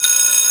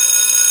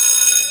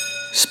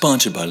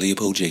Sponsored by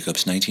Leopold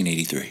Jacobs,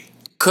 1983.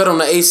 Cut on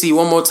the AC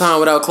one more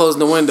time without closing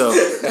the window.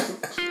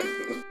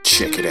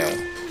 Check it out.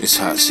 It's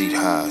Hot Seat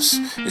Haas.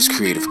 It's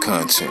creative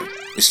content.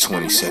 It's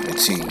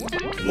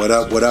 2017. What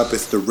up, what up?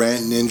 It's the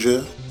Rant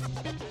Ninja.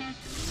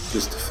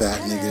 Just a fat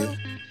nigga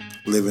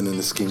living in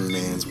the skinny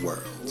man's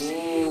world.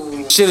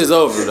 Shit is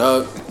over,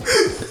 dog.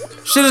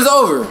 Shit is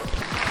over.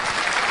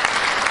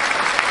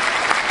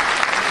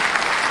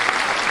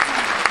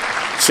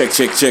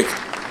 Check.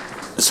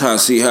 It's Hot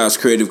Seat Haas,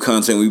 creative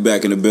content. We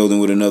back in the building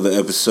with another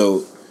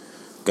episode.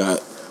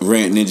 Got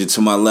Rant Ninja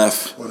to my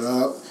left. What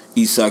up?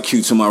 Eastside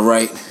Q to my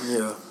right.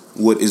 Yeah.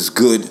 What is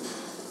good,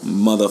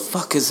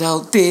 motherfuckers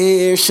out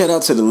there? Shout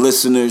out to the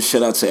listeners.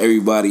 Shout out to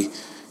everybody,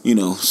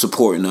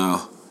 supporting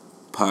our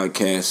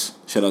podcast.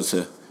 Shout out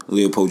to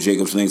Leopold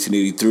Jacobs,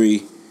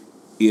 1983,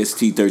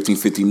 EST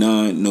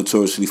 1359,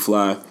 Notoriously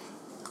Fly,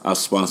 our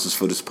sponsors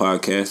for this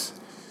podcast.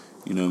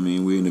 You know what I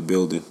mean? We in the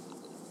building.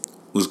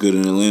 What's good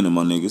in Atlanta,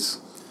 my niggas?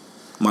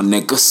 My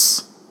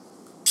niggas.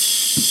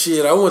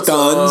 Shit, I went to the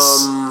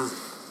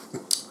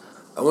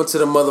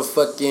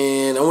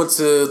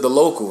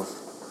local.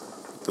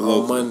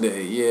 On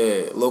Monday,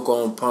 yeah.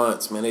 Local on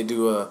Ponce, man. They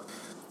do a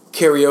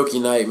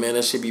karaoke night, man.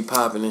 That shit be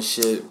popping and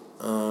shit.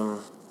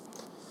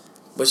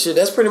 But shit,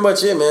 that's pretty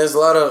much it, man. There's a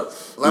lot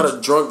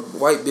of drunk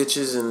white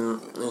bitches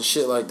and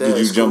shit like that.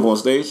 Did you jump on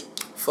stage?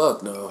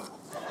 Fuck no.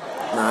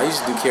 Nah, I used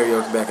to do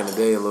karaoke back in the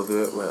day a little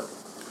bit. Well,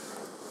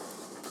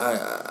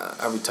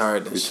 I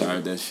retired that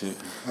shit.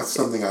 That's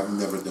something I've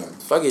never done.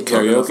 If I get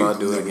drunk enough, I'll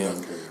do it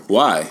again.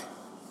 Why?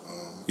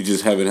 You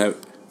just haven't had.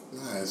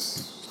 Nah,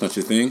 it's not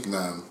your thing.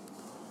 Nah.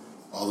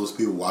 All those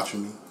people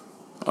watching me.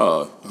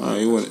 I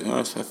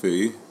feel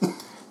you.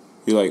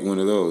 You like one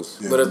of those.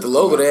 Yeah, but at the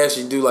local, they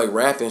actually do like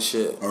rap and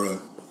shit. Oh, really?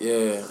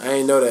 Yeah, I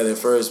ain't know that at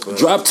first, but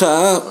Drop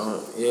Top.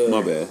 Yeah,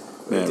 my bad.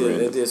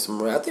 They did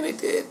some. I think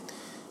they did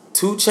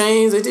 2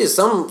 Chainz. They did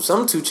some 2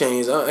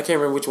 Chainz. I can't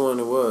remember which one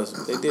it was.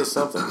 They did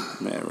something.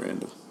 Man,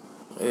 random.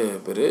 Yeah,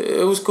 but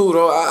it was cool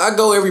though. I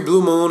go every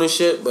blue moon and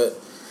shit, but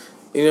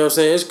you know what I'm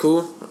saying. It's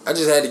cool. I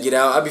just had to get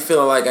out. I be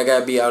feeling like I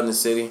gotta be out in the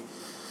city.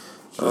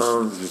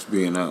 Just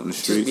being out in the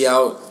streets. Just be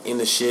out in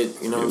the shit.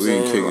 You know what I'm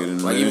saying? We ain't kicking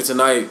it like even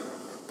tonight.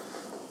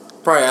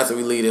 Probably after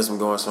we leave this, I'm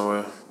going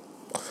somewhere.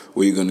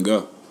 Where you gonna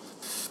go?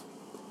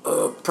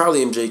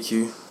 Probably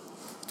MJQ.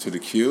 To the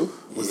Q?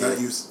 Was that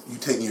you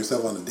taking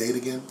yourself on a date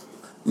again?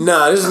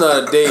 Nah, this is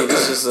not a date.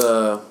 It's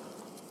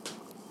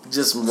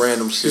just some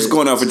random shit. Just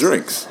going out for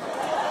drinks.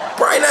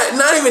 Probably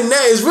not even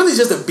that. It's really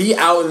just to be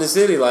out in the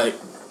city, like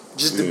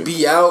just to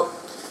be out,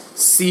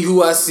 see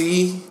who I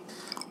see,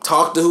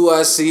 talk to who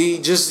I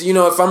see. Just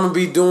if I'm gonna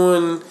be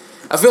doing,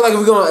 I feel like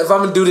if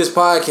I'm gonna do this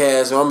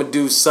podcast or I'm gonna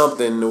do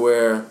something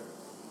where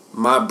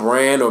my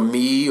brand or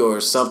me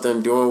or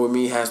something doing with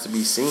me has to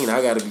be seen.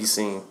 I gotta be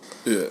seen.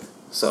 Yeah.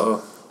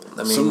 So,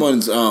 I mean,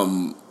 someone's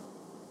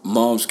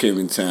moms came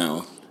in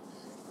town,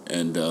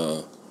 and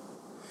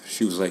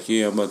she was like,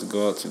 "Yeah, I'm about to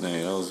go out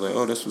tonight." I was like,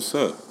 "Oh, that's what's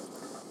up.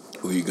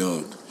 Where you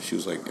going?" She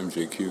was like,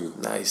 "MJQ."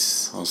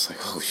 Nice. I was like,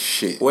 "Oh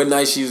shit." What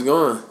night she was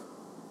going?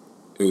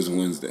 It was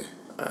Wednesday.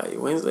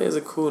 Wednesday is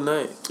a cool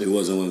night. It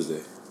wasn't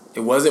Wednesday.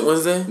 It wasn't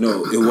Wednesday?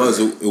 No, it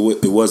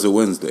was a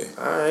Wednesday.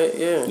 All right,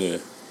 yeah. Yeah.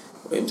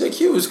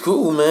 MJQ was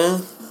cool,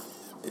 man.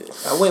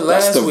 I went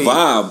last week. That's the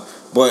vibe,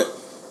 but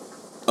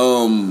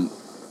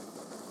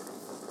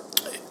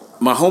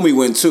my homie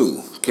went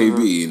too,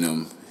 KB,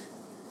 and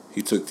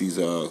he took these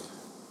I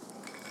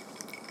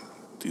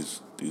think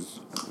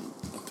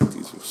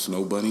these were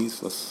snow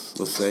bunnies. Let's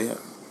say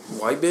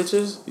white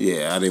bitches.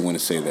 Yeah, I didn't want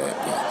to say that,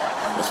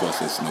 but that's why I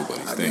said snow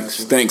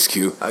bunnies. Thanks,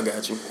 Q. I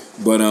got you.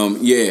 But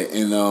yeah,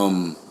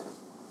 and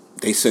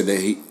they said that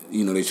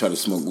they tried to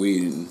smoke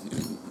weed and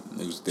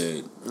it was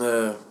dead.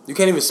 You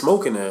can't even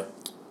smoke in there.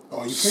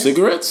 Oh, you can't?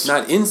 Cigarettes?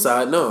 Not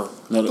inside, no.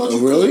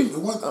 Really?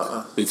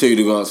 They tell you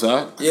to go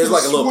outside? Yeah, it's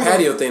like a little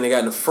patio thing they got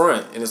in the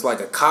front, and it's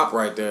like a cop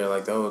right there,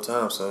 like the whole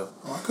time. So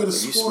I could have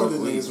sworn that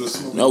niggas was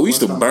smoking. No, we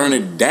used to burn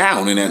it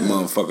down in that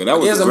motherfucker. That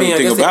was the great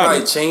thing I guess they about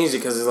probably it. changed it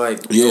because it's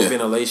like no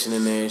ventilation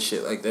in there and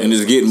shit like that. And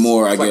it's getting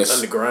more, I like guess,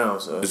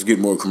 underground. So it's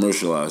getting more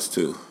commercialized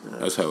too. Yeah.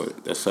 That's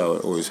how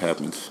it always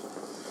happens.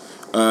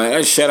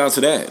 Shout out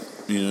to that.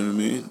 You know what I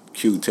mean?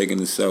 Q taking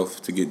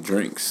himself to get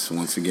drinks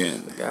once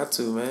again. Got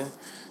to, man.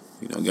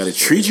 Gotta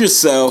treat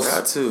yourself.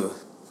 Got to.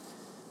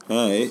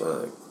 All right.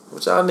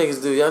 What y'all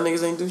niggas do? Y'all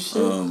niggas ain't do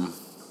shit.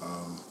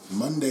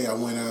 Monday I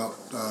went out.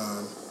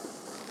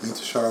 Me and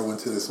Tashara went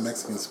to this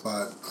Mexican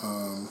spot.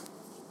 I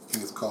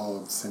think it's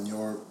called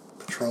Senor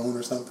Patron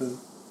or something.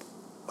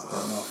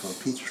 Off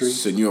of Peachtree.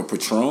 Senor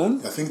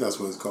Patron? I think that's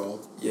what it's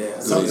called. Yeah.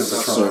 Something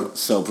Patron.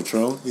 Sell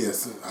Patron?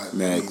 Yes.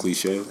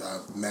 Cliche.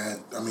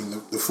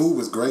 The food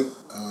was great.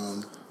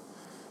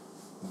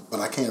 But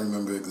I can't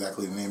remember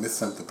exactly the name. It's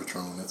something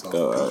Patron. It's off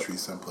Peachtree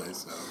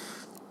someplace. So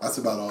that's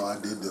about all I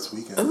did this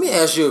weekend. Let me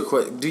ask you a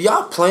question. Do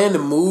y'all plan to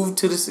move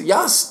to the city?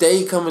 Y'all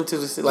stay coming to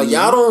the city? Like,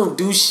 y'all don't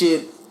do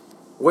shit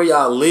where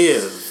y'all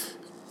live.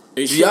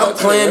 Do y'all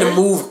plan to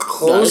move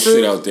closer?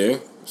 Shit out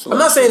there. I'm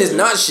not saying it's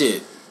not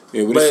shit.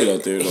 Yeah, what is shit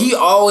out there? Though? He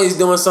always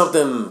doing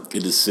something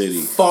in the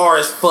city, far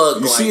as fuck.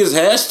 You see his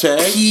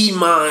hashtag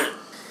Piedmont,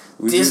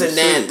 this and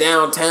that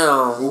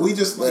downtown. Well, we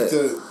just like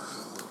to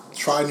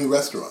try new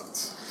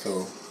restaurants.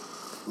 So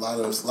a lot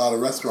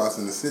of restaurants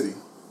in the city.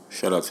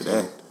 Shout out to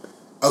that.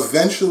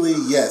 Eventually,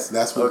 yes,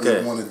 that's what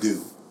we want to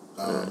do.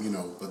 You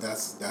know, but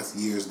that's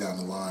years down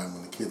the line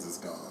when the kids is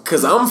gone.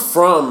 Cause I'm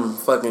from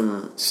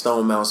fucking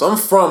Stone Mountain, so I'm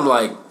from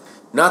like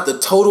not the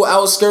total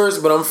outskirts,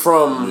 but I'm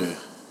from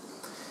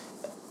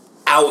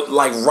out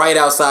like right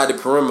outside the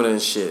perimeter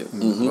and shit,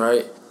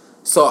 right?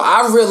 So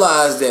I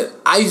realized that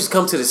I used to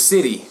come to the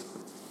city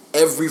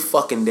every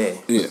fucking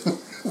day. Yeah.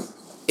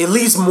 At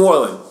least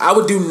Moreland. I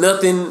would do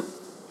nothing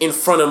in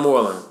front of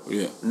Moreland.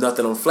 Yeah.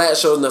 Nothing on Flat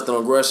Shows, nothing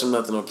on Gresham,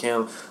 nothing on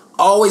Camden.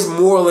 Always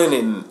Moreland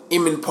and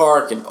Emmett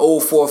Park and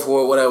Old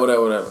 4-4,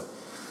 whatever.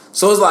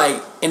 So it's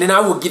like, and then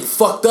I would get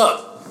fucked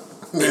up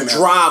and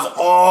drive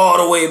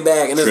all the way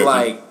back. And it's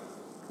like,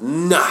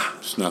 nah.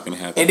 It's not gonna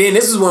happen. And then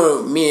this is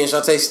when me and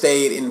Shantae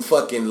stayed in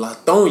fucking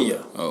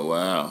Latonia. Oh,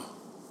 wow.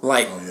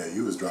 Like, oh, yeah,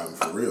 you was driving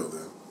for real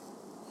then.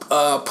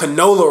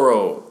 Panola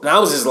Road. And I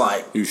was just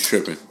like, you was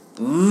tripping.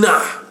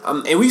 Nah.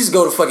 And we used to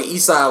go to fucking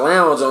Eastside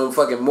Lounge on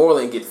fucking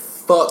Moreland and get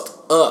fucked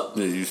up.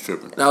 Yeah, you was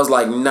tripping. And I was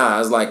like, nah. I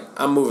was like,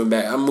 I'm moving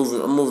back. I'm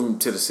moving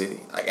to the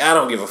city. Like, I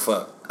don't give a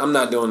fuck. I'm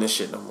not doing this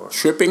shit no more.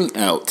 Tripping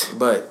out.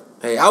 But,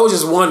 hey, I was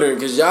just wondering,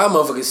 because y'all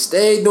motherfuckers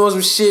stayed doing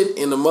some shit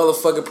in the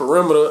motherfucking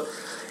perimeter.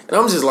 And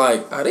I'm just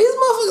like, are these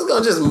motherfuckers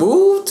gonna just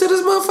move to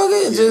this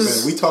motherfucker? And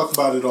just... Man, we talk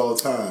about it all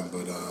the time,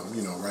 but,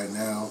 you know, right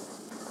now,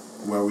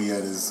 where we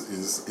at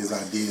is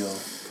ideal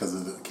because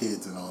of the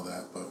kids and all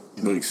that. But,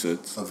 you know, makes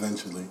sense.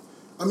 Eventually.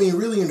 I mean,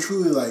 really and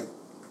truly, like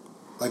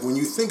when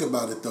you think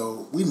about it,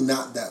 though, we're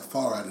not that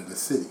far out of the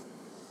city.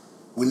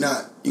 We're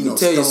not, you know. You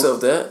tell yourself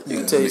that. You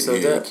can tell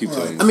yourself that. Keep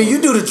telling I mean,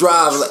 you do the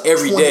drive like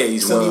every day.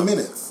 20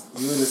 minutes.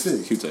 You're in the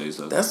city. Keep telling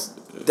yourself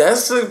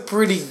That's a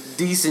pretty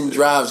decent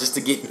drive just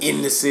to get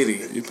in the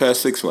city. You pass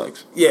Six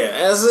Flags. Yeah,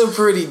 that's a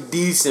pretty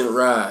decent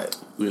ride.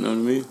 You know what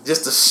I mean?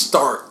 Just to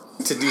start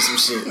to do some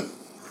shit.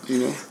 You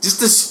know?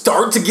 Just to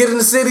start to get in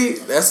the city,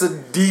 that's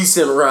a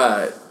decent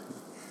ride.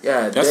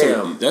 God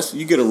damn.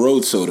 You get a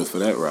road soda for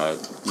that ride.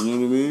 You know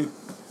what I mean?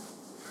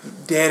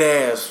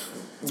 Dead ass.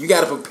 You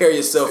gotta prepare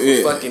yourself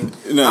for fucking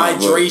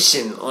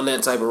hydration on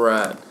that type of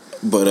ride.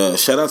 But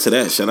shout out to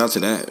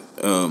that.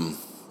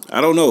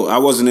 I don't know. I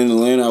wasn't in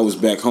Atlanta. I was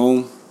back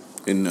home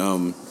in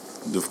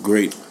the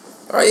great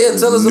all right, yeah,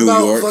 tell us New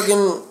about York.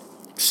 fucking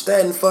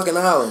Staten fucking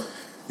Island.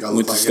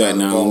 Went to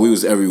Staten Island. We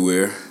was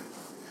everywhere.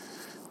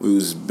 We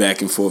was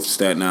back and forth to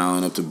Staten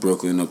Island, up to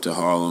Brooklyn, up to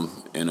Harlem,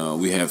 and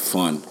we had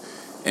fun.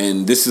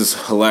 And this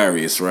is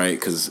hilarious, right?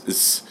 Because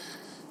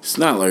it's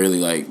not really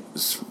like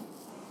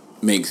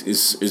it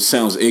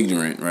sounds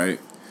ignorant, right?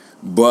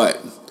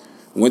 But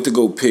went to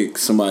go pick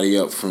somebody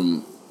up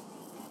from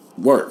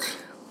work,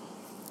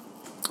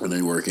 and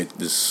they work at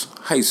this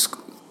high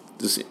school,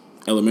 this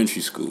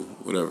elementary school,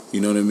 whatever.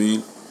 You know what I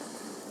mean?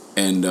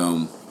 And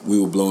we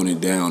were blowing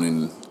it down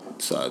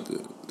inside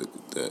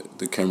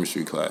the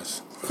chemistry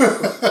class.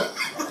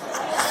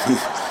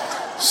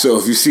 So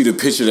if you see the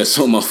picture that's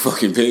on my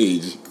fucking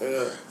page,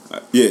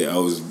 I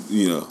was,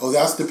 you know. Oh,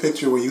 that's the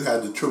picture where you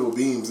had the triple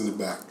beams in the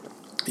back.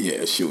 Yeah,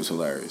 that shit was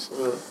hilarious.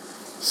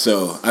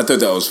 So I thought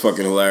that was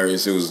fucking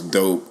hilarious. It was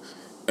dope,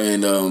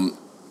 and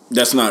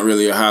that's not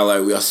really a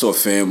highlight. I saw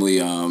family,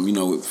 you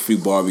know, with free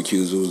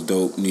barbecues. It was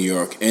dope, New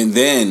York, and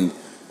then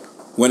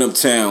went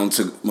uptown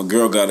to my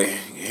girl got her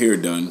hair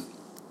done.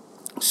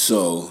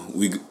 So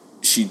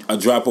I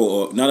drop her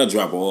off, not a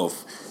drop her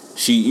off.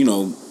 She, you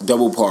know,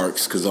 double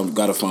parks because I've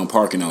got to find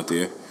parking out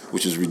there,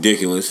 which is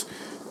ridiculous.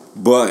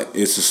 But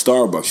it's a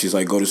Starbucks. She's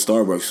like, go to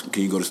Starbucks.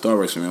 Can you go to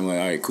Starbucks for me? I'm like,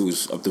 all right, cool.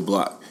 It's up the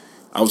block.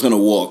 I was going to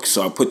walk,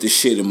 so I put this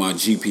shit in my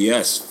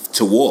GPS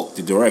to walk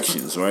the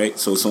directions, right?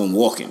 So it's on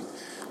walking.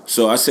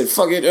 So I said,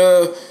 fuck it.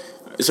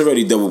 It's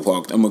already double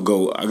parked. I'm going to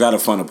go. I got to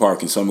find a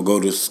parking, so I'm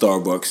going to go to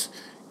Starbucks,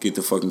 get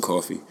the fucking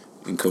coffee,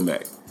 and come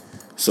back.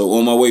 So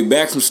on my way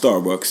back from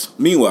Starbucks,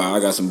 meanwhile, I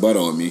got some butter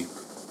on me.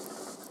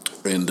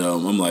 And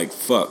I'm like,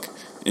 fuck.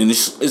 And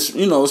it's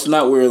you know, it's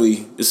not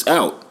really, it's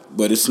out.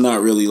 But it's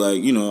not really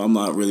like, you know, I'm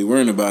not really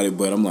worrying about it.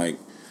 But I'm like,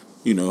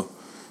 you know.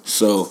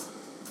 So,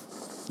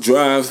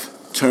 drive,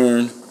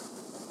 turn,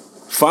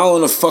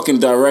 following the fucking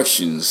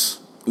directions,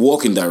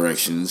 walking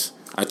directions.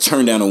 I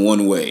turn down a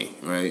one-way,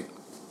 right?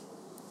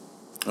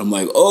 I'm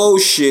like, oh,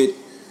 shit.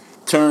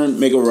 Turn,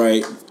 make a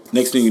right.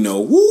 Next thing you know,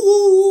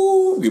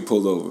 woo, get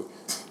pulled over.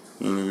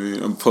 You know what I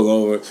mean? I'm pulled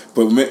over.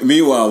 But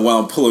meanwhile, while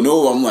I'm pulling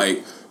over, I'm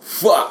like,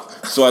 fuck.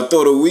 So I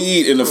throw the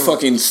weed in the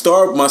fucking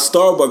my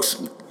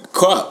Starbucks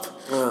cup.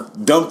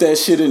 Dump that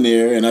shit in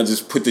there, and I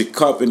just put the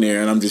cup in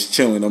there, and I'm just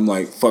chilling. I'm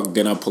like, fuck.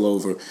 Then I pull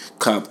over.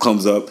 Cop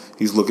comes up.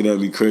 He's looking at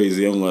me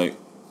crazy. I'm like,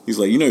 he's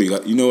like, you know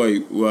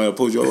why I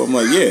pulled you over? I'm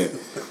like, yeah.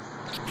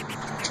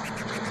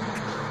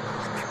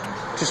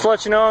 Just to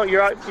let you know,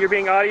 you're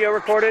being audio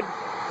recorded.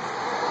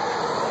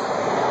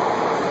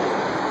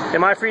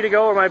 Am I free to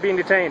go, or am I being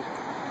detained?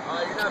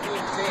 You're not being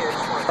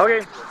detained.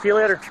 Okay. See you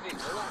later.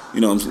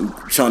 You know, I'm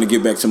trying to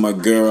get back to my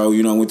girl.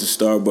 You know, I went to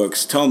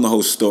Starbucks, tell them the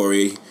whole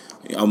story.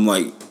 I'm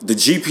like, the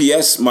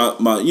GPS,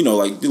 my you know,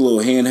 like the little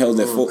handheld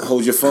that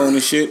holds your phone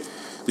and shit.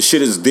 The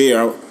shit is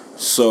there.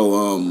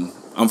 So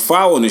I'm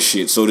following this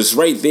shit. So it's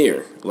right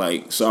there.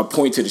 Like, so I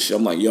point to the shit.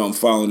 I'm like, yo, I'm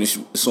following this.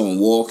 It's on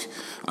walk.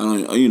 I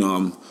don't, you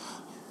know,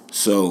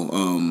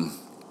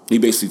 he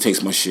basically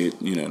takes my shit.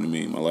 You know what I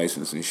mean? My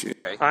license and shit.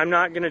 I'm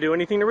not gonna do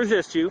anything to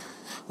resist you.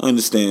 I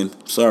understand.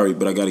 Sorry,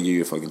 but I gotta give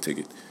you a fucking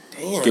ticket.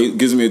 Damn.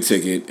 Gives me a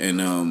ticket,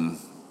 and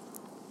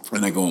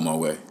I go on my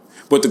way.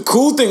 But the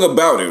cool thing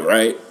about it,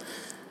 right?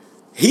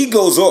 He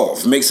goes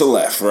off, makes a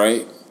left,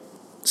 right?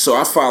 So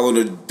I follow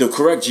the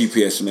correct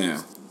GPS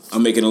now.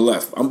 I'm making a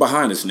left. I'm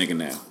behind this nigga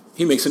now.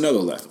 He makes another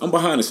left. I'm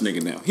behind this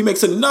nigga now. He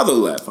makes another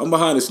left. I'm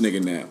behind this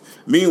nigga now.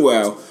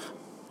 Meanwhile,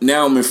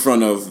 now I'm in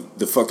front of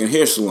the fucking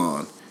hair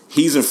salon.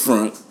 He's in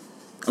front.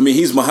 I mean,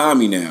 he's behind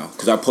me now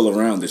because I pull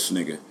around this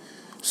nigga.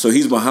 So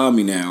he's behind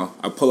me now.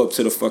 I pull up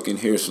to the fucking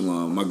hair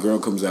salon. My girl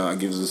comes out. I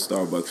give her the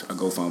Starbucks. I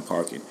go find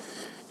parking.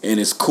 And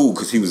it's cool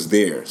because he was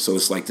there. So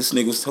it's like, this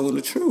nigga was telling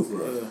the truth.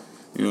 Yeah.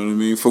 You know what I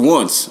mean? For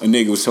once, a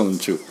nigga was telling the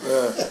truth.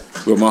 Yeah.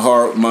 But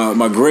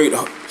my great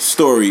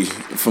story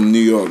from New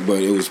York,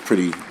 but it was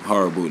pretty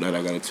horrible that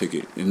I got a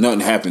ticket. And nothing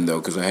happened, though,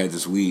 because I had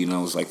this weed, and I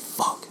was like,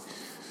 fuck.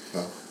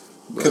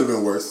 Could have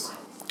been worse.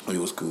 But it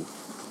was cool.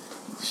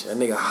 Shit, that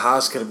nigga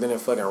Haas could have been in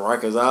fucking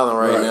Rikers Island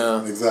right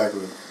now.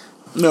 Exactly.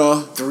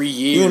 No. 3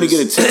 years. You only get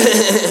a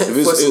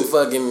ticket. For some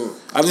fucking...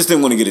 I just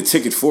didn't want to get a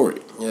ticket for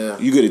it. Yeah.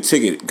 You get a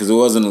ticket, because it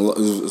wasn't...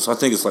 I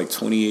think it's like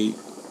 28...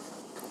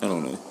 I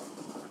don't know.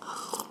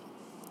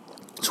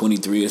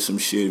 23 or some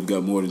shit. You've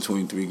got more than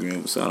 23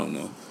 grams. I don't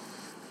know.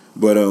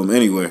 But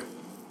anyway.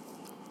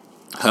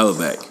 Holla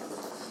back.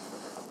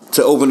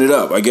 To open it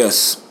up, I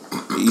guess.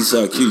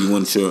 Eastside Q, you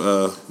want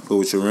your go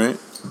with your rant?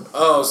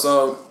 Oh,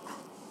 so...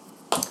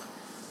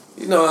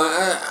 You know,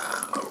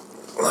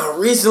 I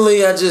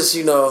recently I just,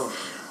 you know...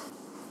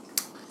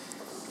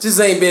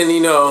 Just ain't been,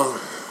 you know...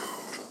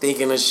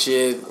 Thinking of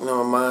shit. You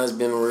know, my mind's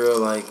been real,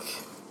 like...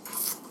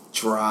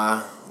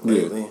 Dry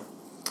lately. Yeah.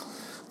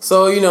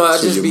 So, you know,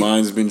 So your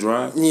mind's been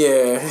dry?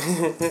 Yeah.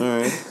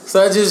 Alright.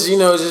 So I just, you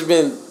know, just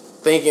been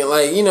thinking,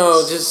 like, you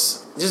know,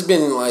 just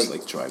been like... It's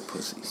like dry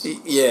pussies.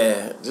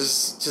 Yeah,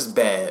 just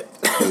bad.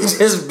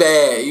 Just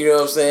bad, you know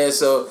what I'm saying?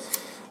 So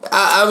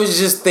I was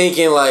just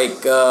thinking,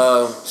 like...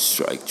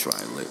 Strike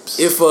dry lips.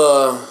 If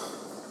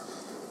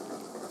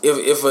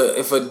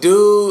a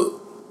dude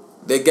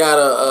that got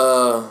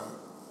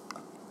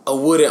a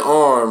wooden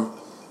arm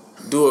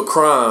do a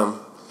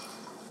crime,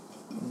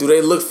 do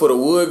they look for the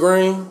wood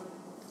grain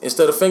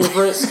instead of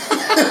fingerprints?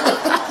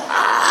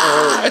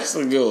 That's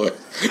a good one.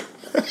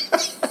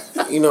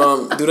 You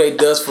know, do they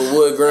dust for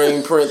wood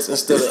grain prints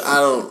instead of...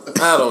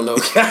 I don't know,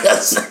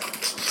 guys.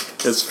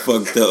 That's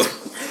fucked up.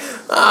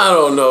 I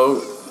don't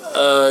know.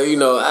 You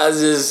know, I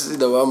just... You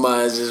know, my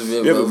mind's just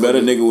been... You ever met a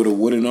nigga with a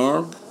wooden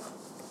arm?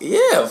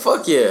 Yeah,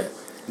 fuck yeah.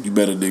 You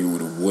met a nigga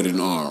with a wooden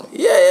arm.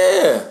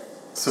 Yeah.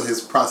 So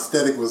his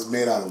prosthetic was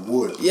made out of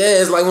wood.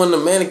 Yeah, it's like one of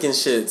the mannequin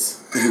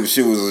shits.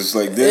 Shit was just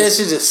like Yeah, this?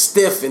 shit's just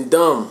stiff and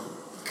dumb.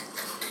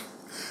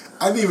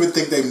 I didn't even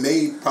think they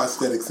made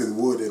prosthetics in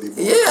wood anymore.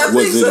 Yeah, I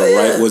think so,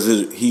 yeah. Was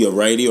it he a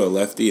righty or a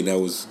lefty? And that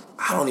was...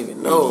 I don't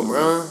even know,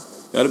 bro.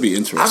 That'd be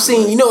interesting. I've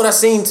seen... You know what I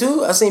seen,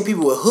 too? I seen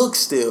people with hooks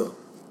still.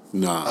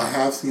 Nah. I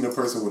have seen a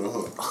person with a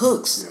hook.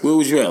 Hooks. Where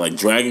was you at? Like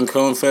Dragon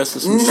Con Fest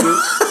or some shit?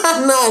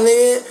 Nah,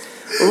 nigga.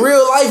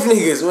 Real life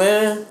niggas,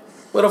 man.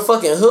 With a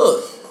fucking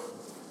hook.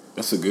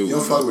 That's a good You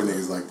one. don't fuck with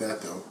niggas like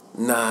that, though.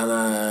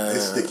 Nah. They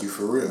stick you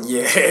for real.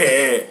 Yeah.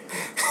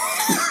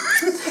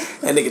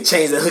 That nigga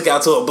changed that hook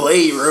out to a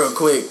blade real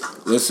quick.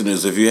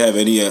 Listeners, if you have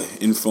any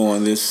info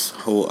on this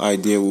whole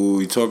idea what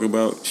we talking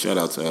about, shout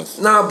out to us.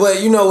 Nah,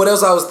 but you know what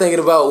else I was thinking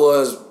about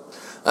was,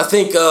 I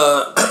think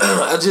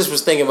I just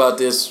was thinking about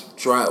this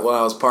while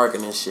I was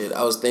parking and shit.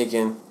 I was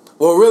thinking,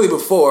 well, really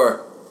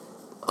before,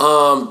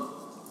 I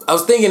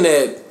was thinking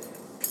that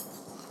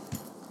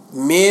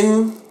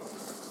men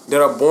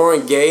that are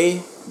born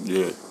gay,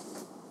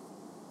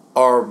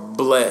 are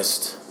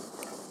blessed.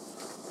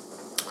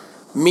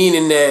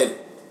 Meaning that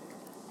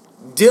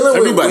dealing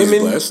Everybody's with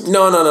women, blessed.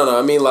 No.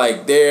 I mean,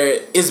 like they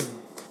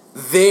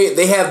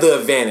have the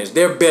advantage.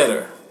 They're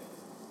better.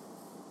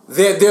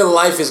 Their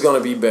life is gonna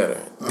be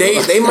better.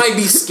 They might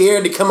be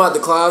scared to come out the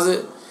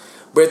closet,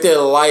 but their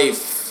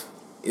life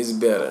is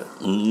better.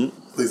 Mm-hmm.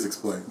 Please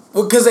explain.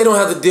 Well, because they don't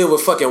have to deal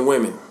with fucking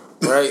women,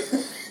 right?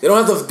 They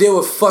don't have to deal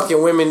with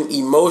fucking women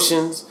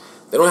emotions.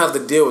 They don't have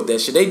to deal with that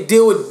shit. They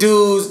deal with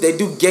dudes. They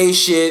do gay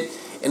shit,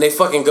 and they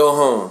fucking go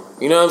home.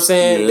 You know what I'm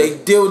saying? Yeah. They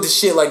deal with the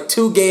shit like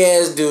two gay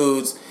ass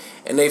dudes,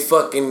 and they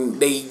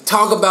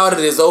talk about it.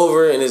 It's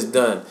over and it's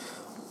done.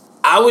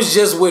 I was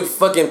just with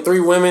fucking 3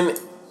 women,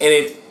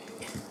 and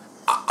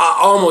I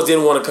almost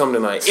didn't want to come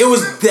tonight. It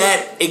was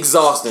that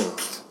exhausting.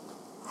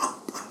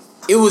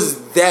 It was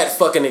that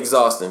fucking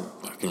exhausting.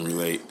 I can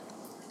relate.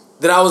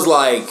 That I was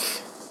like,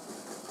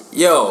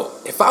 yo,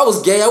 if I was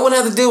gay, I wouldn't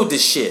have to deal with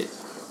this shit.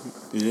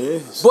 Yeah.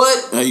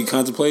 But Are you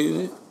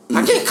contemplating it?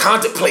 I can't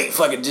contemplate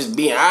fucking just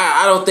being.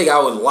 I don't think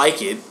I would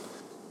like it.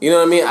 You know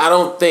what I mean? I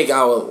don't think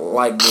I would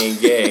like being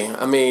gay.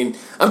 I mean,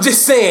 I'm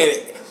just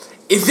saying,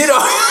 if it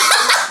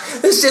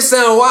all, this just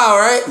sound wild,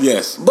 right?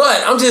 Yes.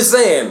 But I'm just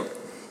saying,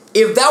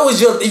 if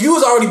you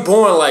was already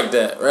born like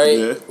that, right?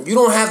 Yeah. You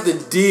don't have to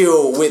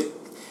deal with.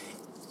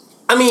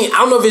 I mean, I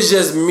don't know if it's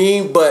just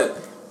me, but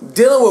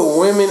dealing with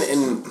women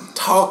and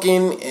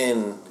talking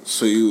and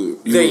So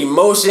you their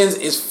emotions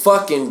is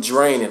fucking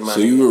draining, man. So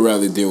you would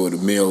rather deal with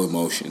the male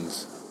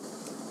emotions?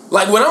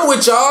 Like when I'm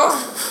with y'all,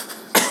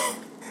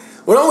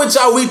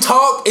 we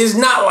talk. It's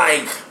not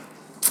like,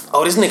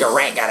 oh, this nigga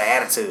Rat got an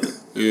attitude.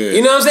 Yeah.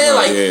 You know what I'm saying? Oh,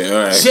 Like, yeah,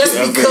 all right.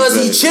 just because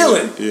he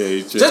chilling. Yeah,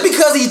 he chilling. Just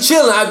because he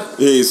chilling, I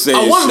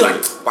want to be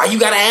like, why you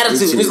got an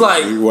attitude? And it's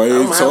like, why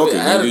you ain't talking?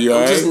 I'm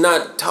just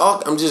not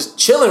talking. I'm just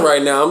chilling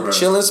right now. I'm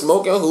chilling,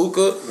 smoking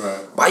hookah.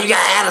 Right. Why you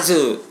got an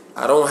attitude?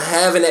 I don't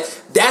have an.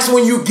 That's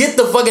when you get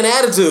the fucking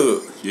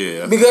attitude.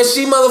 Yeah. Because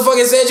she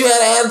motherfucking said you had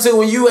an attitude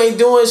when you ain't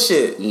doing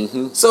shit.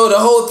 Mm-hmm. So the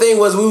whole thing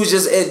was we was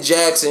just at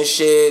Jack's and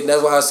shit. And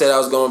that's why I said I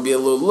was going to be a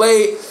little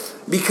late.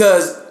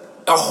 Because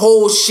a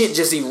whole shit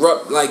just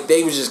erupt. Like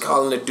they was just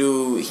calling the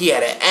dude, he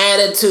had an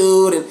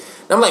attitude. And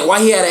I'm like, why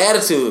he had an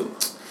attitude?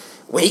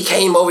 When he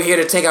came over here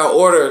to take our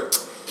order,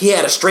 he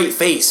had a straight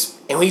face.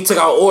 And when he took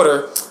our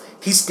order,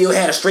 he still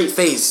had a straight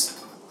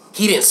face.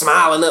 He didn't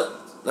smile enough.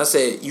 I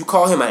said, you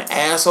call him an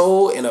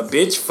asshole and a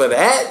bitch for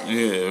that?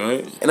 Yeah,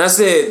 right. And I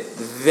said,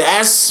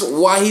 that's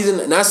why he's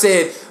in. And I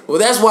said, well,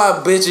 that's why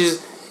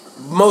bitches,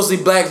 mostly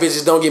black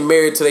bitches, don't get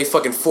married till they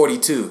fucking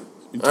 42.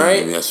 All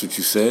right? That's what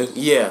you said?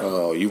 Yeah.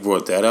 Oh, you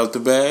brought that out the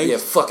bag? Yeah,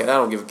 fuck it. I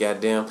don't give a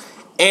goddamn.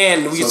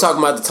 And we was talking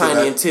about the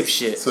Tiny and Tip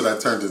shit. So that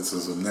turned into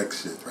some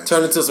next shit, right?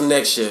 Turned into some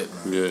next shit.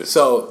 Yeah.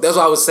 So that's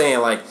what I was saying.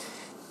 Like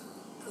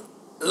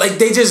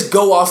they just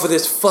go off of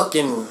this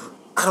fucking,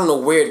 I don't know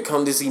where it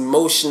comes, this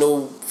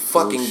emotional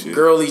fucking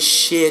girly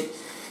shit.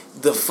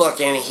 The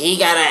fucking, he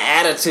got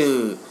an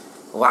attitude.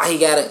 Why he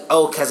got it?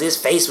 Oh, because his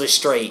face was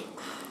straight.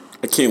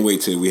 I can't wait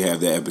till we have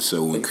that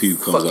episode when Q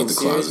comes out the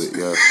closet.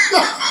 Yeah.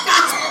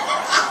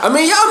 I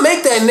mean, y'all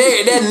make that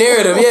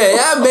narrative. Yeah,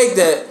 y'all make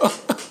that.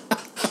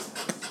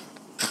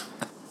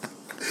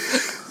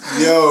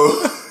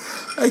 Yo.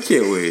 I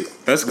can't wait.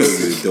 That's gonna be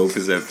the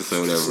dopest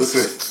episode ever.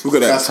 Listen, we're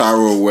gonna have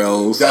Tyrone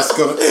Wells. That's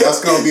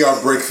gonna be our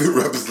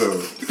breakthrough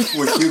episode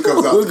when Q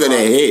comes out. We're gonna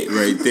hit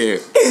right there.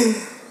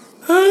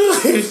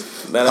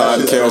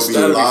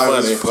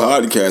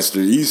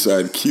 Podcaster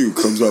Eastside Q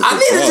comes out.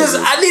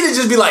 I need to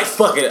just be like,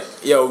 fuck it,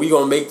 yo. We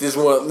gonna make this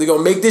one. We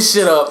gonna make this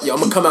shit up. Yo,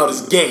 I'm gonna come out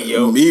as gay,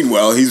 yo.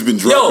 Meanwhile, he's been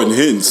dropping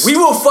hints. We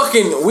will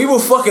fucking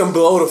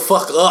blow the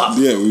fuck up.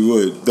 Yeah, we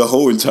would the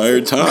whole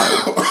entire time.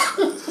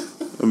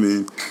 I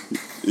mean,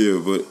 yeah,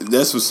 but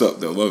that's what's up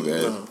though, my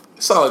bad.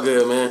 It's all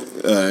good, man.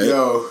 All right.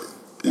 Yo,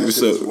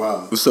 what's up?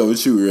 Wow. What's up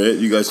with you, Rant?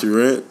 You got your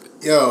rant?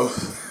 Yo,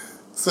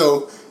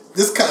 so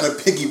this kind of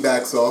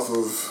piggybacks off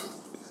of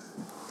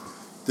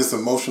this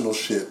emotional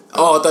shit.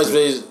 Oh, I thought you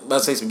were about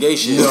to say some gay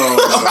shit. No.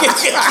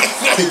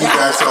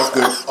 Piggybacks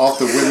off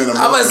the women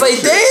emotional I was like,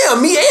 shit.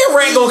 damn, me and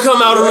Rant gonna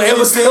come out on an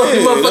episode.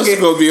 That's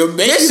gonna be amazing.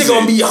 This shit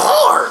gonna be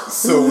hard.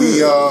 So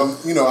we,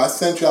 I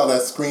sent y'all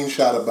that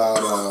screenshot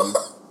about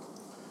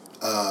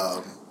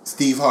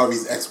Steve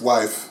Harvey's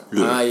ex-wife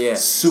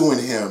suing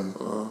him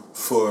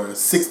for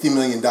 $60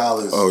 million.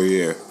 Oh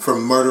yeah, for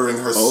murdering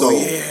her soul. Oh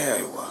yeah.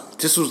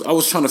 I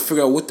was trying to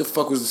figure out what the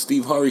fuck was the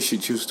Steve Harvey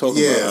shit you was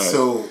talking about. Yeah,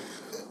 so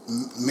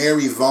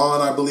Mary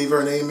Vaughn, I believe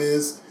her name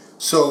is.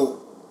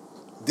 So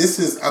this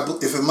is,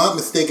 if I'm not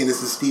mistaken,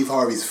 this is Steve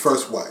Harvey's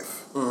first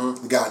wife.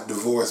 Mm-hmm. Got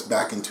divorced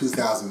back in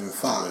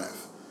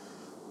 2005.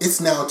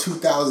 It's now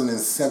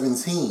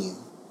 2017.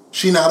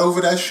 She not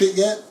over that shit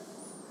yet?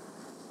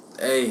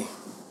 Hey.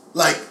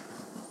 Like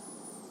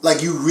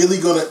you really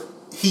gonna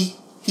he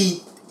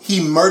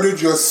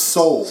murdered your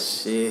soul.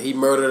 Shit, he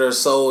murdered her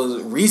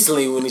soul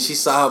recently when she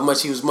saw how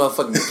much he was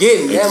motherfucking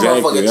getting. That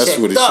Exactly, motherfucker that's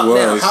checked what it up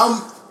was.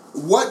 now.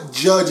 What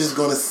judge is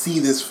gonna see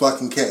this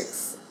fucking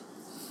case?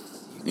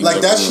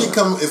 Like that shit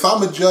if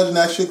I'm a judge and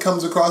that shit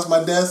comes across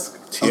my desk,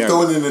 I'm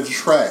throwing it in the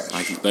trash.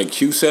 Like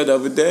Q said the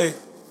other day,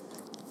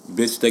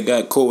 bitch that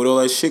got caught with all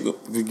that shit,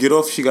 get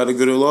off, she got a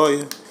good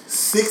lawyer.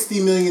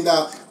 $60 million.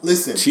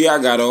 Listen.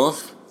 T.I. got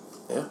off.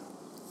 Yeah.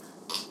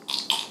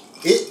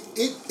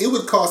 It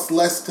would cost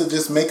less to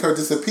just make her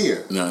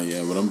disappear. Nah,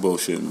 yeah, but I'm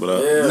bullshitting. But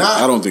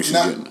I don't think she's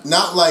getting it.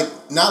 Not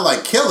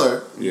like kill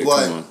her,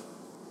 but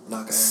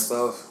knock her ass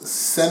off.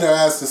 Send her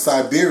ass to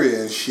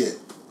Siberia and shit.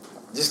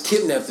 Just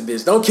kidnap the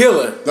bitch. Don't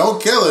kill her.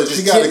 Don't kill her. Just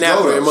She gotta kidnap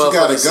go. her, She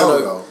gotta go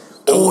though.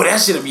 Oh, that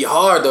shit'd be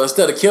hard though.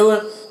 Instead of kill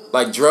her,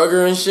 like drug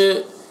her and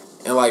shit,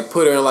 and like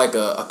put her in like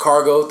a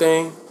cargo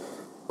thing,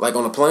 like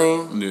on a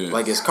plane,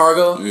 like it's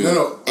cargo. Yeah.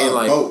 No, and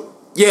like boat.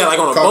 Yeah, like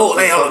on a boat,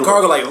 like on a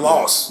cargo, like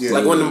lost. Yeah.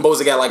 Like one of them boats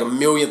that got like a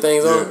million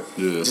things on.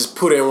 Yeah. Just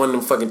put her in one of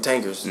them fucking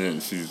tankers. Yeah,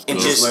 and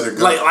just let her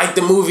go. like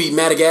the movie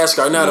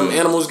Madagascar. Now them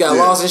animals got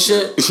lost and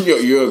shit.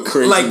 You're a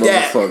crazy like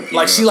that. motherfucker.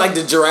 Like she like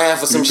the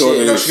giraffe or some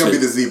shit. No, she's gonna be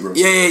the zebra.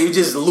 Yeah, you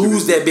just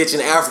lose that bitch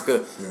in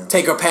Africa. Yeah.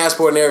 Take her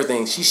passport and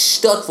everything. She's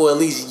stuck for at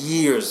least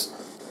years.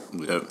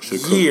 Yeah,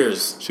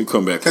 years. She'll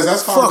come back. Because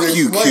that's hard to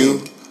you, explain.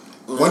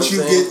 Q. You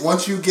know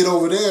once you get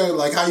over there,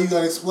 like how you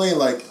gonna explain?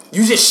 Like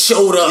you just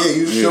showed up. Yeah,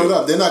 you showed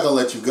up. They're not gonna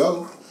let you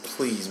go.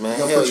 Please, man.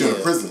 They'll put you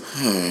in prison.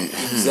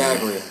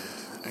 Exactly.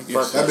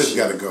 Fuck that bitch shit.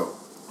 gotta go.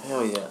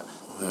 Hell yeah.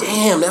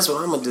 Damn, that's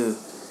what I'm gonna do.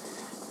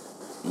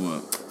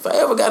 What? If I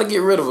ever gotta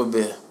get rid of a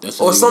bitch That's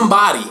or how you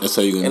somebody, gonna, that's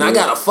how you gonna and do I it?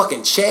 got a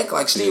fucking check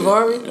like Steve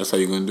Harvey. That's how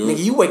you gonna do Nigga, it?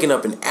 you waking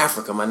up in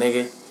Africa, my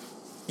nigga.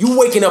 You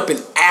waking up in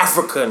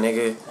Africa,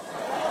 nigga.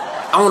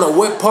 I don't know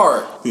what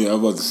part. Yeah, I'm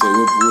about to say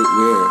where.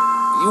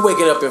 You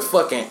waking up in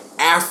fucking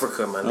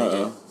Africa, my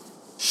nigga.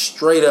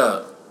 Straight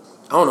up.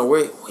 I don't know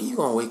where you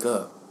gonna wake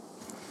up.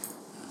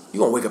 You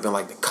gonna wake up in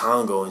like the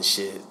Congo and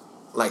shit,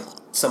 like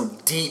some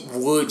deep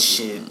wood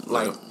shit,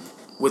 like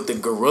with the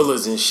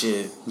gorillas and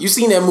shit. You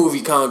seen that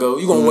movie Congo?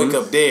 You gonna wake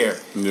up there,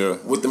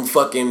 with them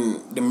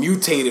the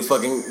mutated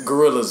fucking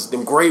gorillas,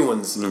 them gray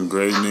ones, them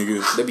gray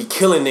niggas. They be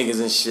killing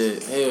niggas and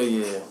shit. Hell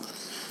yeah.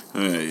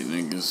 Hey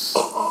niggas.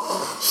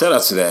 Shout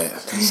out to that.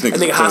 This That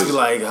nigga Haas be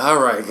like, all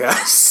right,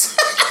 guys.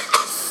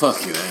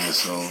 Fucking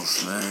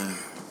assholes, man.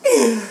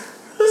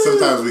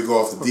 Sometimes we go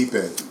off the deep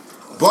end.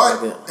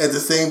 But at the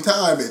same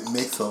time, it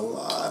makes a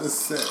lot of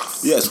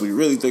sense. Yes, we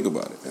really think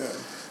about it. Yeah.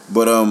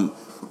 But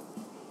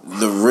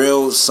the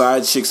real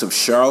side chicks of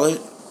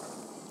Charlotte.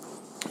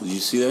 Did you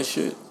see that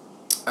shit?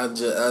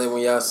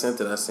 When y'all sent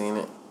it, I seen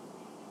it.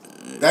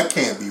 That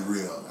can't be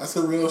real. That's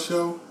a real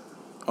show.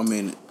 I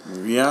mean,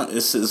 Rihanna.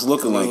 It's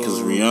looking like because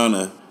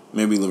Rihanna.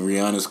 Maybe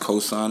Rihanna's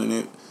co-signing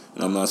it,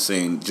 and I'm not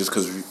saying just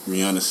because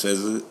Rihanna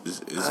says it,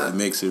 it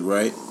makes it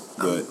right.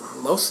 But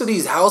most of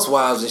these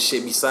housewives and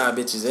shit be side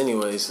bitches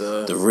anyway.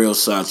 So the real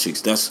side chicks.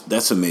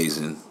 That's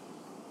amazing.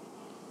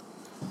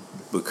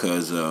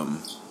 Because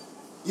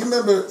You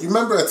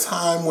remember a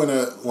time when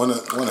a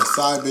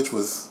side bitch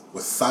was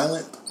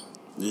silent?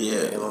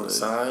 Yeah. And on the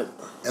side.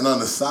 And on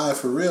the side,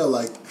 for real,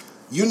 like,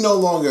 you're no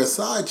longer a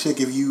side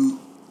chick if you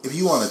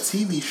on a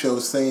TV show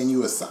saying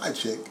you a side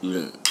chick.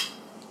 Yeah.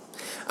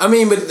 I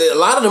mean, but a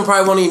lot of them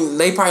probably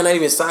not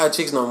even side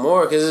chicks no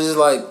more, because it's just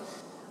like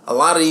a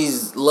lot of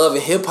these love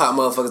and hip hop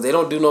motherfuckers, they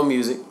don't do no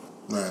music.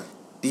 Right.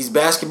 These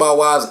basketball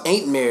wives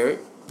ain't married.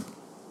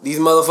 These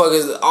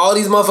motherfuckers, all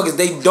these motherfuckers,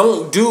 they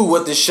don't do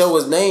what the show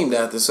was named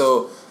after.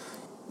 So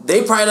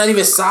they probably not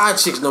even side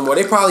chicks no more.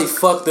 They probably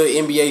fuck the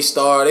NBA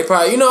star. They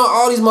probably,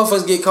 all these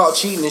motherfuckers get caught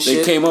cheating and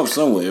shit. They came up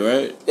some way,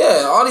 right?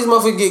 Yeah, all these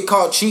motherfuckers get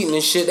caught cheating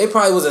and shit. They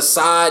probably was a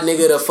side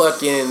nigga to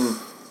fucking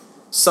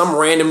some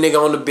random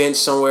nigga on the bench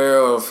somewhere,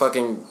 or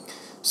fucking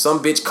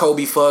some bitch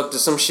Kobe fucked or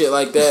some shit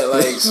like that.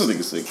 Like, this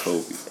nigga said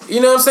Kobe. You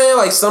know what I'm saying?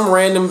 Like some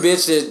random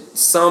bitch that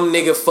some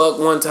nigga fucked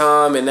one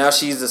time and now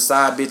she's the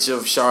side bitch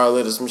of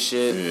Charlotte or some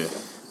shit. Yeah.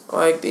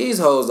 Like, these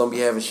hoes don't be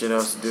having shit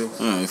else to do.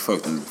 Alright,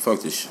 fuck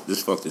this.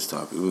 Just fuck this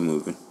topic. We're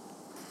moving.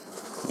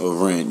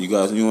 Oh, Rand,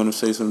 you want to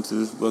say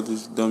something about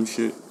this dumb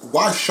shit?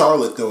 Why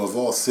Charlotte though, of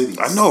all cities?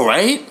 I know,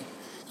 right?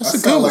 That's that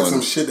a good sound like one.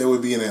 some shit that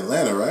would be in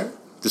Atlanta, right?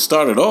 To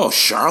start it off,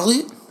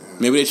 Charlotte? Yeah.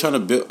 Maybe they're trying to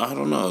build. I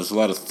don't know. There's a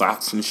lot of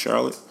thoughts in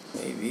Charlotte.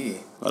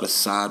 Maybe. A lot of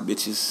side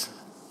bitches.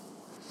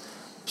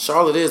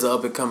 Charlotte is an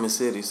up and coming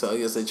city, so I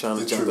guess they're trying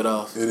to jump it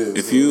off. It is.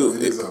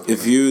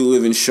 If you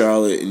live in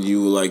Charlotte and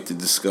you would like to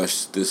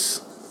discuss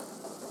this,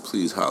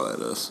 please holler at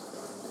us.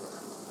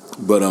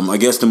 But I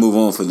guess to move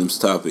on for this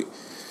topic,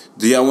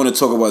 do y'all want to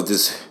talk about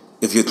this?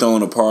 If you're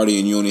throwing a party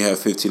and you only have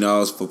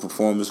 $15 for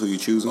performers, who you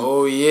choosing?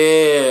 Oh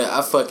yeah,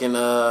 I fucking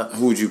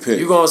Who would you pick?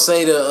 You gonna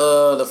say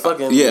the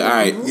fucking yeah? All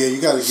right. Yeah,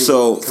 you gotta.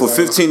 So for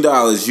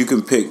 $15, you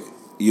can pick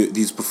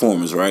these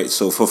performers, right?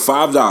 So for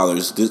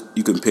 $5,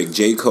 you can pick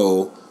J.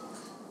 Cole,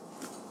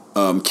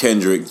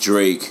 Kendrick,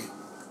 Drake,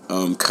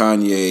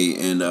 Kanye,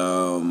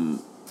 and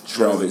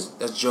Travis.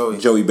 That's Joey.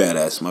 Joey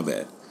Badass. My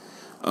bad.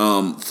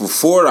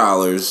 For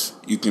 $4,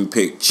 you can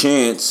pick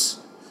Chance,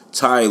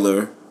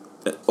 Tyler,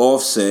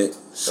 Offset,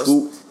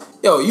 Scoop.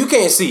 Yo, you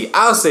can't see.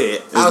 I'll say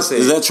it.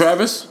 Is that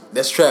Travis?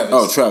 That's Travis.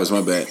 Oh, Travis.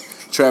 My bad.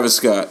 Travis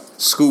Scott,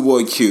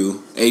 Schoolboy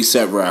Q,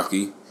 ASAP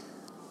Rocky,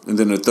 and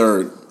then the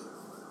third.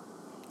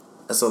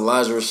 That's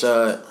Elijah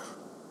Rashad.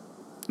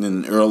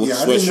 And then Earl Yeah,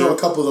 Sweatshirt. I didn't know a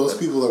couple of those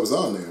people that was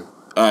on there.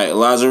 All right,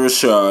 Elijah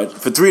Rashad.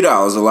 For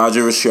 $3,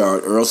 Elijah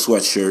Rashad, Earl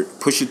Sweatshirt,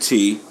 Pusha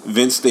T,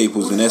 Vince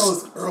Staples, Who and the that's hell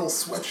is Earl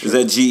Sweatshirt? is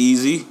that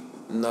G-Eazy?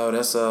 No,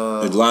 that's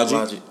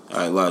Logic. All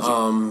right,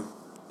 Logic.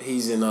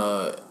 He's in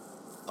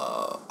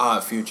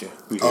Odd Future.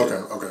 Okay.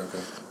 All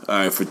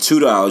right, for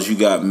 $2, you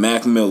got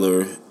Mac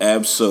Miller,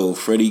 Ab-Soul,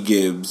 Freddie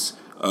Gibbs,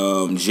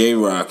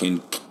 J-Rock,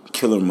 and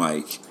Killer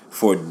Mike.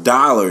 For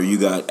 $1, you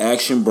got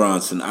Action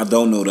Bronson. I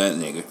don't know that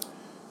nigga.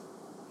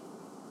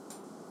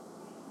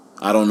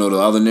 I don't know the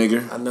other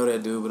nigga. I know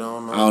that dude, but I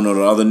don't know. I don't know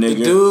the other nigga.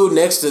 The dude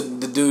next to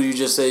the dude you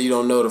just said you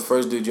don't know, the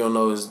first dude you don't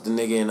know is the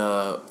nigga in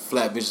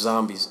Flatbush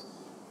Zombies.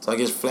 So I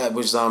guess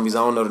Flatbush Zombies, I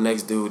don't know the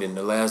next dude, and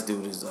the last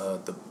dude is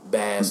the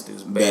Bass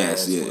dude's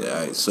Bass, yeah,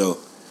 alright. So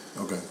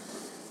Okay.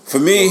 for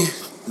me,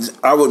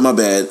 I would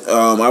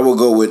I would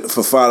go with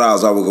for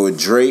 $5, I would go with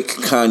Drake,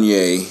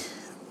 Kanye.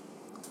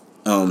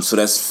 So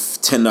that's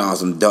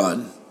 $10, I'm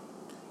done.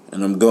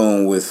 And I'm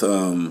going with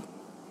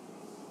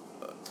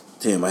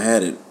damn, I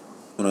had it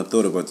when I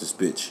thought about this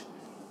bitch.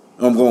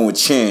 I'm going with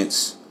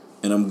Chance,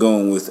 and I'm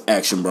going with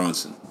Action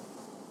Bronson.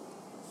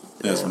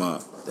 That's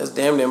mine. That's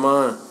damn near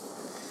mine.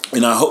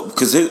 And I hope,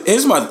 because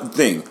here's my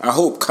thing. I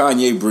hope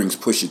Kanye brings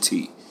Pusha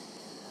T.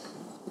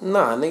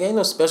 Nah, nigga, ain't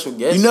no special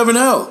guest. You never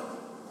know.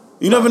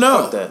 You never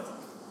know. Fuck that.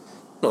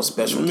 No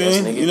special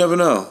guest, nigga. You never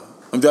know.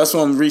 That's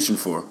what I'm reaching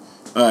for.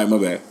 All right, my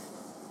bad.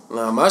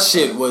 Nah, my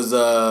shit was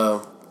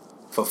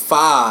for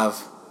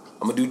 5.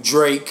 I'm gonna do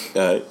Drake.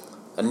 All right.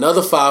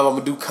 Another 5, I'm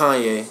gonna do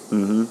Kanye.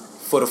 Mm-hmm.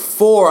 For the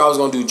 4, I was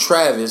gonna do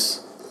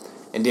Travis,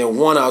 and then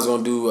 1, I was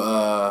gonna do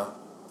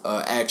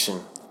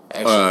Action.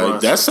 All right,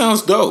 that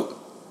sounds dope.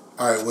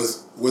 All right,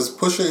 was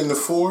Pusha in the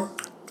 4?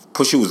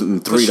 Pusha was in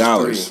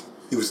 $3.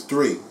 He was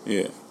 3.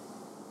 Yeah.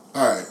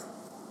 All right,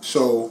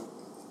 so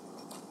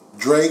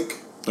Drake,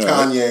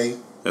 Kanye.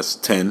 That's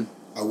 10.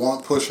 I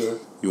want Pusha.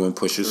 You want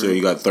Pusha, so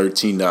you got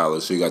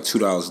 $13. So you got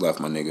 $2 left,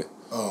 my nigga.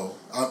 Oh,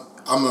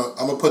 I'm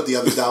gonna put the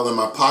other $1 in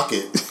my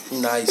pocket.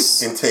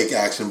 Nice. And take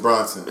Action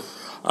Bronson.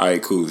 All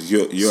right, cool.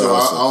 You're so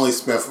awesome. I only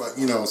spent,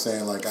 you know what I'm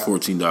saying, like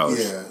 $14.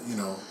 Yeah, you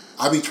know,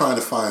 I be trying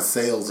to find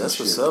sales. That's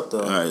and what's shit. up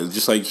though. All right,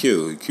 just like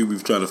Q be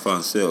trying to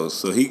find sales.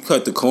 So he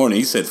cut the corner.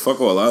 He said,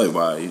 "Fuck all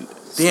everybody."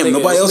 Damn,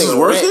 nobody else is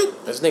worth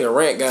it. This nigga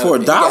Rant got for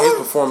 $1. He got his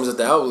performance at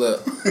the outlet.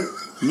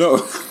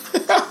 No,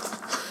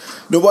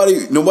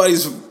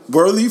 nobody's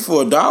worthy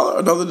for $1.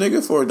 Another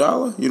nigga for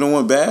 $1. You don't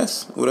want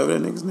Bass, whatever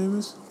that nigga's name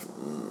is,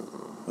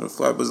 or the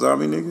Flatbush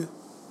Zombie nigga.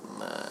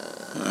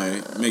 All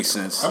right, makes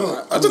sense. I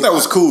thought that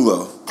was cool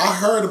though. I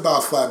heard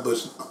about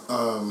Flatbush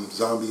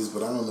Zombies,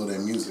 but I don't know their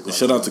music.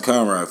 Shout out to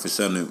Conrad for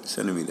sending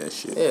me that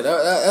shit. Yeah,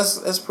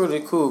 that's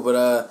pretty cool.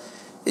 But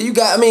you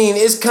got. I mean,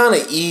 it's kind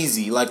of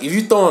easy. Like if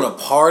you throwing a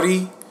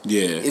party,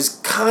 yeah, it's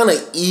kind of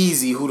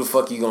easy. Who the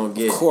fuck you gonna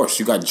get? Of course,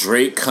 you got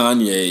Drake,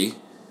 Kanye.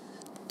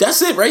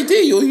 That's it right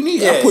there. You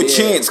need. I put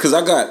Chance because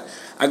I got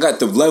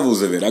the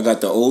levels of it. I got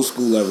the old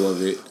school level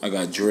of it. I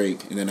got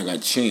Drake, and then I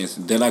got Chance.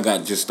 And then I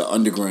got just the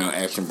underground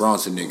Action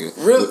Bronson nigga.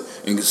 Really?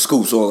 And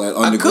Scoops, all that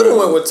underground. I could have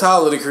went with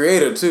Tyler, the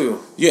Creator, too.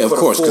 Yeah, of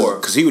course,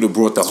 because he would have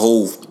brought the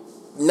whole...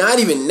 Not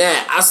even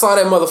that. I saw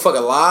that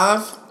motherfucker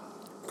live.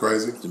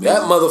 Crazy.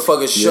 That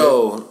motherfucker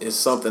show is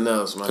something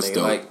else, my nigga.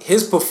 Dope. Like,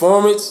 his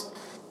performance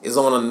is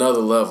on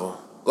another level.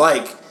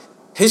 Like,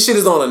 his shit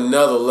is on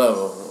another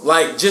level.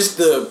 Like, just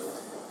the...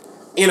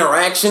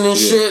 interaction and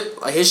shit,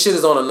 like his shit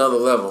is on another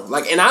level.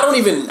 Like, and I don't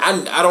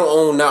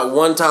own not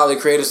one Tyler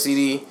Creator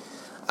CD.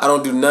 I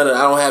don't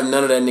have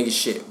none of that nigga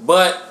shit.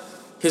 But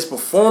his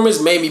performance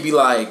made me be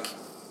like,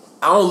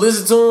 I don't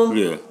listen to him.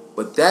 Yeah.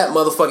 But that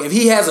motherfucker, if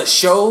he has a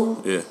show,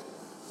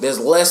 that's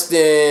less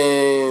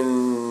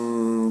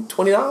than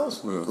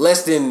 $20,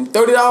 less than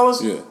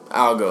 $30,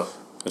 I'll go.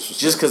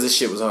 Just because this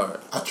shit was hard.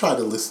 I tried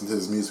to listen to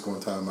his music one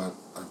time.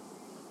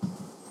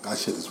 That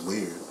shit is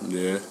weird.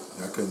 Yeah.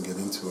 I couldn't get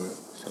into it.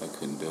 I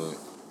couldn't do it.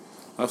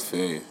 I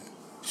feel you.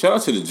 Shout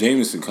out to the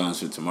Jameson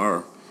concert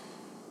tomorrow.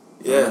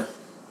 Yeah.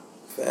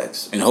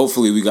 Facts. And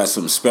hopefully we got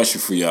something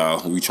special for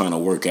y'all. We trying to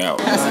work out.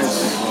 Can I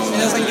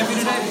ask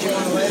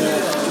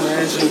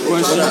you a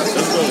question?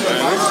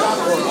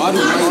 Why do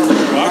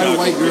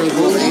white girls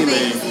go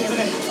A-Lane?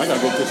 I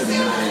gotta go picture the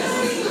new thing.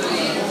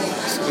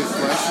 That's a good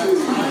question.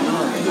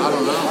 I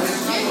don't know.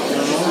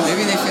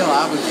 Maybe they feel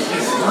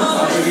obligated.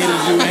 Obligated to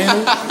do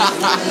anal?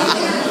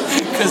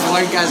 Because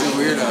white guys are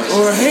weirdos.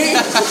 Or hate.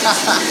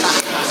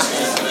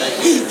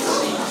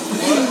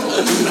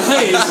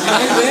 Nice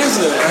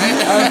answer.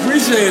 I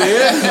appreciate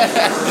it.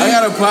 I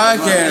got a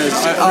podcast,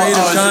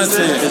 creative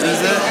content. Is this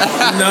it?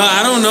 No,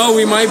 I don't know.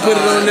 We might put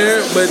it on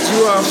there, but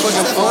you are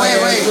fucking fire.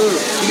 Wait.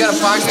 You got a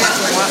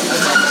podcast?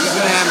 You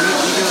gonna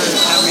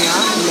have me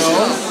on?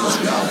 No.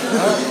 Let's go.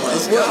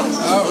 Let's go.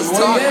 Let's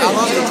talk. I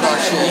love to talk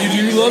shit.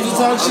 You love to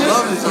talk shit? I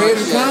love to talk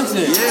creative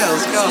content. Yeah,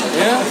 let's go.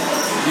 Yeah.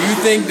 Do you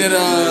think that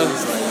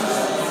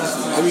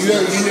I mean, you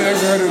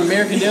ever heard of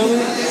American Deli?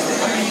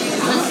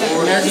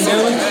 American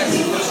Deli?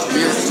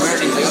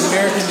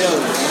 American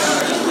Deli.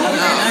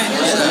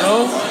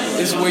 No?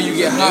 It's where you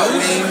get hot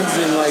wings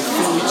and like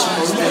Philly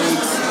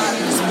cheesesteaks.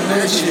 Some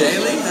weird shit.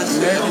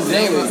 American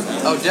Deli.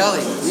 Oh,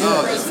 Deli. Yeah.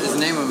 Oh, it's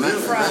the name of a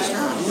restaurant.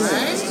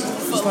 Right?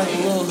 It's like a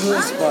little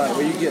hood spot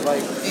where you get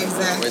like...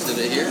 Exactly. Wait, is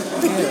it here?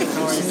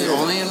 Yeah. Is it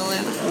only in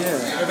Atlanta?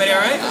 Yeah. Everybody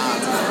alright?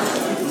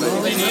 Do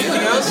you need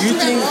anything else?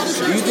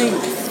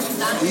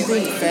 Do you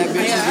think fat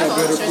bitches got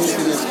better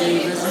pussy than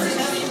skinny bitches?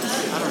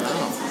 I don't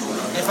know.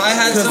 If I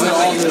had some, I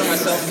would use it on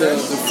myself. The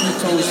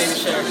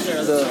fructose,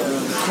 the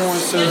corn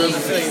syrup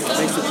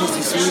makes the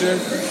pussy sweeter.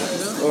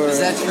 Or is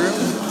that true?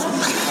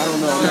 I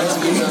don't know.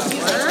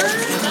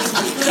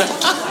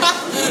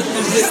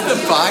 Is this the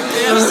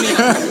podcast?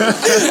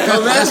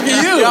 I'm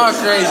asking you. Y'all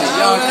crazy.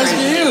 I'm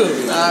asking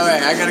you. All right,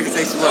 I gotta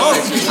take some more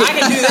pictures. I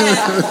can do that.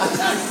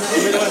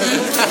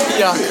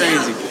 Y'all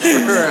crazy.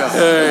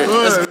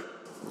 For real.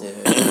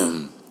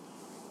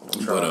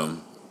 But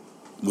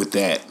with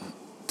that,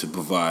 to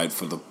provide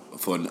for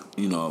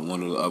you know,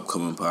 one of the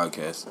upcoming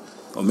podcasts,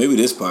 or maybe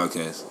this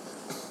podcast,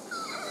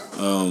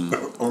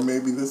 or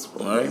maybe this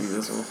one, right? Maybe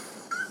this one,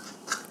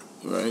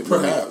 right?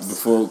 Perhaps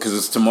before, because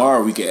it's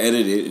tomorrow, we can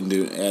edit it and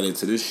then add it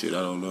to this shit.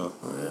 I don't know.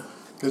 Oh, yeah,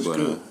 that's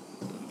true.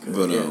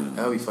 But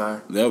that'll be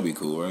fire. That'll be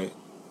cool, right?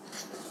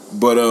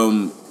 But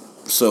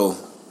so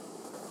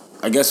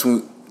I guess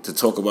to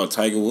talk about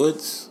Tiger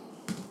Woods.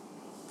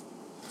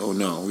 Oh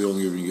no, we don't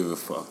even give a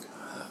fuck.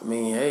 I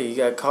mean, hey, he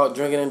got caught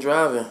drinking and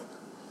driving.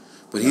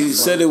 But he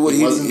said it.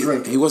 He wasn't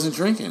drinking. He wasn't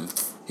drinking.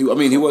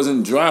 He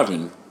wasn't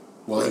driving.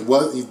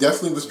 Well, he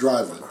definitely was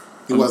driving.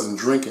 He wasn't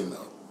drinking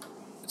though.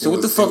 So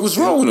what the fuck was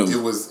wrong with him?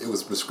 It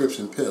was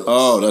prescription pills.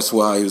 Oh, that's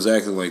why he was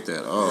acting like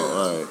that. Oh,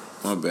 all right,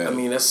 my bad. I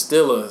mean, that's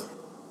still a.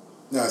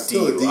 No, it's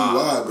still a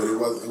DUI, but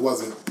it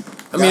wasn't.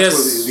 I mean, that's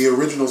what the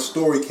original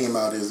story came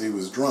out as he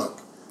was drunk.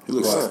 He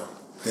looks. But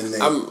then they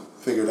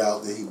figured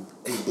out that he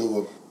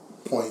blew a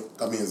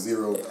 0.0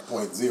 or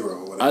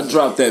whatever. I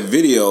dropped that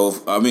video.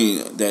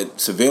 That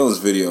surveillance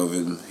video of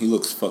him. He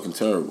looks fucking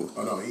terrible.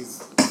 Oh no,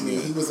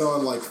 he was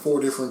on like 4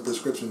 different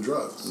prescription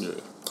drugs. Yeah.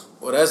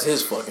 Well, that's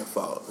his fucking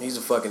fault. He's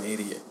a fucking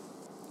idiot.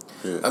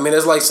 Yeah. I mean,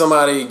 that's like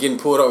somebody getting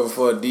pulled over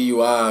for a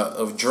DUI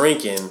of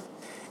drinking,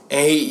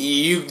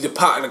 and the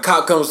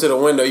cop comes to the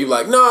window. You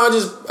like, no, I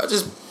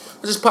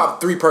just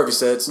popped 3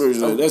 Percocets.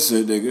 That's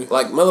it, nigga.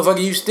 Like,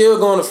 motherfucker, you still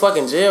going to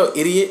fucking jail,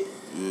 idiot?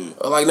 Yeah.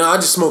 Or like, no, I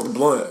just smoked the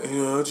blunt.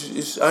 You know,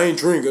 I ain't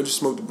drink. I just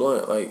smoked the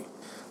blunt. Like,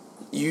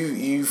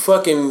 you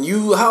fucking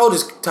how old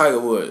is Tiger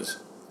Woods?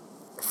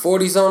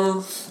 40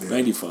 something?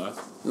 95.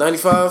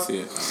 95?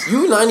 Yeah.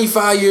 You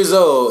 95 years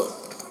old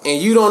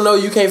and you don't know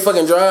you can't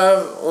fucking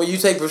drive when you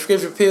take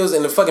prescription pills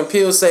and the fucking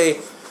pills say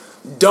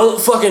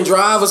don't fucking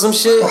drive or some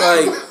shit?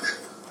 Like,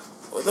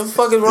 what the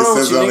fuck is wrong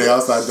with you, on nigga? the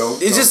outside,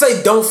 don't. It just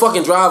say don't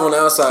fucking drive on the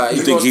outside.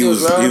 You think he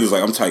was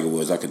like, I'm Tiger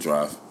Woods, I could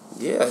drive.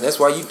 Yeah, that's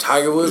why you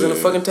Tiger Woods in the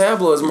fucking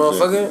tabloids,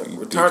 motherfucker.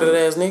 Retarded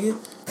ass nigga.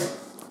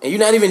 And you're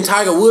not even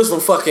Tiger Woods from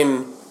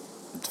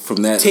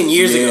that 10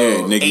 years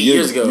ago, nigga, 8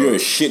 years ago. You're a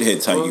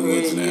shithead Tiger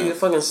Woods now. You're a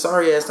fucking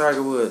sorry ass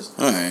Tiger Woods.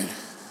 All right.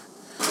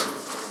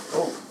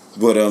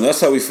 But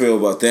that's how we feel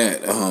about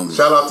that.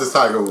 Shout out to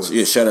Tiger Woods.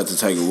 Yeah, shout out to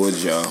Tiger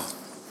Woods, y'all.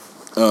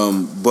 All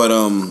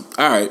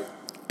right.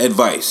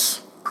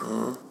 Advice.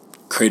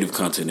 Creative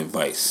content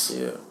advice.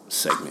 Yeah.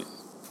 Segment.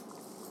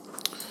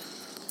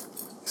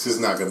 This is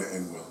not going to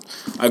end well.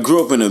 I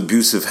grew up in an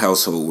abusive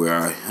household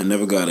where I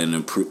never got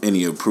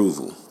any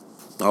approval.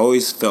 I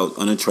always felt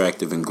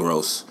unattractive and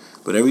gross,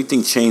 but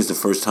everything changed the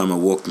first time I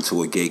walked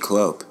into a gay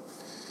club.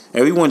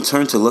 Everyone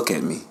turned to look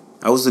at me.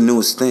 I was the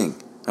newest thing.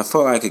 I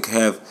felt like I could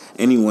have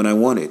anyone I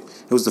wanted.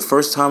 It was the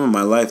first time in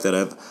my life that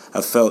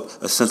I felt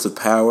a sense of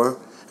power,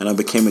 and I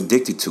became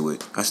addicted to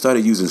it. I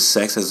started using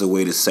sex as a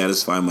way to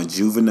satisfy my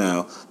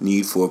juvenile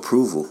need for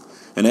approval.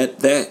 And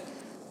that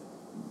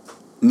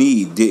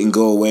need didn't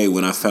go away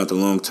when I found a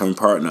long-term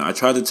partner. I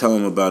tried to tell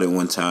him about it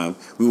one time.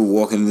 We were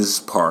walking in this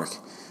park,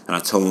 and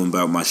I told him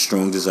about my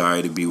strong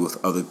desire to be with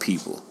other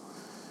people.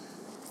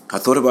 I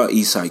thought about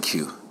Eastside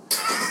Q.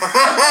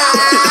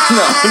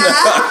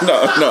 No.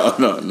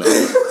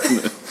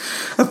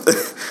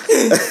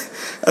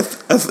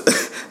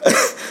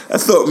 I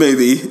thought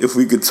maybe if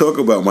we could talk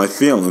about my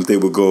feelings, they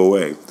would go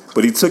away.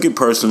 But he took it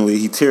personally.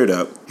 He teared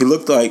up. He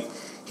looked like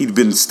he'd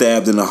been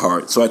stabbed in the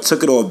heart. So I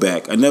took it all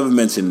back. I never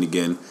mentioned it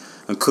again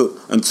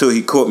until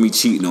he caught me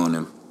cheating on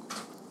him.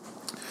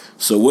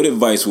 So what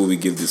advice will we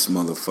give this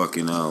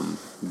motherfucking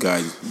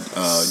guy,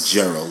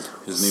 Gerald?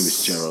 His name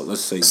is Gerald.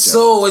 Let's say Gerald.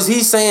 So is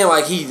he saying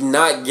like he's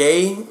not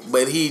gay,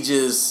 but he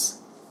just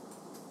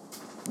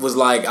was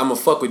like, I'm gonna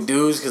fuck with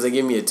dudes because they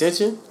give me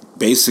attention?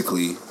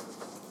 Basically,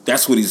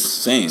 that's what he's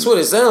saying. That's what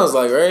it sounds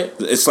like, right?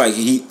 It's like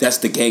that's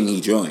the gang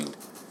he joined.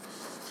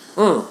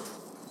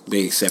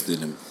 They accepted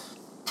him.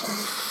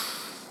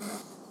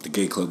 The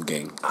gay club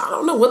gang. I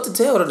don't know what to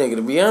tell the nigga,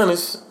 to be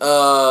honest.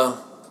 I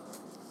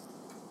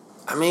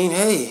mean,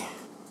 hey,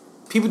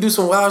 people do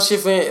some wild shit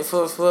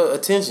for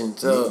attention.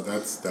 So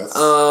that's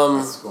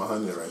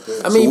 100 right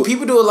there. I mean,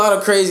 people do a lot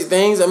of crazy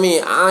things. I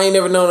mean, I ain't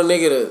never known a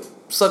nigga to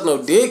suck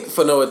no dick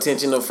for no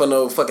attention or for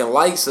no fucking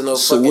likes or no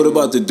So fucking... what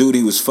about the dude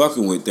he was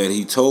fucking with that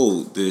he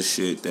told this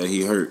shit that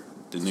he hurt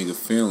the nigga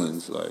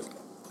feelings? Like,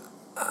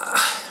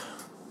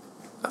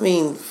 I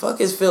mean, fuck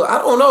his feel. I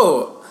don't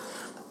know.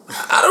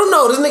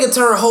 This nigga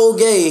turned whole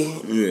gay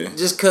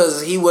just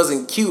because he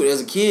wasn't cute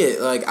as a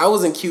kid. Like, I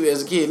wasn't cute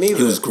as a kid neither.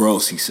 He was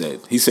gross, he said.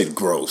 He said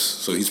gross.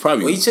 So he's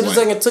probably... Well, he should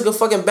have took a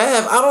fucking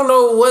bath. I don't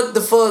know what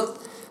the fuck...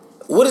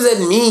 What does that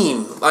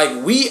mean? Like,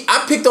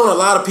 I picked on a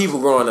lot of people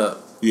growing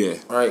up. Yeah.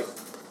 Right?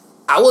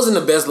 I wasn't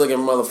the best looking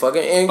motherfucker.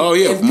 And,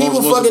 and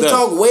people most fucking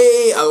talk a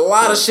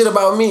lot of shit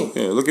about me.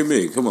 Yeah, look at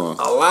me. Come on.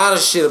 A lot of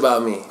shit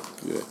about me.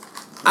 Yeah.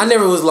 I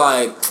never was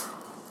like,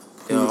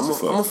 yo, I'm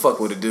gonna fuck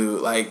with a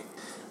dude. Like,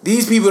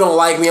 these people don't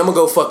like me. I'm gonna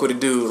go fuck with a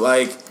dude.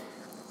 Like,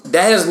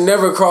 that has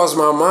never crossed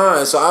my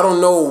mind. So I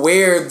don't know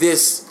where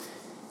this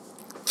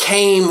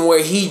came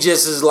where he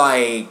just is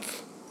like...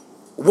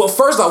 Well,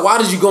 first off, why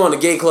did you go in the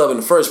gay club in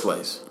the first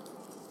place?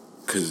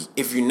 Because...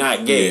 If you're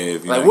not gay. Yeah,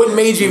 if you're not what gay.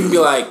 Made you even be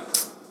like,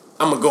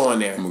 I'm gonna go in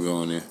there? I'm gonna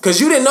go in there.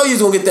 Because you didn't know you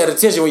was gonna get that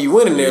attention when you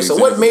went in there. Yeah, So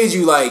what made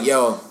you like,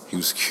 yo... He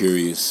was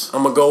curious.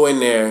 I'm gonna go in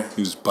there.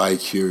 He was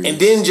bi-curious. And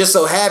then just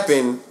so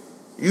happened...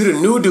 You the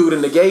new dude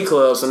in the gay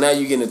club, so now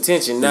you getting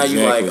attention. Now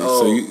you like,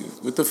 oh, so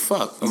what the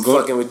fuck? I'm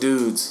fucking with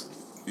dudes.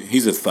 Yeah.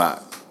 He's a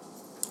thought.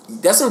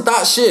 That's some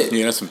thought shit.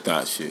 Yeah, that's some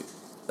thought shit.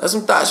 That's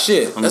some thought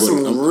shit. That's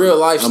some real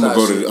life shit. I'm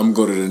gonna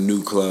go to the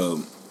new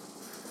club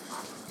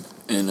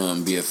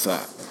and be a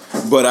thought.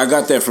 But I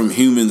got that from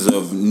Humans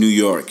of New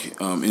York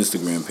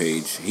Instagram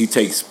page. He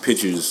takes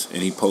pictures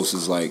and he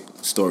posts like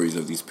stories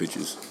of these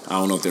pictures. I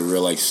don't know if they're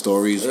real life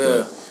stories,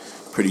 but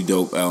pretty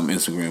dope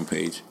Instagram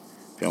page.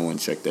 If y'all want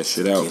to check that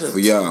shit out.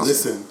 But y'all,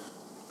 listen,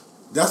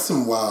 that's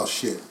some wild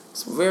shit.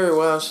 It's very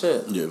wild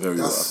shit. Yeah, very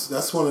wild.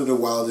 That's one of the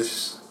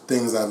wildest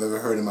things I've ever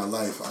heard in my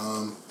life.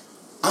 I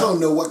don't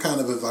know what kind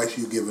of advice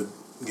you give a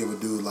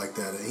dude like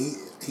that.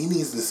 He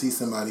needs to see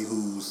somebody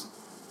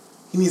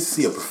he needs to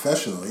see a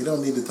professional. He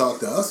don't need to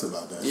talk to us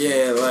about that.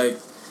 Yeah, like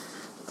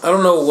I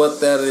don't know what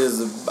that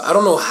is. I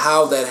don't know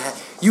how that.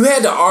 You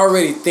had to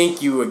already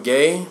think you were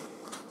gay,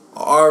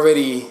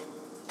 already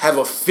have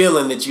a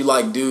feeling that you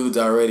like dudes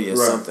already or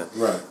something.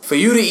 Right. For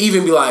you to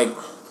even be like,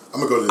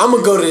 I'm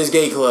gonna go to this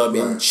gay club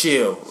and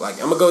chill.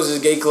 Like I'm gonna go to this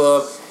gay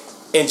club,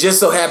 and just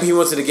so happy he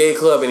went to the gay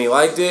club and he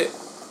liked it.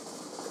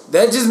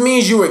 That just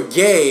means you were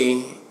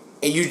gay,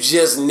 and you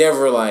just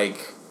never moved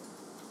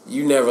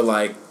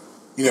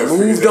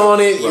on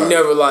it. Right. You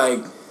never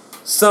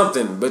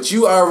something, but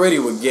you already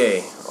were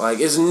gay. Like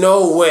it's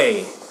no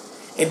way.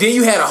 And then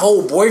you had a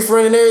whole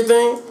boyfriend and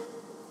everything.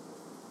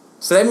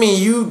 So that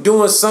means you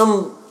doing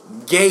some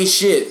gay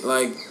shit.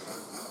 Like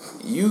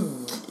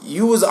you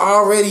was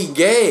already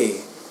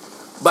gay.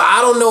 But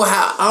I don't know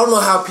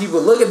how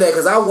people look at that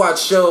because I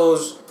watch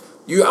shows.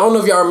 I don't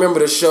know if y'all remember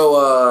the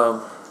show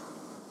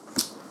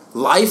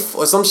Life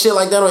or some shit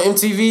like that on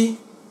MTV.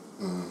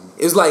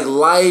 It was like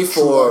Life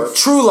or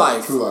True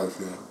Life. True Life,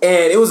 yeah.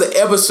 And it was an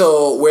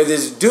episode where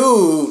this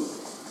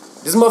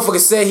motherfucker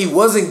said he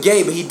wasn't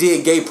gay, but he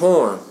did gay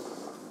porn.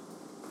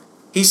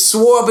 He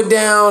swore up and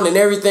down and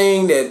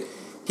everything that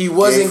he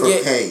wasn't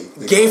gay.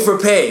 Gay for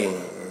pay.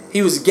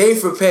 He was gay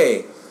for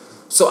pay.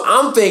 So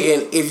I'm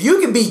thinking, if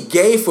you can be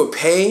gay for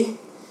pay,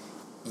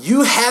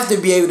 you have to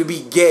be able to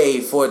be gay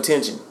for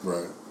attention.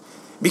 Right.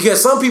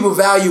 Because some people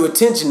value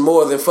attention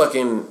more than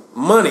fucking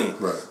money.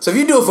 Right. So if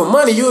you do it for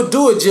money, you'll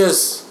do it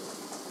just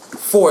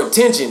for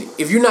attention.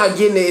 If you're not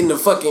getting it in the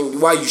fucking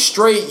while you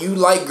straight, you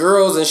like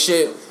girls and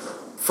shit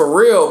for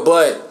real.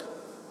 But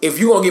if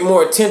you gonna get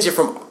more attention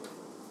from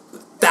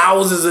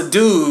thousands of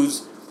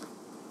dudes,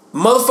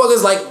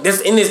 motherfuckers like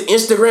this in this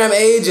Instagram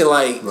age and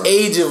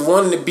age of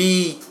wanting to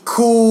be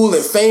cool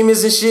and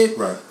famous and shit,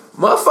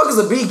 motherfuckers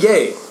will be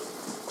gay.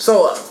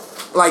 So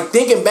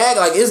thinking back,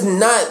 it's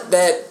not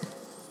that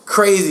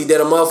crazy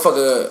that a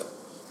motherfucker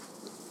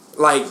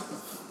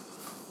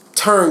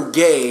turn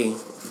gay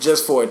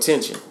just for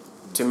attention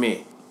to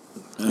me.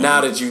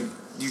 Now that you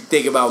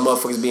think about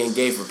motherfuckers being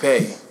gay for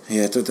pay.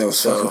 Yeah, I thought that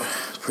was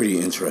pretty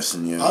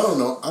interesting. Yeah. I don't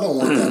know. I don't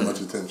want that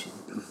much attention.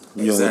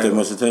 You don't want that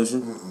much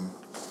attention? Mm-mm.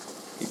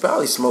 He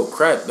probably smoked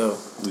crack though.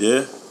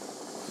 Yeah.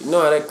 You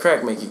know how that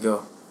crack make you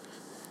go.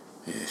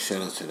 Yeah,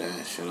 shout out to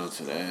that. Shout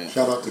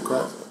out to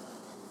crack.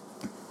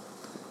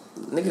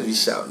 Niggas be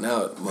shouting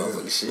out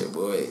motherfucking shit,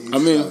 boy.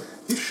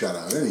 He shout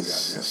out any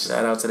goddamn.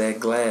 Shout out to that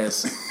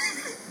glass.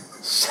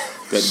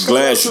 That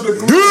glass.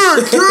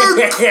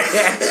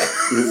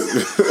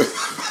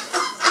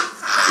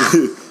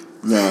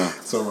 Nah.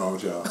 Something wrong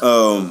with y'all.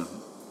 All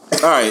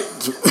right.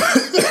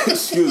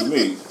 Excuse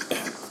me.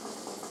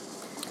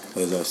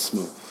 That's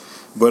smooth.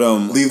 But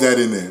leave that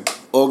in there.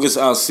 August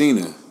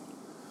Alsina.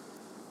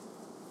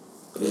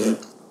 Yeah.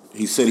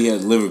 He said he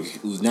has liver.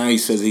 Now he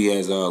says he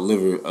has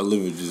liver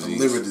disease.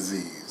 Liver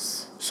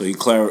disease. So he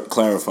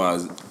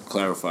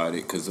clarified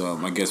it because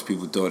I guess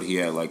people thought he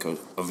had like a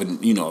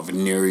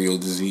venereal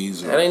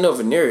disease. That ain't no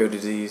venereal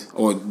disease.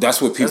 Or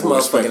that's what people.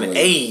 That's motherfucking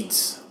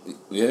AIDS.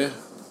 Yeah.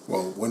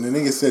 Well, when the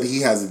nigga said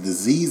he has a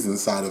disease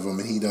inside of him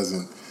and he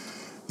doesn't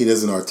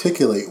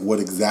articulate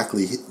what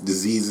exactly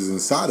disease is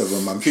inside of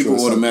him, I'm people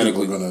sure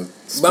automatically some people are gonna.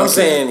 But I'm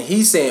saying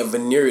he's saying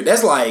venereal.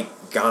 That's like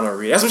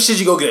gonorrhea. That's what shit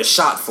you go get a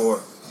shot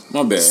for.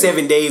 My bad.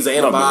 7 days of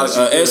antibiotics.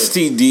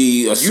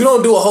 STD. You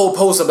don't do a whole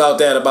post about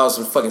that about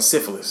some fucking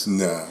syphilis.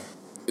 Nah.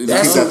 Keep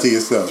that to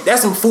yourself.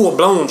 That's some full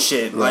blown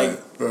shit. Right.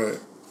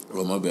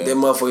 Oh, my bad. That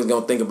motherfuckers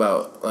gonna think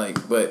about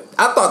but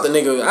I thought the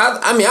nigga.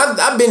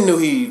 I've been knew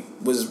he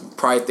was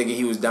probably thinking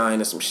he was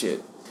dying of some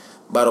shit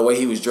by the way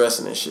he was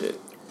dressing and shit.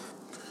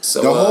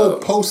 So the whole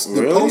post,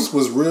 post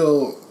was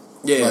real.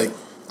 Yeah.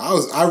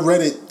 I read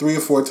it 3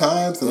 or 4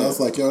 times and I was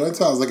like, yo, that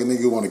sounds like a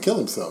nigga who want to kill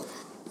himself.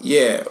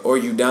 Yeah, or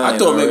you dying. I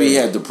thought maybe he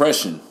had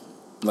depression.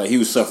 Like he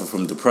was suffering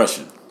from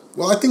depression.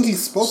 Well, I think he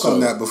spoke on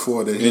that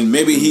before. And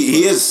maybe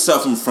he is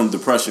suffering from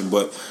depression,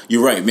 but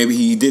you're right. Maybe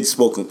he did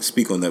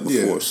speak on that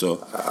before. Yeah. So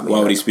why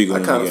would he speak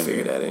on it again? I kind of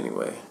figured that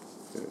anyway.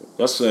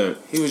 That's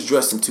he was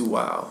dressing too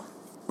wild.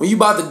 When you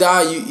about to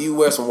die, you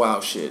wear some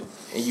wild shit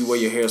and you wear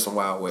your hair some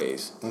wild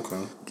ways.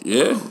 Okay.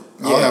 Yeah.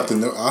 I'll have to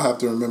know. I'll have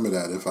to remember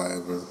that if I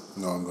ever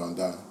know I'm gonna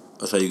die.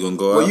 That's how you gonna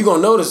go out. Well, you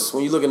gonna notice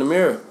when you look in the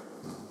mirror.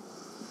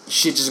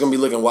 Shit just gonna be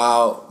looking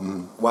wild,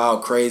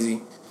 wild,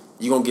 crazy.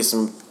 You gonna get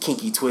some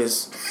kinky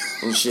twists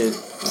and shit.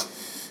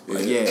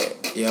 Like,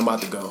 yeah, I'm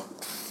about to go.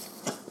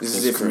 This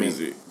is it for me.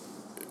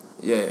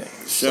 Yeah.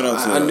 Shout out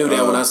to I knew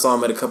that when I saw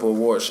him at a couple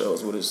award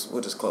shows with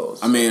his clothes.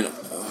 I mean,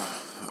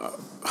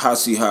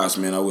 Hossie Haas,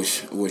 man. I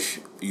wish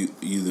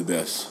you the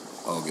best,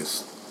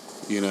 August.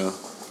 You know.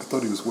 I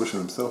thought he was wishing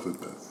himself his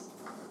best.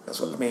 That's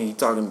what I mean.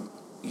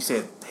 He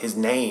said his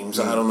name,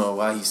 so I don't know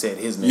why he said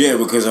his name. Yeah,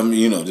 because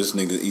this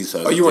nigga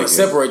Eastside. Oh, you want to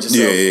separate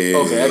yourself? Yeah.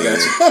 Okay, I got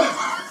you.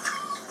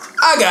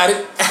 I got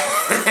it.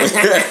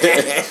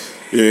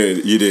 Yeah,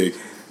 you did.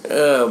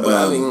 But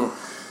I mean,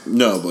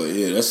 no, but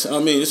yeah,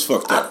 it's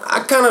fucked up.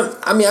 I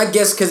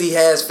guess because he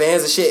has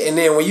fans and shit. And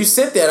then when you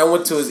said that, I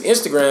went to his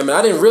Instagram and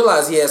I didn't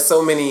realize he has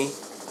so many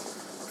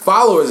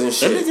followers and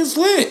shit. That nigga's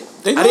lit.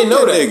 I didn't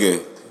know that.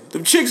 Nigga.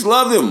 Them chicks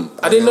love him.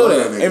 I didn't know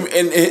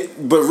that.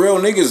 But real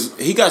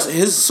niggas, he got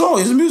his song.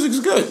 His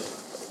music's good.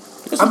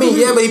 I mean,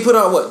 yeah, but he put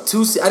on what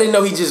 2? I didn't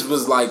know he just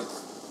was like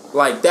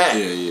that.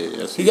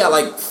 Yeah. He got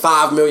like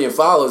 5 million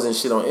followers and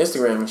shit on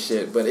Instagram and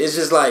shit. But it's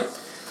just like,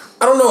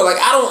 I don't know. Like,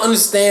 I don't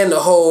understand the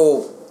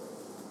whole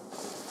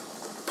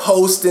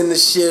posting the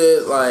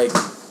shit. Like,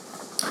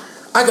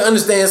 I can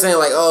understand saying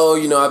like, oh,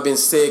 I've been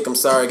sick. I'm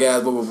sorry,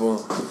 guys. Boom, boom,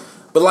 boom.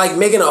 But like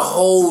making a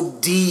whole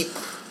deep,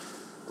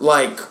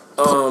 like,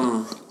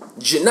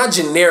 not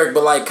generic,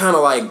 but like kind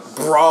of like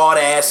broad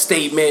ass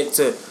statement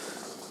to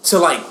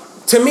like,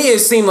 to me it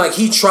seemed like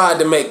he tried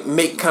to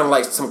make kind of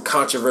like some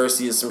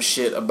controversy or some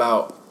shit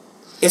about,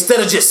 instead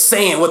of just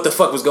saying what the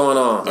fuck was going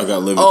on. I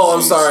got liver disease.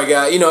 I'm sorry,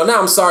 guys.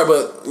 Now I'm sorry,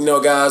 but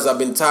guys, I've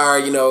been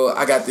tired.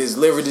 I got this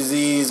liver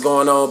disease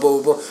going on.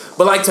 Blah, blah, blah.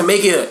 But like to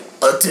make it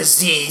a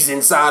disease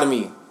inside of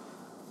me.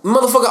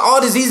 Motherfucker,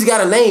 all diseases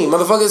got a name.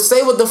 Motherfucker,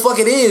 say what the fuck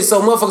it is,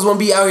 so motherfuckers won't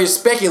be out here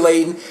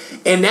speculating,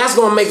 and that's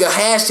gonna make a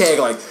hashtag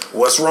like,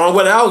 what's wrong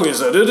with August?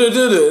 Like,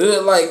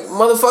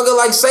 motherfucker,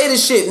 like, say the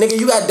shit. Nigga,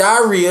 you got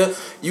diarrhea,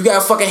 you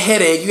got a fucking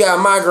headache, you got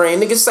a migraine.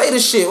 Nigga, say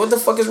the shit. What the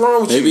fuck is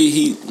wrong with you?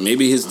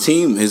 Maybe his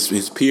team, his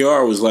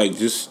PR was like,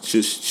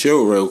 just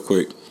chill real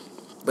quick.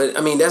 But,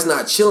 I mean, that's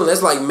not chilling.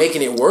 That's like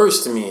making it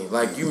worse to me.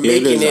 Like, you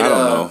making it,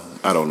 I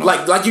don't know.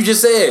 Like you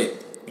just said,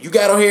 you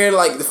got on here,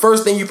 like, the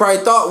first thing you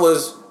probably thought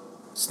was,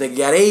 this nigga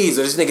got AIDS,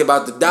 or this nigga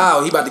about to die,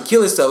 or he about to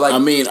kill himself. Like, I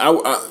mean,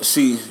 I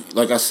see,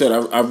 like I said,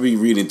 I be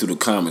reading through the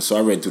comments, so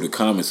I read through the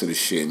comments of the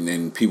shit, and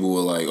then people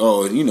were like,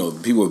 oh,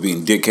 people were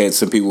being dickheads.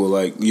 Some people were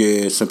like,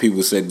 yeah. Some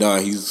people said, nah,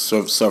 he's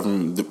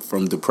suffering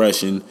from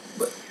depression.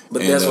 But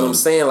that's what I'm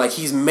saying. Like,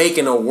 he's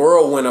making a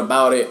whirlwind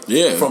about it.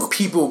 Yeah. From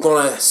people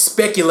gonna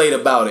speculate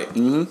about it,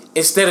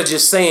 instead of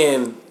just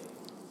saying,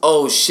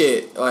 oh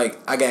shit, like,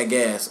 I got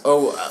gas.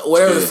 Oh,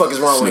 whatever the fuck is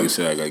wrong with This nigga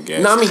said I got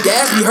gas. No, I mean,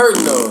 gas be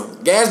hurting though.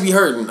 Gas be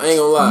hurting. I ain't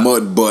gonna lie.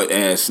 Mud butt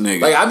ass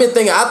nigga. Like, I've been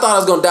thinking, I thought I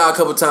was gonna die a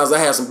couple times. I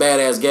had some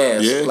badass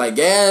gas. Yeah. Like,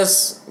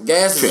 gas is a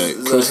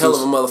hell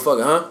of a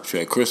motherfucker, huh?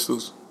 Tried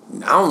crystals.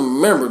 I don't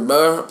remember,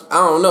 bro. I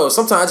don't know.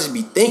 Sometimes I just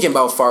be thinking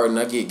about farting.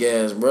 I get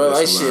gas, bro.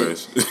 That's Like,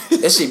 hilarious.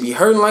 shit. That shit be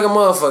hurting like a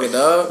motherfucker,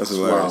 dog. That's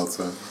Wild, hilarious.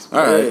 son.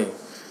 All right.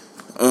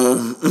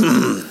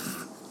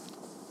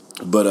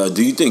 But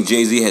do you think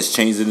Jay-Z has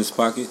change in his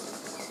pocket?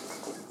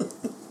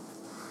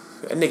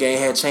 That nigga ain't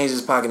had change in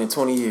his pocket in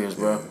 20 years,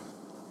 bro.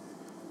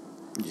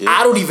 Yeah.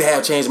 I don't even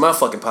have change in my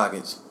fucking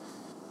pockets.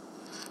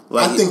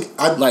 Like, I think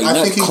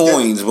not he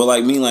coins, but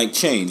like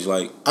change.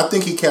 Like, I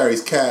think he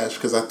carries cash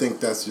because I think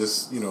that's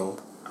just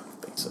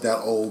that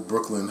old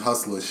Brooklyn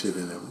hustler shit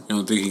in him. you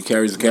don't think he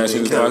carries the cash in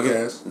his pocket?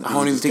 Cash. I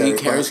don't even think he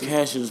carries pocket.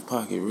 cash in his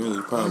pocket.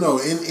 Really, probably. No,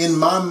 in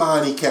my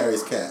mind he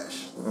carries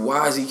cash.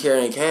 Why is he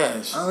carrying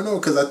cash? I don't know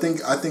because I think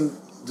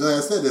just like I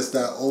said, it's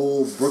that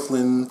old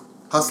Brooklyn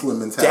hustler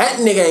mentality. That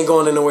nigga ain't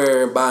going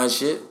anywhere and buying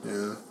shit.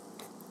 Yeah.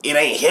 It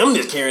ain't him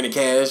that's carrying the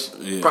cash.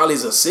 Yeah. Probably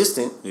his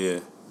assistant. Yeah.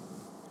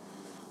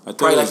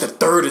 Probably like the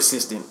third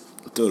assistant.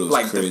 I thought it was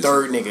Like crazy. the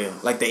third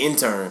nigga. Like the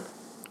intern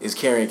is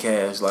carrying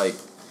cash. Like,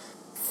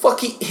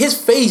 fuck, his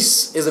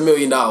face is $1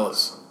 million.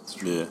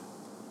 Yeah.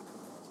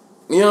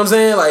 You know what I'm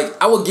saying?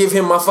 Like, I would give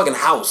him my fucking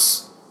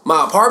house.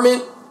 My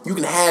apartment, you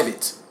can have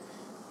it.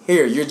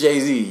 Here, you're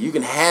Jay-Z. You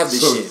can have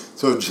this shit.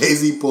 So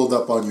Jay-Z pulled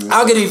up on you. And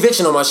I'll said, get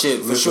eviction on my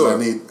shit for "Listen, sure. I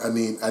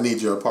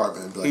need your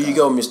apartment." Like, Here you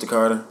go, Mr.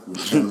 Carter.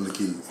 Give him the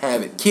keys.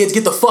 Have it. Kids,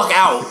 get the fuck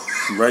out.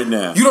 Right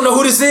now. You don't know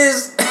who this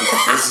is?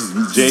 This is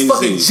This Jay-Z. is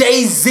fucking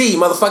Jay-Z,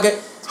 motherfucker.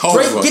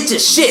 Drake, get your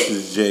shit. This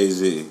is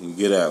Jay-Z. You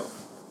get out.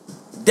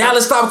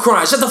 Dallas, stop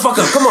crying. Shut the fuck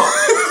up. Come on.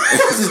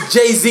 This is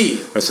Jay-Z.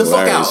 That's Shut the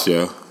fuck hilarious, out.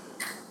 yo.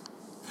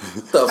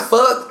 The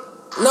fuck?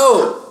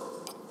 No.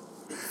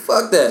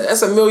 Fuck that.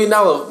 That's $1 million.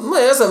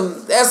 Man,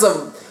 that's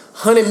a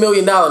 $100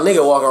 million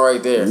nigga walking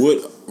right there.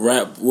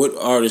 What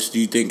artist do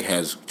you think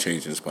has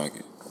change in his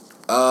pocket?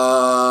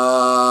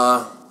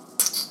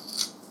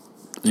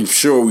 I'm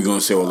sure we're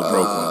gonna say all the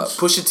broke ones.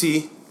 Pusha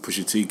T.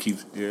 Pusha T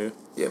keeps Yeah,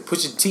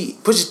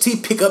 Pusha T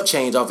pick up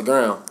change off the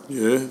ground.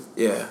 Yeah.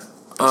 Yeah.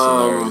 That's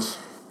hilarious.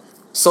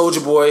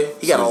 Soulja Boy,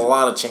 he got a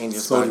lot of change in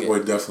his Soulja pocket. Boy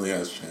definitely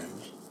has changed.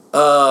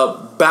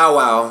 Bow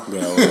Wow.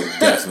 Yeah,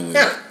 definitely.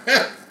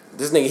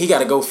 This nigga, he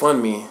got a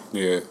GoFundMe.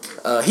 Yeah.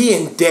 He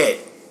in debt.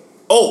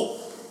 Oh,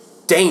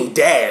 Dame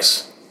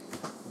Dash.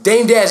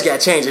 Dame Dash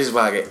got change in his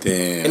pocket.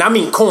 Damn. And I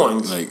mean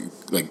coins.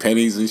 Like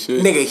pennies and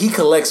shit. Nigga, he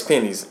collects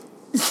pennies.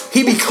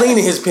 He be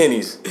cleaning his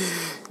pennies.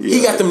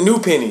 He got them new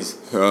pennies.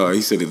 Oh,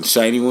 he said them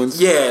shiny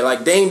ones? Yeah,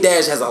 like Dame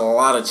Dash has a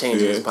lot of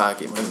change in his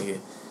pocket, my nigga.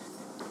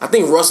 I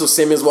think Russell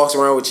Simmons walks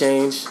around with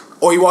change.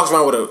 Or he walks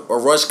around with a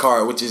rush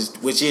card, which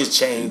is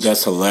change.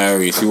 That's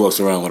hilarious. He walks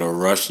around with a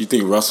rush. You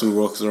think Russell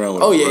walks around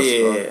with a rush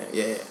card?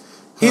 Yeah.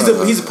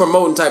 He's a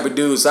promoting type of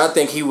dude, so I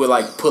think he would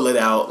like pull it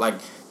out. Like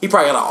he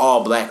probably got an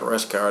all black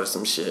rush card or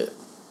some shit.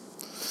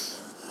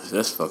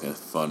 That's fucking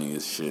funny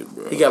as shit,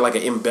 bro. He got like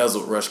an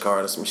embezzled rush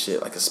card or some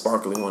shit, like a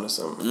sparkly one or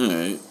something.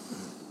 Alright.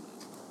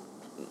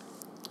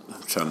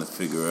 I'm trying to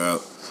figure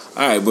out.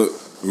 Alright, but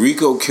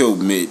Rico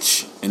killed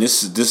Mitch, and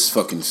this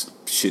fucking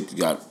shit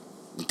got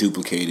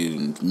duplicated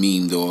and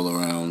memed all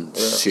around,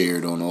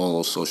 shared on all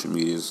those social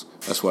medias.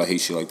 That's why I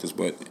hate shit like this,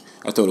 but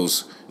I thought it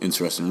was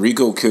interesting.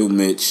 Rico killed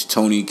Mitch,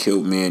 Tony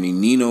killed Manny,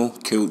 Nino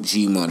killed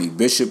G Money,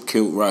 Bishop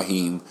killed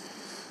Raheem,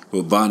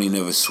 but Bonnie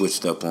never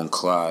switched up on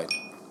Clyde.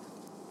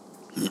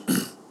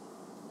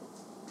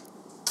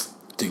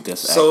 Think that's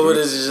so accurate?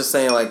 it is just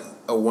saying like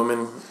a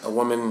woman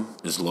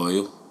is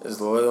loyal,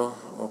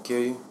 won't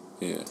kill you.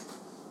 Yeah.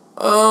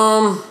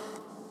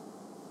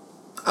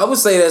 I would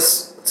say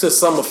that's to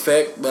some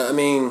effect, but I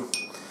mean,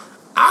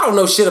 I don't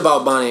know shit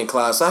about Bonnie and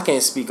Clyde, so I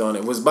can't speak on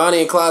it. Was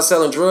Bonnie and Clyde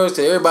selling drugs?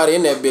 To everybody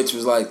in that bitch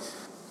was like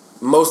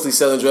mostly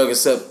selling drugs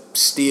except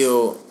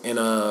steal and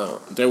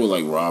They were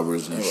like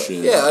robbers and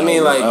shit. Yeah, I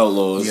mean like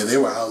outlaws. Yeah, they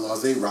were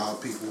outlaws. They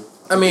robbed people.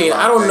 I mean,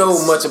 I don't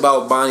know much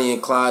about Bonnie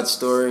and Clyde's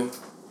story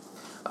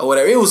or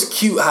whatever. It was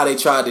cute how they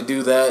tried to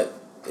do that.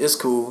 It's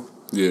cool.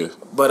 Yeah.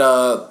 But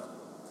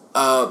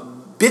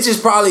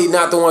bitches probably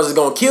not the ones that's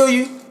gonna kill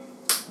you,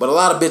 but a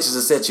lot of bitches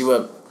will set you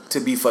up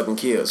to be fucking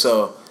killed.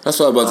 So that's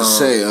what I was about to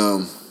say.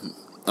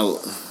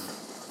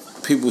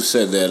 People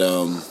said that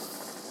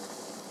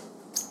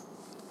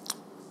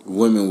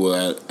women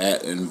were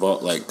at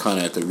involved, like kind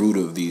of at the root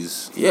of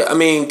these. Yeah, I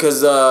mean,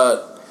 cause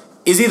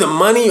it's either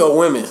money or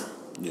women.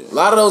 Yeah. A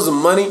lot of those are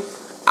money.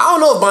 I don't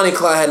know if Bonnie and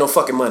Clyde had no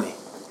fucking money.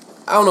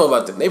 I don't know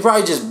about them. They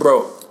probably just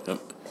broke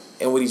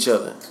and with each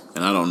other.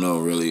 And I don't know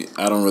really.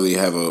 I don't really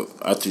have a.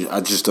 I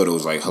just thought it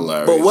was like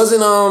hilarious. But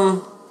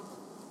wasn't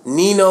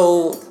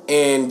Nino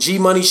and G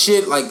Money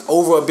shit like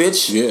over a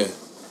bitch? Yeah.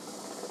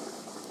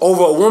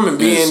 Over a woman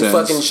being sense.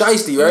 fucking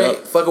shiesty, right?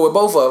 Yep. Fucking with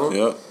both of them.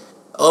 Yep.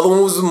 Other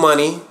one was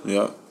money.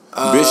 Yep.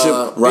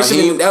 Bishop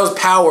Raheem. That was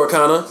power,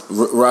 kind of.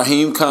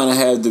 Raheem kind of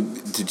had the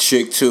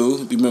chick too.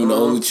 Do you remember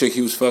the only chick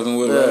he was fucking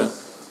with? Yeah. Right?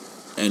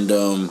 And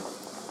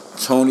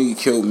Tony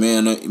killed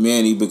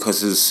Manny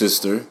because his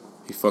sister.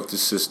 He fucked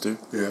his sister.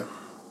 Yeah.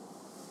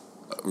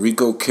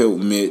 Rico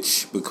killed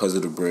Mitch because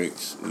of the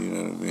bricks. You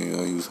know what I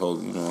mean? He was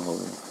holding.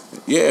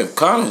 Yeah,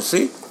 kind of.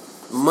 See,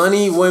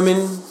 Money,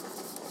 women,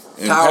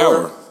 and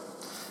power.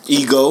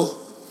 Ego.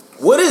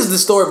 What is the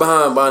story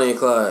behind Bonnie and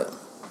Clyde?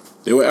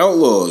 They were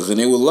outlaws and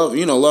they were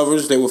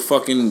lovers. They were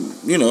fucking,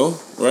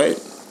 right?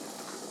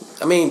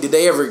 I mean, did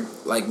they ever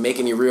like make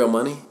any real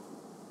money?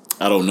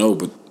 I don't know,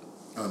 but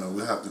I don't know.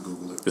 We'll have to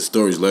Google it. the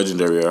story's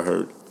legendary. I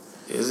heard.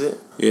 Is it?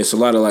 Yeah, it's a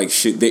lot of like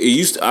shit.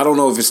 I don't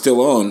know if it's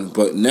still on,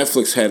 but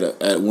Netflix had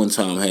at one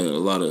time had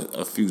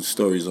a few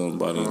stories on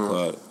Bonnie and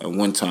Clyde. At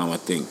one time, I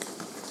think.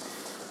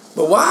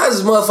 But why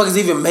is motherfuckers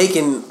even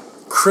making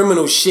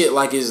criminal shit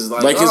like it's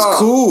it's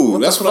cool?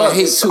 That's what I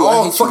hate It's too.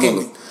 all I hate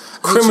fucking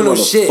criminal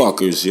shit.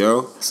 Fuckers,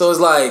 yo. So it's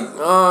like,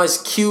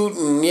 it's cute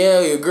and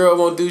yeah, your girl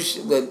won't do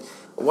shit, but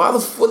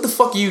what the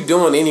fuck are you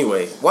doing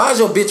anyway? Why is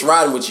your bitch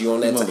riding with you on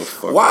that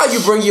time? Why you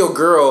bring your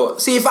girl?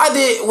 See, if I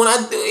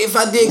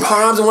did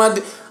crimes and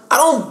I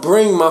don't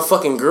bring my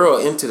fucking girl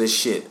into this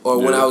shit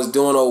or when I was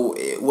doing or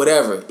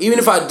whatever. Even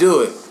if I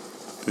do it,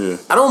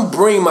 I don't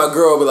bring my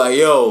girl and be like,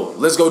 yo,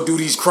 let's go do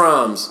these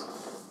crimes.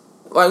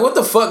 Like, what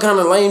the fuck kind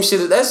of lame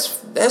shit?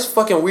 That's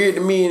fucking weird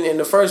to me in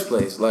the first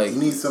place. Like, You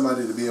need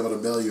somebody to be able to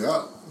bail you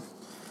out.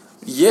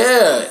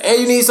 yeah,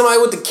 and you need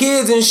somebody with the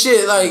kids and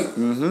shit. Like,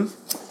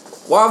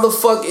 why the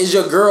fuck is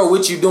your girl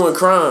with you doing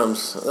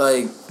crimes?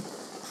 Like,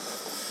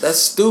 that's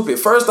stupid.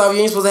 First off,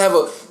 you ain't supposed to have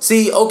all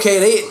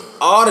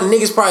the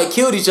niggas probably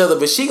killed each other,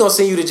 but she gonna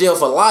send you to jail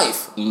for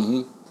life.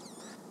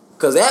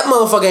 Cause that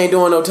motherfucker ain't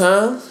doing no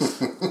time.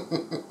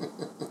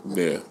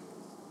 Yeah.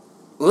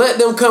 Let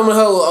them come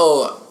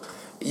and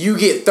you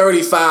get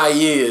 35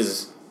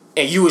 years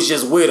and you was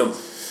just with them.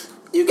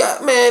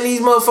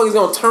 These motherfuckers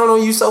gonna turn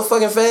on you so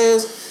fucking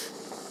fast.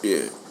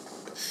 Yeah.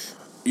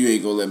 You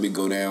ain't gonna let me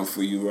go down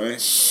for you,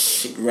 right?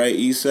 Shit. Right,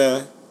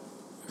 Eastside?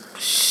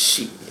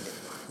 Shit.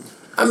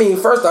 I mean,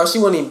 first off, she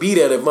wouldn't even be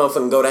there to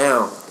motherfucking go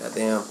down.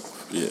 Goddamn.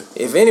 Yeah.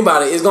 If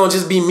anybody, it's gonna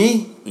just be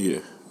me. Yeah.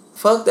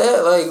 Fuck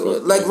that.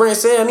 Like Grant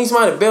said, I need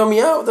somebody to bail me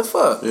out. What the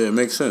fuck? Yeah, it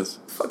makes sense.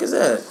 The fuck is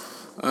that?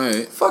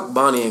 Alright. Fuck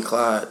Bonnie and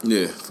Clyde.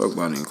 Yeah, fuck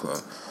Bonnie and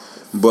Clyde.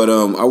 But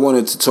I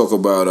wanted to talk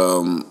about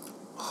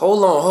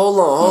Hold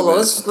on.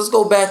 Let's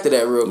go back to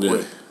that real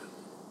quick.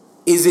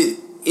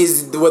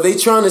 Were they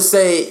trying to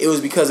say it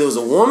was because it was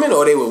a woman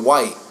or they were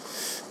white?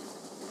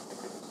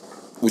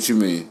 What you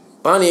mean?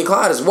 Bonnie and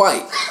Clyde is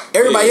white.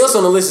 Everybody else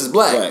on the list is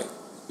black.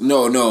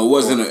 No, it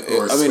wasn't.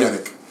 Or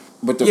Hispanic.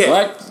 But the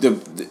black,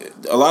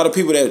 a lot of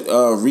people that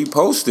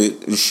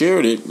reposted and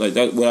shared it, like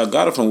that, where I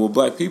got it from, were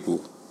black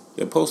people.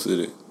 that posted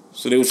it.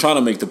 So they were trying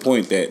to make the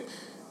point that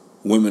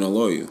women are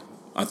loyal.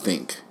 I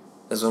think.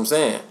 That's what I'm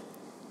saying.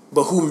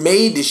 But who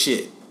made the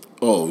shit?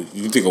 Oh,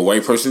 you think a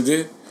white person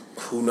did?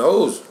 Who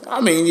knows?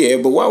 I mean, yeah,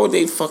 but why would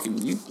they fucking?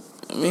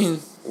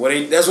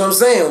 That's what I'm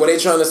saying. Were they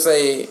trying to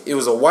say it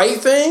was a white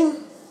thing,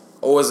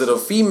 or was it a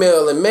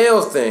female and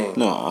male thing?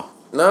 No.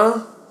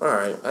 No. All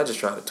right. I just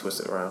tried to twist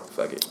it around.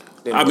 Fuck it.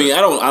 I mean,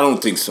 I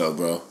don't think so,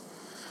 bro.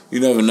 You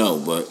never know,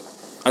 but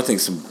I think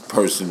some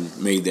person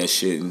made that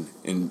shit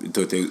and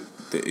thought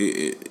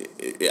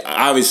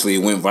obviously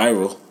it went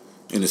viral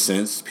in a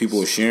sense. People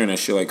were sharing that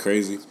shit like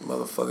crazy.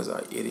 Motherfuckers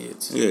are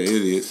idiots. Yeah,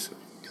 idiots.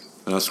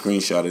 And I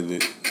screenshotted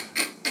it.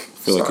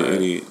 Feel like an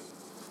idiot.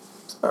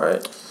 All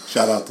right.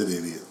 Shout out to the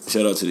idiots.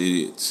 Shout out to the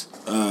idiots.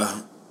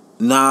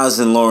 Nas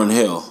and Lauryn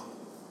Hill.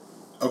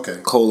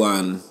 Okay.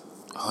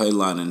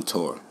 Headlining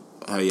tour.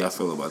 How y'all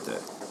feel about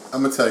that?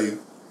 I'm gonna tell you.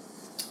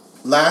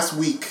 Last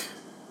week,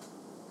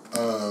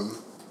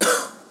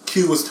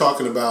 Q was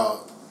talking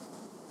about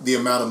the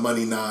amount of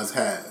money Nas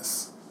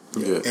has.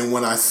 Yeah. And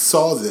when I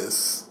saw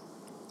this,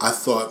 I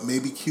thought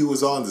maybe Q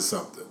was on to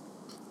something.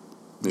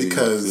 Maybe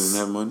because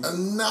have money?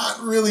 I'm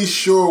not really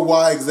sure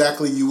why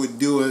exactly you would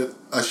do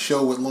a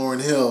show with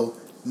Lauryn Hill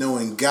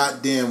knowing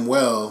goddamn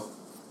well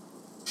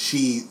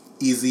she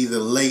is either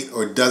late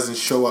or doesn't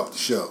show up to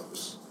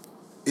shows.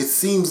 It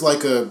seems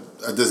like a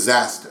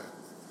disaster.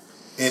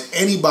 And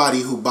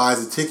anybody who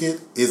buys a ticket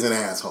is an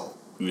asshole.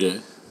 Yeah.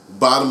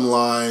 Bottom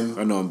line.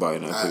 I know I'm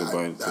buying that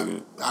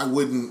ticket. I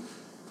wouldn't.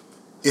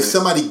 If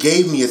somebody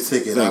gave me a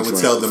ticket, I would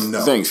tell them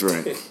no. Thanks,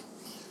 Rank.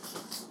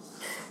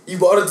 You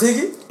bought a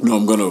ticket? No,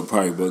 I'm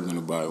probably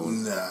gonna buy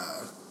one.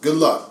 Nah. Good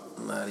luck.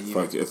 Not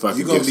even. If I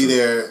You're gonna be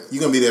there.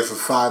 You're gonna be there for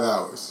 5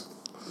 hours.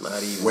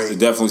 Not even. Wait.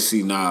 Definitely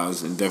see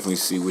Nas and definitely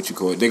see what you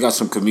call it. They got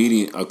some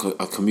comedian, a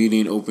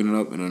comedian opening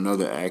up and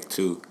another act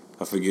too.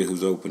 I forget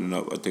who's opening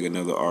up. I think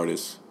another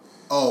artist.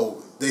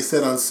 Oh, they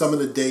said on some of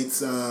the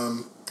dates.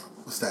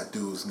 What's that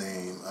dude's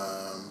name?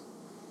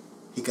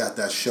 He got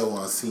that show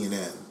on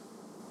CNN.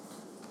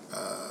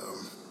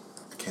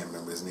 I can't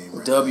remember his name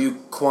right W.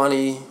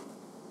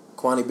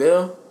 Kwani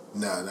Bill?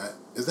 No, not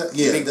is that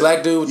big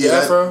black dude with the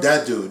that, afro?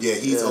 that dude, yeah,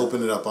 he's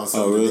opening up on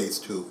some of the dates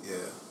too. Yeah.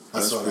 I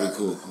saw pretty that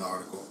cool. in an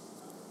article.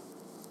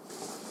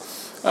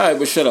 All right,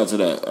 but shout out to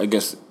that. I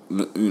guess,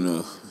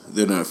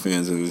 they're not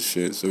fans of this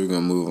shit, so we're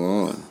going to move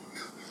on.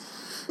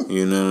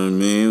 You know what I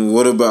mean?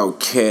 What about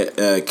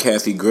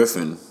Kathy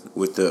Griffin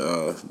with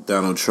the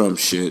Donald Trump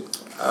shit?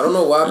 I don't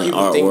know why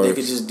people think they artwork.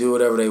 could just do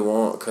whatever they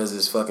want because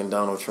it's fucking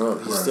Donald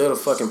Trump. He's still the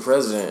fucking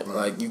president. Right.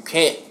 Like, you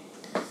can't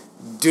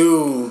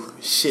do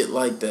shit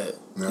like that.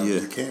 No, Yeah.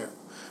 you can't.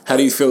 How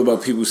do you feel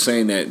about people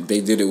saying that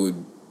they did it with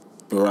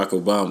Barack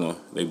Obama?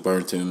 They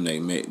burnt him. They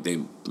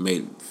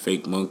made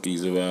fake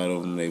monkeys about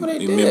him. They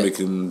did. mimicked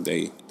him.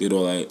 They did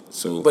all that.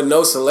 So, But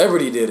no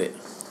celebrity did it.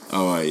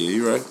 all right, yeah,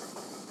 you're right.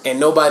 And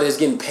nobody is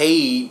getting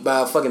paid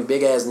by a fucking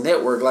big ass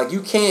network. Like,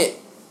 you can't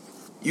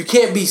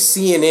be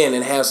CNN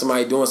and have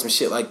somebody doing some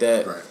shit like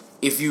that. Right.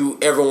 If you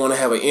ever want to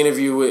have an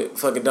interview with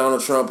fucking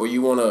Donald Trump, or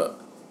you want to,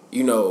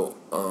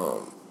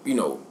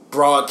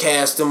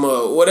 broadcast him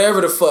or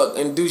whatever the fuck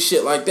and do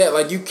shit like that.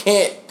 Like, you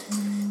can't,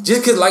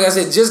 just cause, like I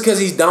said, just cause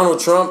he's Donald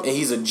Trump and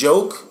he's a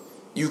joke,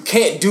 you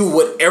can't do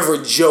whatever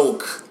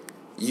joke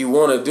you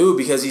want to do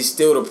because he's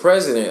still the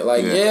president.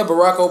 Like, yeah,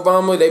 Barack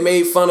Obama, they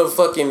made fun of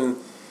fucking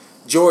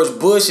George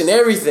Bush and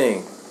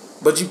everything,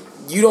 but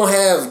you don't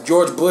have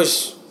George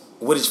Bush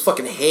with his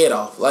fucking head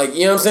off. Like,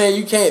 you know what I'm saying?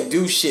 You can't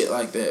do shit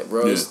like that,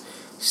 bro. Yeah. It's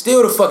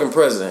still the fucking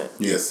president.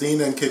 Yeah,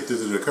 CNN kicked it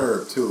to the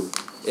curb too.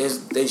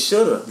 They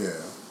should have. Yeah,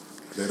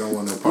 they don't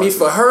want to. I mean,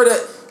 for her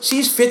that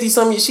she's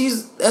 50-something,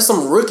 that's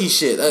some rookie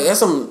shit. That's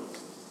some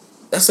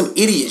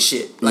idiot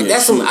shit. Like,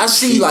 that's some. I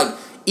see, like,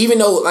 even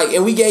though, like,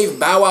 and we gave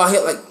Bow Wow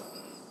hit, like,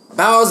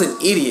 Bow Wow's an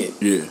idiot.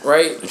 Yeah.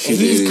 Right? And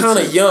he's kind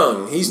of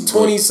young. He's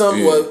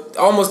 20-something,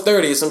 almost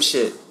 30 or some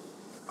shit.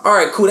 All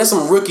right, cool. That's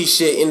some rookie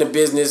shit in the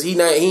business. He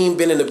ain't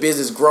been in the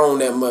business grown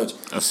that much.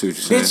 I see what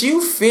you're saying. Bitch,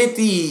 you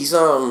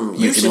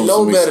 50-something. You should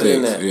know better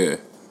than that. Yeah.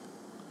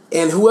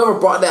 And whoever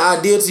brought that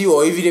idea to you,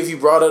 or even if you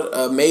brought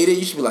it, made it,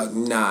 you should be like,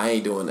 nah, I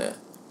ain't doing that.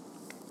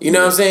 You know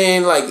what I'm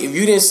saying? Like, if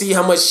you didn't see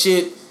how much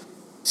shit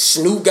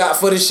Snoop got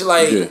for this shit,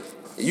 like,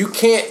 you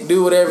can't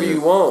do whatever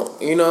you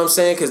want. You know what I'm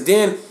saying? Because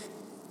then,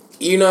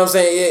 you know what I'm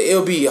saying,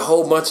 it'll be a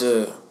whole bunch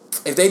of,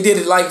 if they did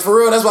it, like, for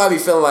real, that's why I be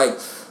feeling like,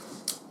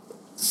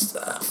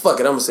 fuck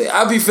it, I'm gonna say,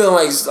 I be feeling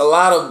like a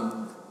lot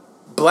of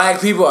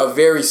black people are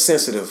very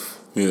sensitive.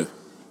 Yeah.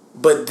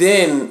 But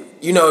then,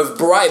 if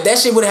that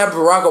shit would have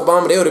happened to Barack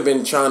Obama, they would have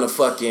been trying to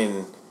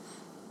fucking,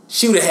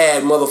 she would have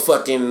had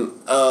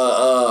motherfucking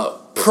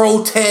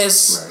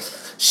protests.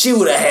 Right. She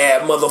would have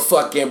had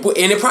motherfucking,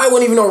 and it probably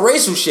wasn't even no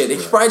racial shit. They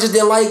probably just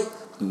didn't like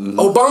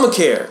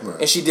Obamacare,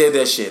 and she did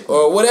that shit,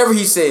 or whatever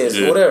he says,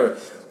 or whatever.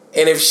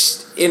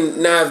 And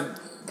now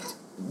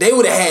they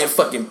would have had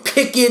fucking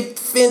picket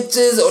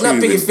fences, or not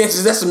picket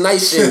fences. That's some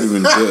nice shit.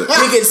 Been dead.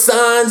 Picket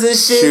signs and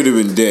shit. Should have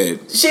been dead.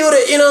 She would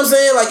have, you know what I'm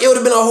saying? Like, it would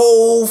have been a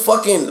whole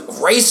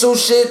fucking racial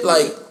shit.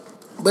 Like,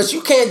 but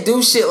you can't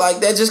do shit like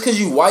that just because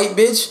you white,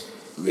 bitch.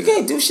 You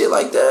can't do shit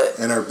like that.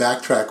 And her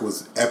backtrack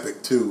was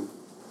epic too.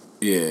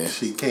 Yeah.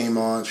 She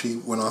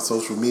went on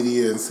social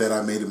media and said,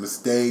 I made a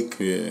mistake.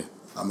 Yeah.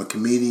 I'm a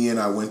comedian.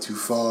 I went too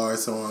far,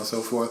 so on and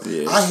so forth.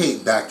 Yeah. I hate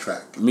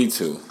backtrack. Me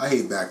too. I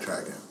hate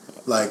backtracking.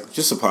 Like,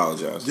 just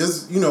apologize.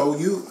 Just, you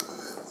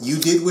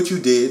did what you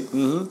did.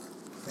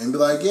 Mm-hmm. And be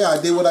like, yeah,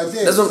 I did what I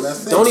did.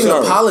 Don't even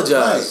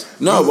apologize.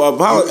 Right. No,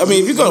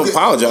 if you're going to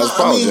apologize,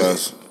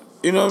 apologize.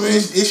 You know what I mean?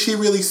 Is she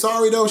really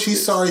sorry though?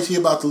 She's sorry she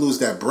about to lose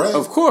that bread.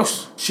 Of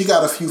course. She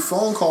got a few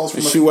phone calls from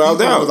a she few people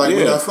out. Like, yeah.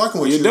 we're not fucking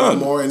with You're you done.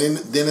 anymore, and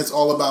then it's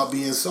all about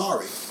being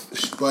sorry.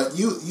 But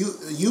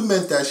you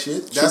meant that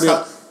shit.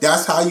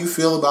 That's how you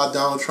feel about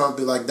Donald Trump.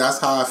 Be like, that's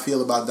how I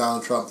feel about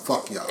Donald Trump.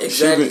 Fuck y'all.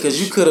 Exactly,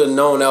 because you could have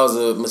known that was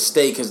a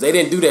mistake, because they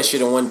didn't do that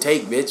shit in one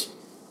take, bitch,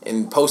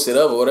 and post it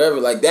up or whatever.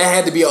 Like, that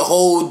had to be a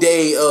whole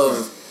day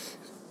of,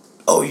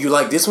 oh, you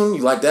like this one?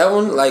 You like that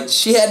one? Like,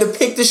 she had to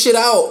pick the shit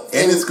out.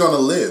 And it's gonna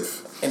live.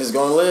 And it's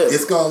gonna live.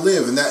 It's gonna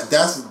live, and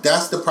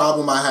that's the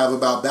problem I have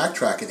about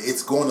backtracking.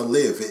 It's gonna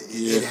live.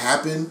 It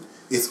happened.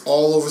 It's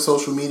all over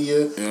social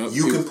media. Yeah,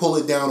 you can pull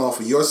it down off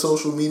of your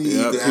social media. Yeah,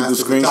 you can people ask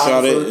the screenshot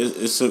photographer.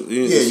 it's you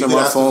on can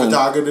my ask phone.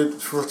 the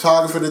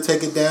photographer to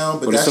take it down,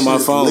 but that shit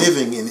is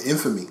living in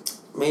infamy.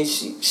 I mean,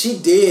 she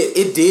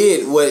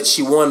did what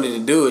she wanted to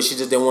do. She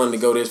just didn't want to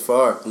go this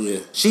far. Yeah.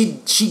 She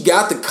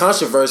got the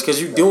controversy,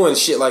 because you're doing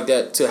shit like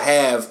that to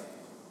have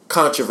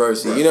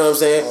controversy. Right. You know what I'm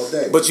saying? All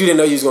day. But you didn't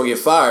know you was gonna get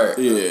fired.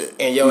 Yeah.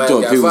 And your ass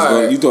got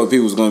fired. You thought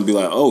people was gonna be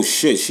like, oh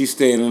shit, she's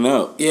standing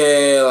up.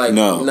 Yeah, like,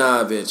 no.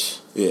 Nah, bitch.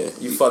 Yeah.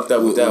 You fucked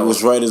up with that one.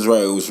 What's right is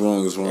right. What's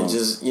wrong is wrong. And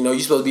just, you're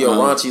supposed to be a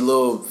raunchy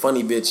little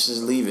funny bitch.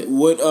 Just leave it.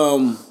 What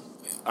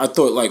I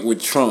thought, like,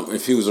 with Trump,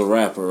 if he was a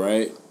rapper,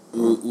 right?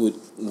 What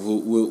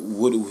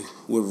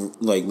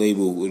like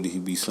label would he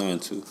be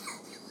signed to?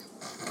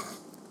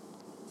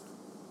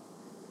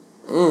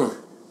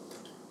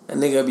 That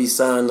nigga be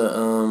signed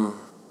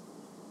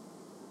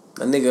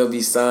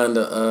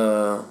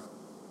to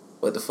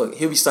what the fuck?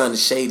 He'll be signed to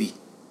Shady.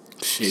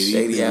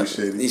 Shady. Yeah,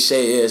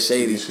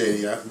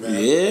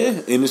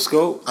 in the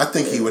scope. I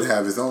think he would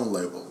have his own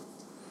label.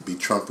 Be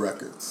Trump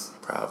Records.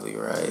 Probably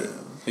right.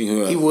 Yeah.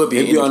 He would be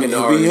an independent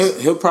artist.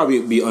 He'll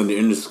probably be under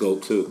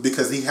Interscope too.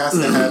 Because he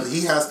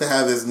has to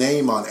have his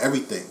name on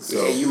everything.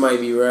 So. Yeah, you might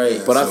be right.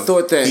 Yeah, but I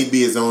thought that he'd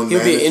be his own He'll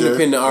manager. be an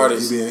independent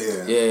artist.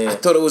 I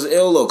thought it was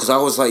ill though, because I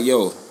was like,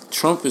 yo,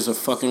 Trump is a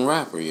fucking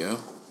rapper, yo.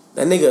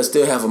 That nigga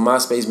still have a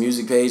MySpace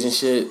music page and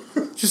shit.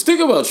 Just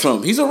think about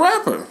Trump. He's a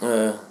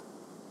rapper.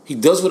 He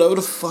does whatever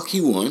the fuck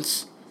he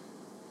wants.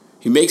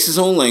 He makes his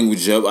own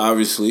language up,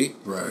 obviously.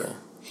 Right.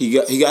 He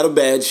got a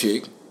bad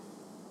chick.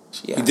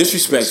 He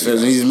disrespects her.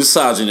 He's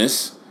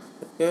misogynist.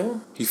 Yeah.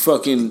 He's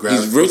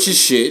rich as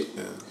shit.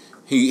 Yeah.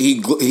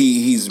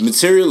 He's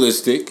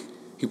materialistic.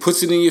 He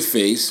puts it in your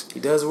face. He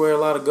does wear a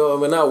lot of gold.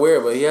 I mean, not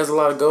wear, but he has a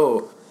lot of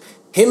gold.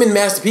 Him and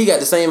Master P got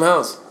the same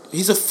house.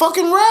 He's a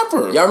fucking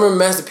rapper. Y'all remember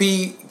Master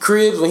P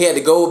cribs when he had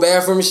the gold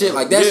bathroom and shit?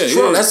 Like, that's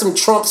Trump. Yeah. That's some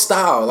Trump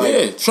style. Like,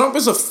 yeah, Trump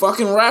is a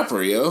fucking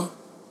rapper, yo.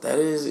 That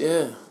is,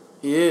 yeah.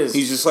 He is.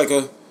 He's just like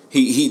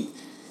he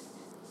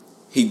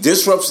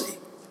disrupts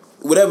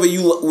whatever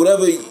you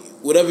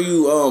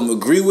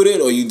agree with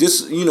it or you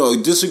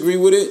disagree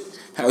with it.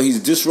 How he's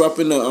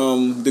disrupting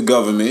the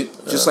government,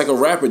 just like a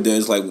rapper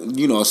does, like,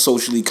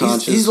 socially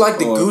conscious. He's like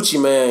the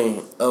Gucci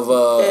man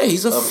of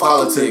he's a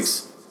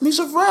politics. He's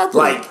a rapper.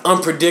 Like,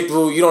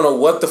 unpredictable. You don't know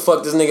what the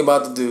fuck this nigga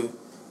about to do.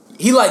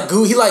 He like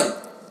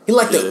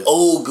the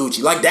old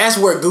Gucci. Like, that's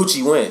where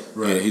Gucci went.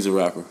 Right. Yeah, he's a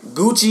rapper.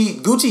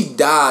 Gucci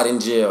died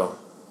in jail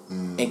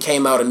and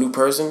came out a new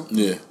person.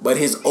 Yeah. But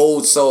his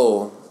old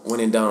soul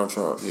went in Donald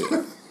Trump.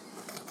 Yeah.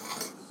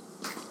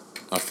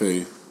 I feel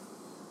you.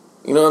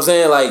 You know what I'm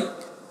saying? Like,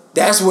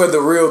 that's where the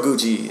real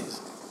Gucci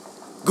is.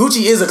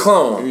 Gucci is a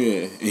clone.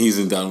 Yeah. And he's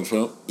in Donald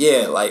Trump.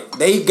 Yeah, like,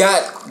 they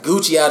got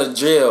Gucci out of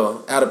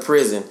jail, out of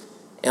prison,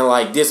 and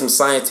like did some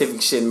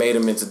scientific shit, made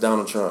him into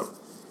Donald Trump.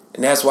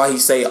 And that's why he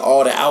say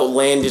all the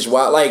outlandish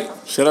wild, like,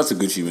 shout out to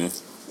Gucci, man.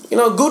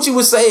 Gucci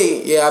would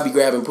say, yeah, I be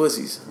grabbing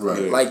pussies.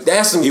 Right. Like,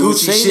 that's some he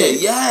Gucci shit.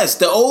 That. Yes,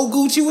 the old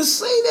Gucci would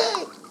say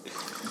that.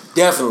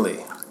 Definitely.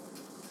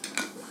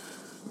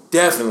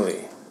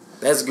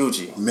 That's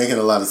Gucci. Making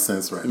a lot of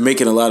sense right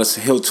now.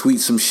 He'll tweet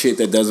some shit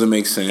that doesn't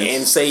make sense.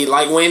 And say,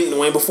 like,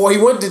 when before he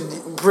went to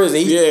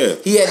prison, he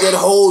had that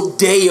whole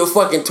day of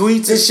fucking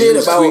tweets and shit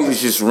about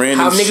just random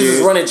how niggas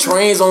is running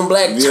trains on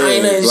Black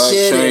China and Black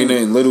shit. China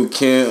and Little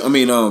Kim,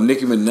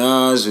 Nicki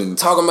Minaj and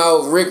talking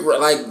about Rick,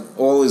 like,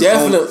 all these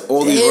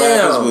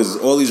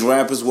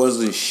rappers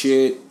wasn't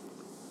shit.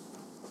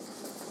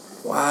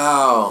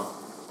 Wow.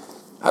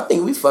 I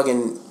think we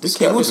fucking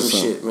discovered some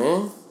shit,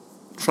 man.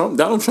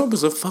 Donald Trump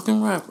is a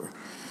fucking rapper.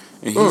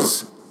 And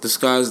he's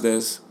disguised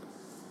as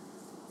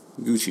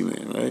Gucci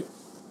Man, right?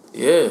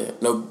 Yeah.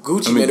 No,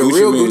 Gucci Man. The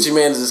real Gucci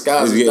Man is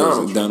disguised as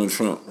Donald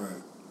Trump.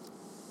 Right.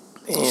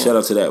 Damn. Shout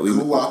out to that.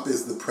 Guwap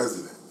is the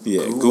president.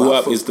 Yeah,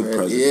 Guwap is the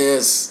president.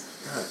 Yes.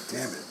 God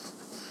damn it.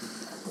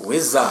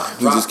 Wizard.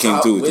 He just came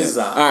through with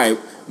that. All right,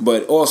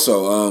 but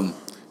also,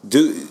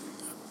 Little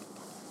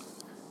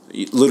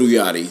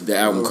Yachty, the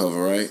album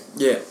cover, right?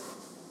 Yeah.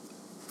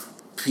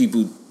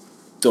 people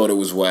thought it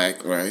was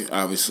whack, right?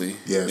 Obviously,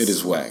 Yes. it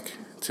is whack.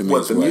 To me, What,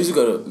 it's the whack. music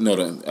or the- No,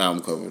 the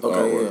album cover. The Okay,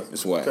 artwork. yeah.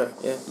 It's whack. Okay,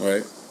 yeah.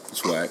 Right?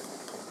 It's whack.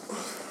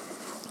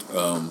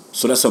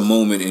 So that's a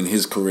moment in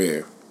his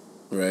career,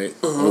 right?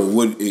 Mm-hmm.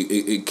 Or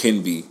it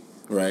can be,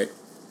 right?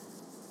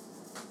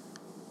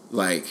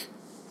 Like,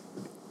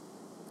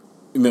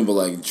 remember,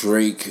 like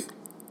Drake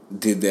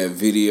did that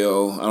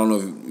video. I don't know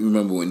if you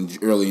remember when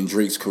early in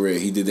Drake's career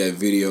he did that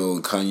video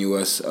and Kanye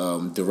West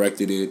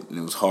directed it and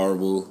it was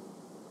horrible.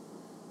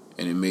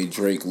 And it made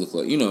Drake look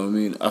like, you know what I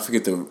mean? I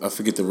forget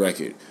the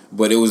record,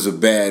 but it was a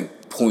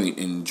bad point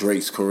in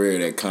Drake's career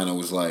that kind of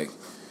was like,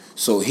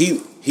 so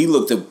he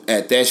looked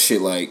at that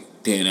shit like,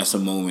 damn, that's a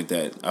moment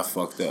that I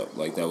fucked up,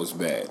 like that was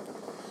bad.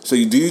 So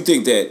do you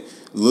think that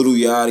Lil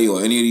Yachty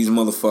or any of these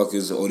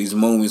motherfuckers or these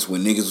moments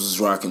when niggas was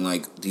rocking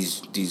like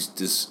these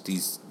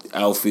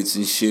outfits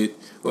and shit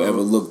will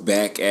ever look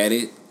back at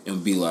it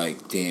and be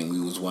like, damn, we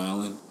was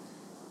wildin'?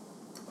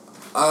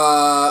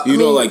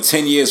 Like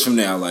 10 years from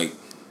now, like.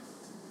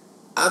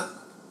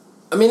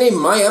 I mean, they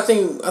might. I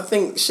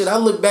think. Shit, I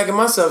look back at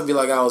myself and be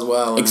like, I was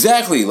wild.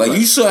 Exactly. Like,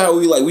 you saw how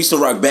we used to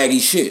rock baggy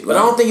shit. But I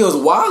don't think it was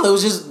wild. It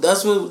was just,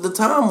 that's what the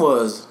time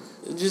was.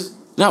 It just.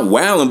 Not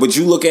wilding, but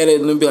you look at it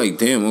and then be like,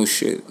 damn, oh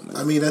shit.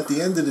 I mean, at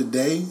the end of the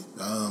day,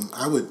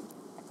 I would,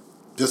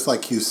 just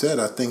like you said,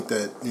 I think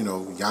that,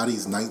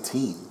 Yachty's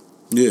 19.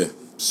 Yeah.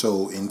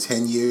 So in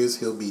 10 years,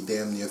 he'll be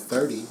damn near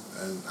 30.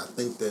 And I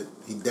think that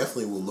he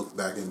definitely will look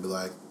back and be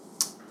like,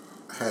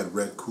 I had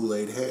red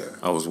Kool-Aid hair.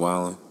 I was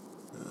wilding.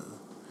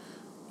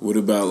 What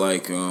about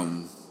like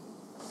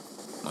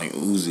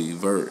Uzi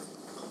Vert?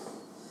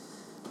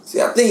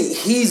 See, I think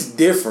he's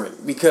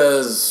different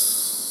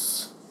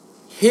because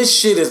his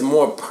shit is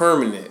more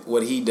permanent,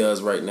 what he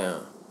does right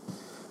now.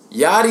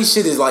 Yachty's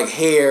shit is like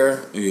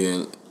hair,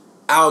 Yeah.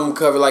 album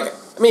cover. Like,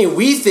 I mean,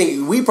 we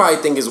probably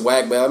think it's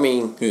whack, but I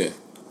mean, Yeah.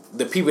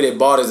 the people that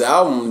bought his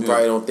album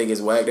probably don't think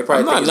it's whack. They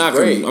probably think it's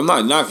great. I'm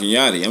not knocking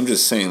Yachty. I'm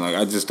just saying, like,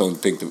 I just don't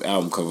think the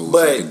album cover was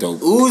But like a dope.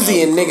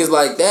 Uzi and album niggas cover.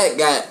 like that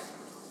got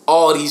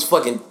all these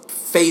fucking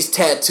face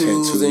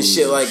tattoos and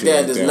shit like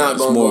that that's not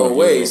gonna go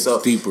away. Yeah,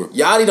 so deeper.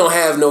 Yachty don't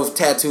have no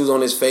tattoos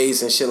on his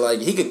face and shit. Like,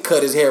 he could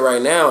cut his hair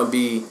right now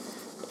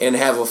and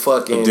have a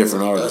fucking A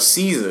different artist. a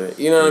Caesar.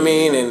 You know what I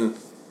mean? And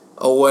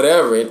or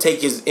whatever. And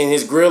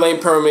his grill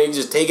ain't permanent, you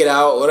just take it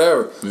out,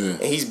 whatever. Yeah.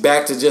 And he's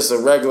back to just a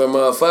regular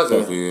motherfucker.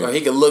 Exactly, yeah. Or he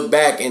could look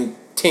back in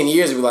 10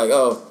 years and be like,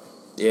 oh,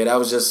 yeah, that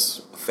was just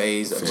a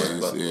phase.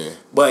 Yeah.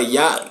 But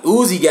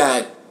Uzi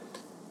got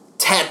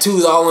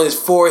tattoos all on his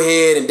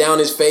forehead and down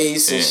his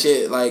face and Yeah.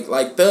 shit.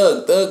 Like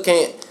Thug. Thug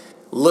can't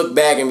look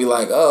back and be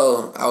like,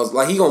 oh, I was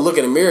like, he gonna look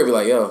in the mirror and be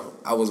like, yo,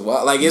 I was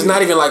wild. Like, it's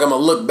not even like I'm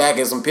gonna look back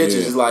at some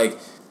pictures. Yeah. It's like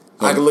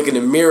I can look in the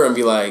mirror and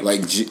be like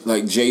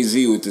Like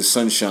Jay-Z with the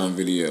Sunshine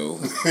video.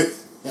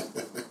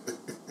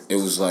 It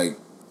was like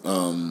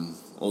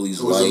all these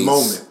It was lights. a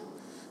moment.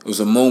 It was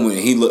a moment,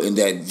 and he looked, and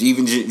that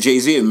even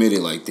Jay-Z admitted,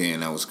 like, damn,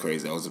 that was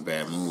crazy. That was a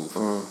bad move.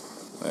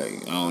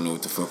 Like, I don't know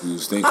what the fuck he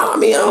was thinking. I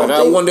mean,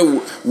 I wonder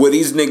would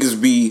these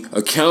niggas be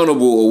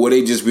accountable, or would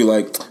they just be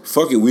like,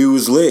 fuck it, we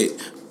was lit,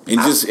 and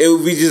it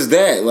would be just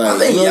that. Like, I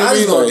think you know what I Yachty's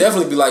mean? gonna Like,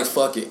 definitely be like,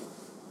 fuck it.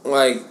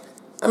 Like,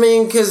 I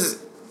mean,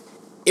 because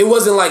it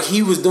wasn't like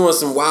he was doing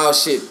some wild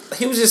shit.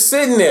 He was just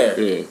sitting there.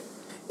 Yeah,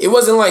 It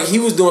wasn't like he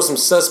was doing some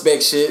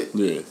suspect shit.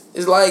 yeah,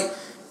 It's like,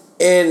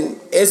 and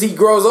as he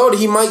grows older,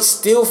 he might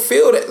still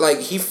feel that, like,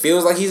 he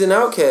feels like he's an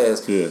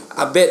outcast. Yeah.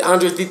 I bet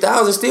Andre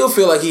 3000 still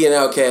feel like he an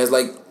outcast.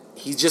 Like,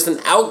 he's just an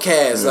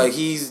outcast. Like,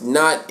 he's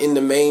not in the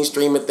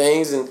mainstream of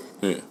things, and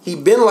he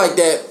been like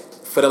that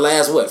for the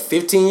last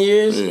 15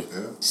 years. yeah.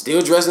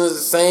 Still dressing as the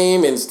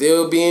same and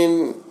still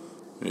being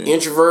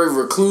introvert,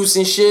 recluse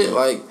and shit.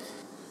 Like,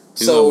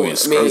 He's so not I wearing mean,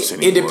 skirts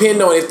it anymore,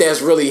 depends on if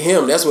that's really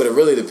him. That's what it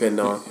really depends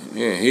on.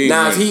 Yeah,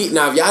 Now if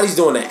Yachty's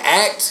doing an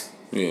act.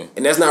 Yeah.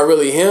 And that's not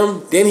really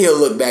him, then he'll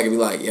look back and be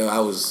like, yo, I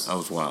was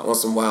wild on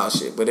some wild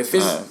shit. But if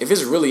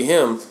it's really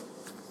him,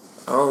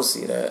 I don't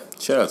see that.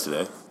 Shout out to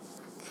that.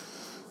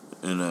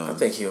 And I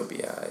think he'll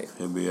be alright.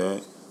 he'll be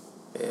alright.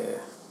 Yeah.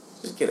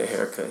 Just get a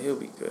haircut, he'll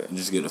be good.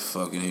 Just get a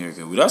fucking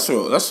haircut. But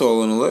that's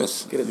all on the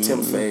list. Get a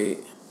Tim fade.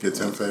 Get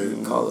Tim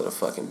fade. Call it a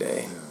fucking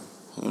day.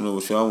 I don't know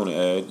what y'all want to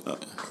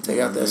add. Take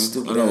out that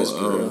stupid I know, ass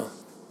grill.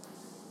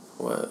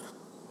 What?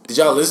 Did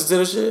y'all listen to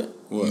the shit?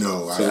 What?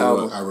 No,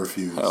 album? I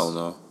refuse. Hell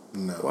no.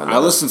 No. Why I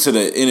listened to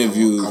the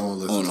interview I won't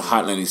listen on to it.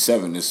 Hot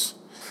 97. That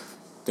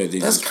they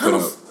That's just kind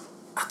put of. up.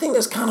 I think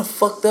that's kind of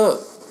fucked up.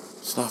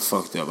 It's not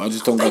fucked up. I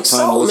just don't I got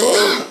think time to so,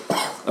 listen.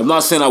 man. I'm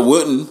not saying I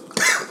wouldn't.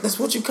 That's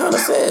what you kind of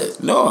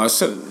said. No, I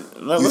said.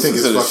 You think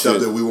it's fucked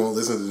up that we won't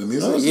listen to the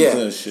music? Listen Yeah. to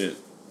that shit.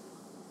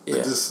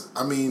 Yeah.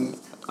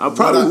 I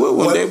probably would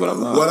one day, but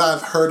I'm not. What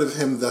I've heard of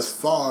him thus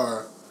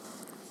far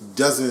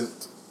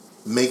doesn't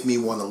make me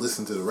want to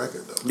listen to the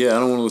record, though. Yeah, I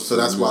don't want to listen. So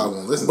to that's the why I music.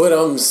 won't listen. But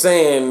I'm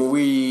saying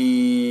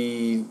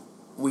we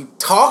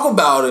talk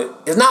about it.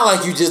 It's not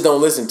like you just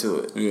don't listen to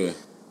it.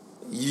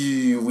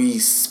 Yeah, We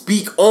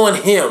speak on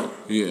him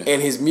Yeah.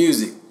 and his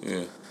music.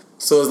 yeah,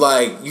 So it's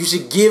like you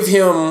should give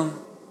him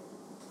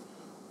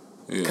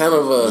yeah. kind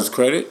of a Just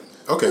credit.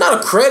 Okay.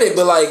 Not a credit,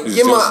 but like It's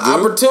give him an just due?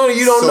 opportunity.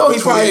 You don't know. He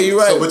probably you're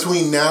right. So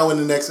between now and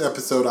the next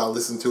episode, I'll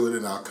listen to it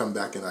and I'll come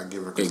back and I'll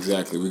give her.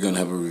 Exactly. We're gonna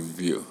have a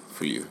review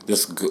for you.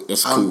 That's good.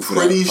 That's cool. I'm for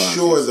pretty that podcast.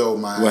 sure though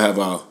we'll have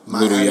our my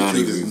little Yanni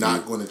attitude is review.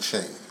 not going to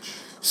change.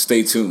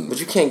 Stay tuned. But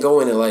you can't go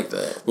in it like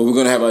that. But we're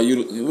gonna have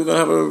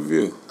a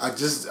review.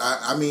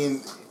 I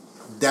mean,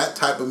 that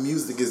type of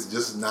music is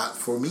just not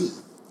for me.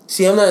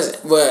 See, I'm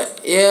not.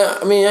 But yeah,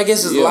 I mean, I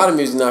guess there's a lot of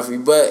music not for you,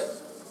 but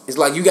it's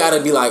like you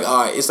gotta be like,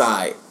 all right, it's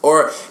alright,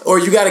 or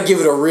you gotta give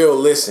it a real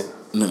listen.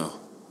 No.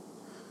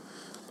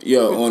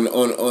 Yo,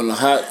 on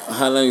Hot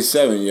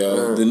 97,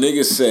 yo, the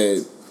nigga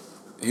said,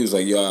 he was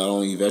like, yo, I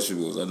don't eat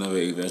vegetables. I never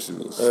ate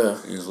vegetables. Yeah.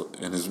 He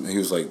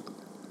was like,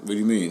 what do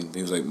you mean?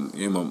 He was like,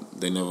 yeah, Mom,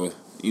 they never,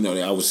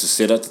 I was to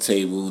sit at the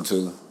table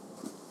until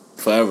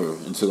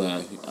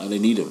I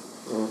didn't eat them.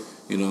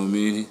 You know what I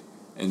mean?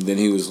 And then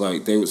he was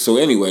like, so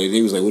anyway,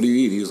 he was like, what do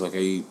you eat? He was like, I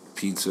eat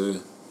pizza,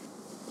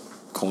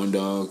 corn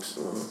dogs.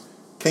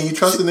 Can you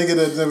trust a nigga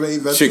that never ate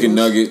vegetables? Chicken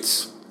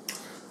nuggets.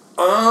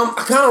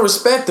 I kind of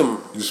respect him.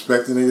 You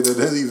respect the nigga that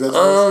doesn't eat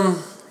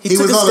vegetables? He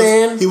took a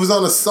stand. He was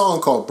on a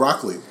song called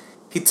Broccoli.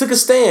 He took a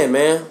stand,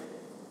 man.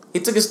 He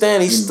took a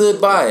stand. He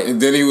stood by it.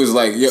 And then he was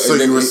like, So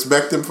you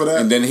respect him for that?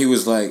 And then he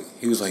was like,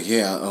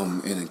 yeah,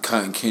 in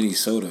cotton candy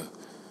soda.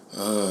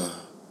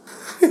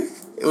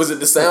 Was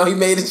it the sound he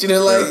made that you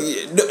didn't like?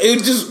 It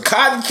was just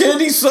cotton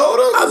candy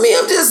soda. I mean,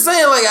 I'm just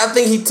saying, like, I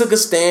think he took a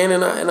stand,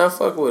 and I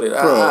fuck with it.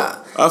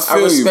 Bro, I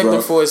feel respect you, bro.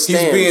 him for his stance.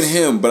 He's being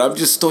him, but I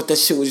just thought that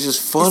shit was just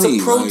funny.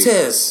 It's a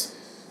protest.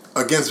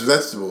 Against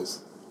vegetables.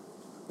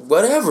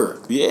 Whatever.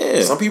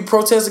 Yeah. Some people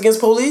protest against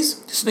police.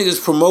 This nigga's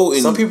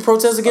promoting. Some people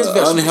protest against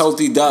vegetables.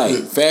 Unhealthy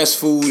diet, fast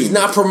food. He's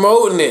not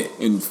promoting it.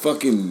 And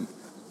fucking,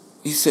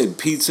 he said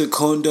pizza,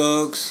 corn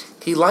dogs.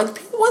 He liked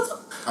pizza. What the?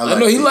 I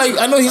know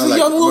he's a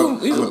young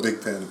little. I'm a big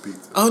fan of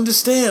pizza. I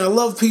understand. I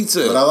love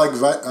pizza. But I like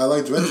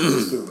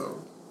vegetables too,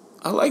 though.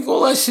 I like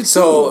all that shit too.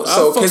 So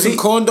I'll fuck some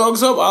corn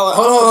dogs up. I'll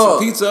fuck some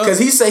pizza up. Because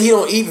he said he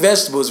don't eat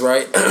vegetables,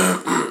 right?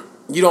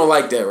 You don't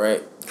like that,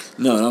 right?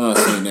 No, I'm not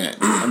saying that.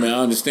 I mean, I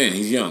understand.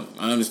 He's young.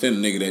 I understand a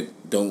nigga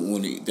that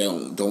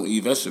don't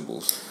eat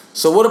vegetables.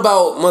 So what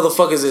about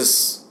motherfuckers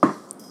that's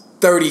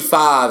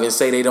 35 and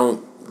say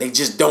they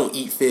just don't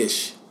eat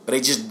fish, or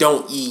they just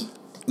don't eat?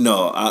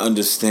 No, I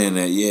understand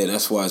that. Yeah,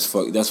 that's why it's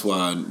fuck. That's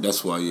why.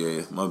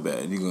 Yeah, my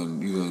bad. You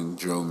gonna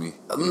drill me.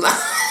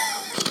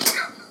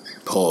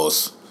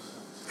 Pause.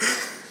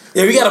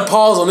 Yeah, we gotta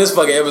pause on this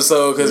fucking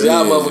episode because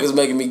y'all motherfuckers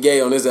making me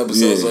gay on this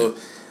episode. Yeah. So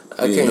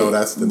I can't. No,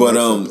 that's the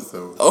next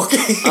episode.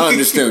 Okay. I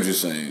understand what you're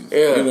saying.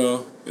 Yeah. You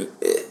know.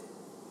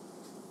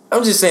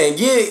 I'm just saying,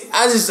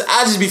 I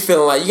just be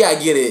feeling like you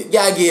gotta get it. You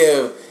gotta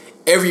give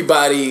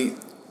everybody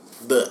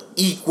the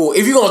equal.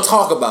 If you're gonna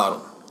talk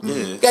about them,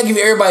 you gotta give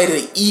everybody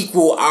the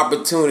equal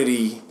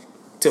opportunity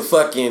to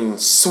fucking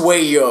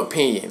sway your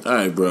opinion. All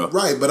right, bro.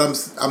 Right, but I'm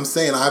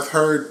saying I've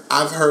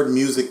heard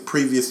music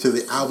previous to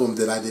the album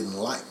that I didn't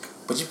like.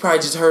 But you probably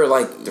just heard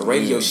like the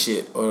radio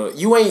shit, or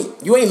you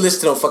ain't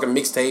listened to no fucking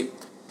mixtape.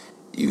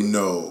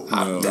 No,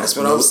 that's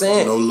what I'm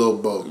saying. No Lil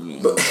Bo.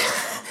 But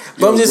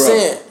I'm just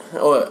saying.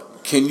 What?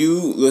 Can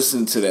you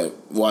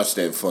watch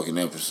that fucking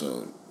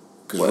episode?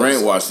 Because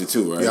Rant watched it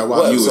too, right? Yeah, I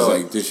watched You was it.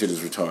 like, this shit is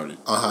retarded.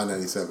 High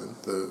 97.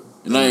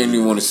 And I didn't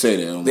even want to say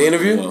that on The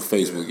interview? on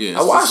Facebook. Yeah,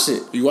 I watched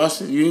it. You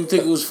watched it? You didn't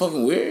think it was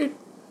fucking weird?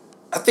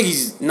 I think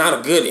he's not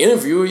a good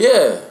interviewer.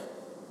 Yeah,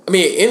 I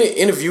mean,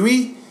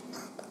 interviewee.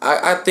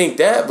 I think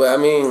that, but I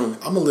mean,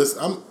 I'm gonna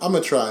listen. I'm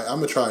gonna try. I'm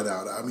gonna try it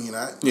out. I mean,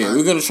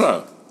 we're gonna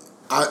try.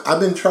 I've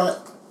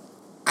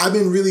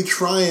been really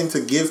trying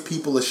to give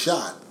people a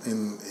shot,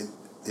 and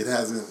it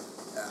hasn't.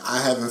 I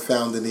haven't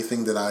found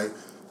anything that I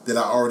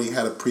already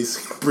had a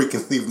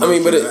preconceived notion. I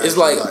mean, but it's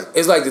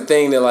like the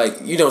thing that, like,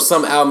 you know,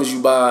 some albums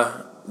you buy,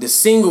 the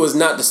single is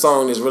not the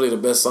song that's really the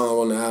best song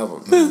on the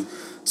album. Mm-hmm.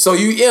 So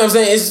you know what I'm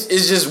saying?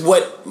 It's just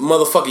what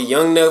motherfucking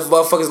young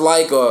motherfuckers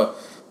like, or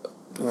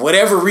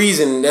whatever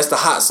reason that's the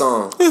hot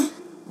song.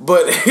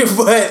 but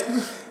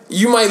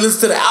you might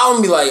listen to the album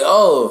and be like,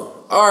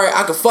 oh, all right,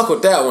 I can fuck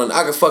with that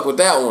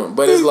one.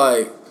 But it's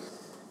like,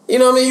 you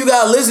know what I mean? You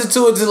gotta listen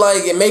to it to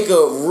like and make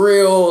a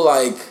real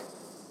like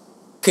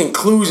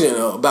conclusion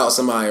about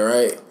somebody,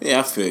 right? Yeah,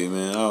 I feel you,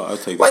 man. I'll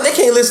take Like, that. they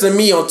can't listen to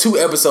me on 2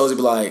 episodes and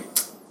be like,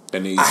 I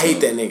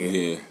hate that nigga.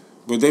 Yeah.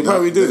 But they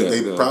probably do that.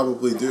 They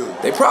probably do.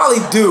 They probably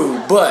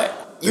do,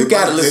 but you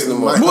gotta listen to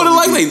more. More than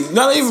likely,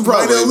 not even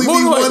probably. Might only More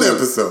be than one likely.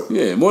 episode.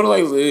 Yeah, more than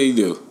likely they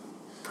do.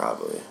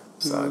 Probably.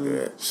 It's all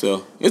good.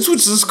 So, which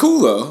is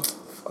cool though.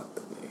 Fuck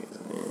them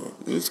niggas,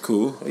 man. It's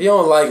cool. If you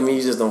don't like me,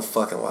 you just don't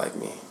fucking like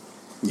me.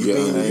 Yeah,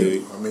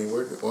 I mean,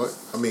 what?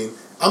 I mean,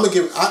 I'm gonna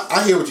give.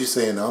 I hear what you're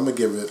saying. Though. I'm gonna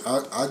give it.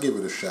 I'll give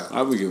it a shot.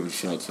 I would give it a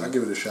shot too. I'll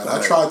give it a shot. All I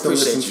right. tried to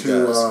Appreciate listen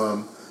you to.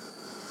 guys.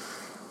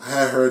 I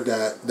had heard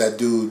that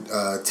dude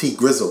T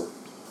Grizzle.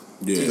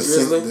 Yeah. T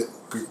Grizzly?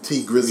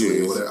 T Grizzly.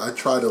 Yeah. Or whatever. I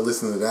tried to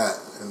listen to that,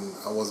 and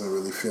I wasn't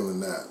really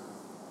feeling that.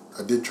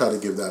 I did try to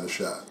give that a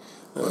shot.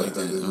 I like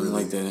that. I don't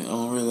like that. I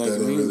don't really like That it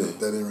didn't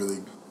either. really.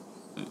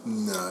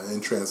 Nah, it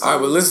didn't translate. All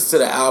right, but listen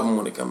to the album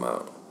when it come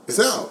out. It's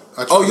out.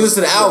 Oh, you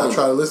listen to the album? I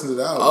tried to listen to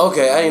the album.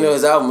 Okay, I didn't know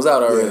his album was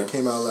out already. Yeah, it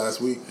came out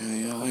last week.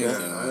 Yeah, I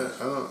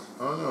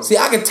don't know. See,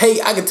 I could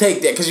take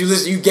that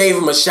because you gave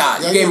him a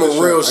shot. Yeah, you gave him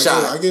a real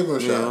shot. shot. I gave him a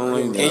shot.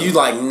 And you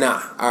like,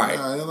 nah. All right.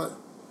 Nah,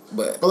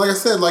 but like I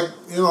said, like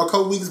a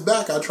couple weeks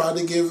back, I tried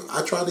to give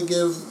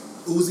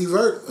Uzi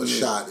Vert a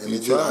shot, and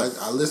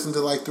I listened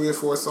to like 3 or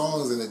 4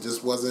 songs, and it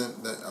just wasn't.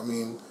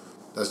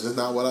 That's just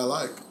not what I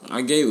like.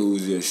 I gave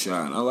Uzi a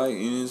shot. I like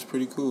it. It's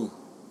pretty cool.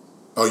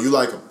 Oh, you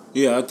like him?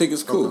 Yeah, I think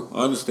it's cool. Okay.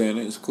 I understand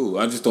it. It's cool.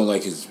 I just don't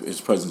like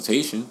his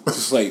presentation.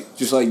 just like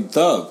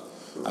Thug,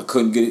 I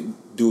couldn't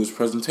do his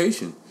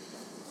presentation.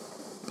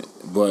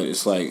 But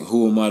it's like,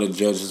 who am I to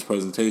judge his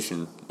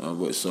presentation?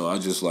 So I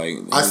just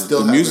like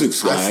the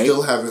music's I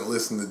still haven't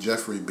listened to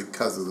Jeffrey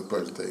because of the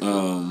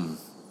presentation.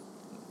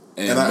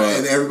 And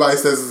everybody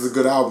says it's a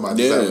good album. I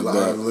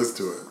haven't listened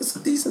to it. It's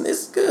decent.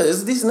 It's good.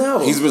 It's a decent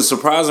album. He's been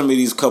surprising me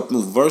these couple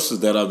of verses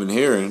that I've been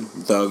hearing,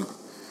 Thug,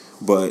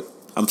 but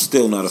I'm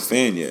still not a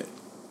fan yet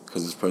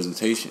because his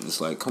presentation. It's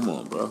like, come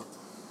on, bro.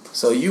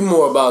 So you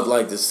more about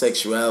like the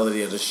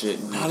sexuality of the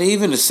shit? Not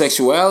even the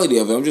sexuality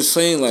of it. I'm just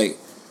saying, like,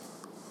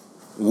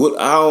 what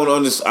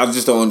I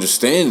just don't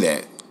understand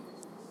that.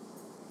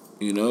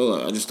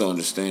 I just don't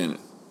understand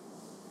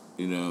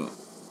it.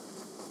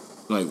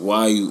 Like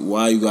why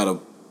you gotta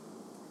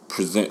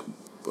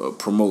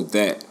promote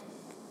that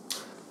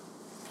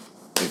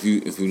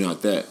if you're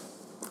not that.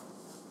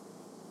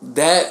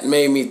 That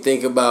made me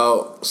think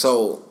about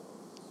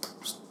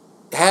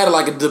had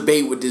like a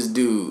debate with this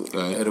dude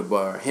at a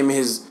bar. Him and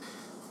he's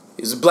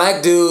a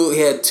black dude.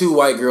 He had 2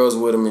 white girls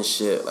with him and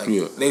shit. Like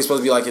they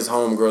supposed to be like his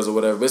homegirls or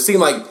whatever. But it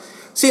seemed like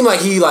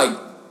he like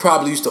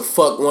probably used to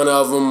fuck one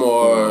of them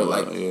or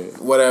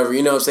whatever.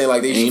 You know what I'm saying?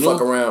 Like they used to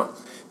fuck around.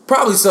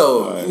 Probably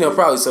so.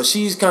 Probably so.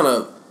 She's kind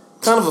of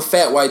a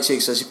fat white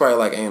chick, so she probably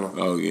like anal.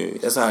 Oh yeah.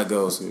 That's how it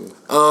goes. Yeah.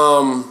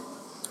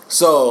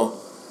 So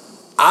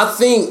I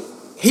think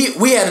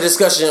we had a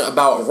discussion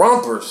about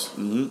rompers.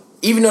 Mm-hmm.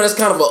 Even though that's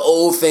kind of an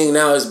old thing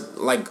now, it's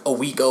like a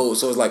week old,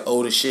 so it's like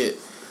old as shit.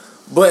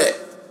 But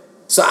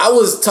so I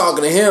was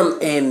talking to him,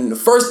 and the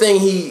first thing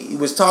he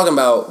was talking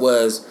about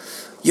was,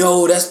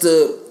 "Yo, that's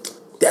the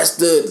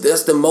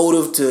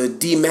motive to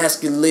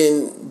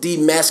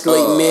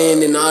demasculate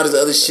men and all this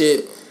other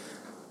shit."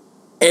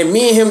 And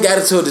me and him got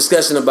into a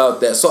discussion about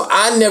that. So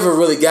I never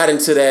really got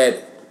into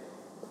that,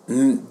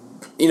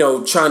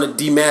 trying to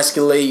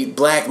demasculate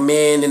black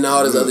men and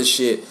all this other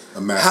shit.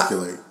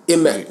 Emasculate.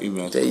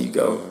 There you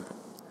go.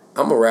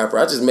 I'm a rapper.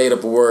 I just made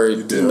up a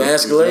word.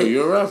 Demasculate.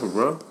 You're a rapper,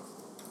 bro.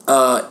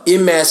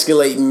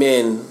 Emasculate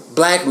men,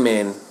 black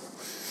men.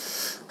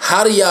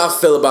 How do y'all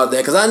feel about that?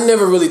 Because I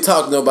never really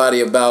talked to nobody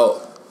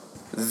about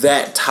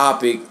that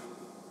topic.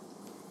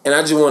 And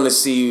I just want to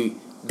see,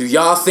 do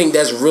y'all think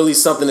that's really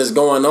something that's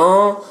going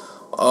on?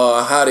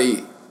 Or how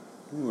do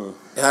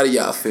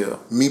y'all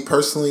feel? Me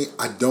personally,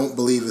 I don't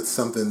believe it's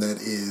something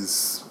that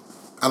is...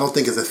 I don't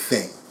think it's a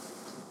thing.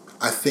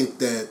 I think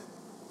that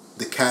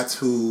the cats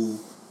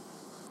who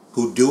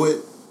do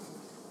it,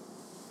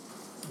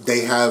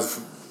 they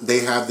have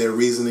their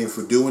reasoning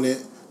for doing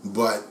it,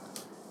 but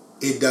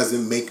it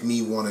doesn't make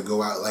me want to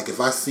go out. Like if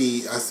I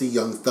see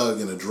Young Thug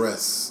in a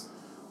dress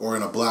or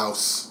in a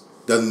blouse,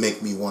 doesn't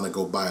make me want to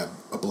go buy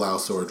a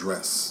blouse or a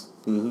dress.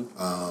 Mm-hmm.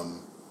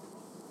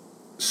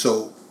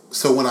 So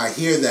when I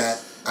hear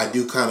that, I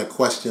do kind of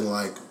question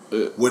like,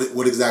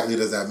 what exactly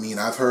does that mean?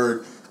 I've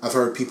heard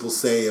people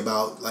say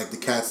about like the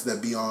cats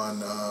that be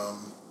on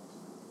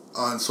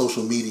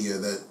social media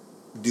that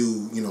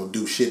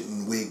do shit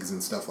in wigs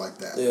and stuff like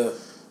that. Yeah.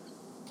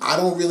 I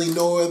don't really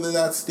know whether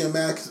that's the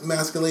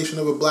emasculation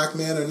of a black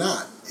man or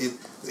not.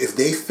 If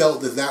they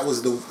felt that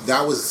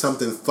was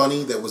something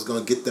funny that was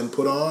going to get them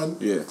put on,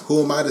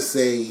 who am I to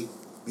say,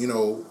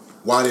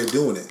 why they're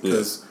doing it?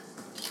 Because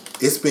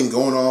it's been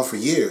going on for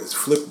years.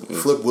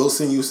 Flip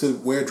Wilson used to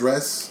wear a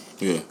dress.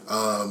 Yeah.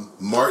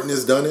 Martin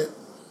has done it.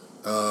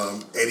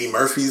 Eddie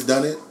Murphy's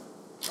done it.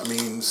 I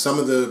mean, some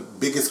of the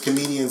biggest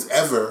comedians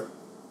ever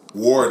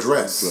wore a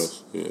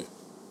dress. Yeah.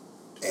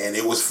 And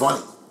it was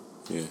funny.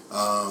 Yeah.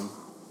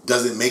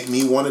 Does it make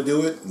me want to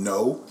do it?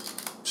 No.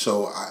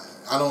 So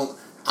I don't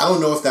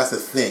know if that's a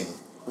thing.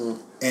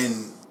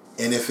 And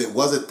if it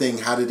was a thing,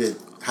 how did it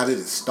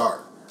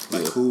start?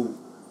 Like who,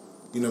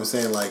 you know what I'm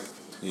saying? Like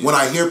when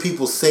I hear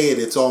people say it,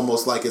 it's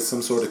almost like it's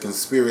some sort of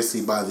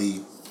conspiracy by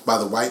the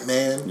white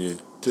man. Yeah.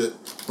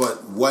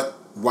 But what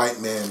white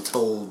man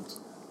told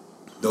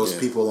those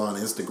people on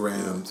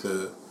Instagram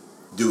to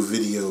do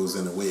videos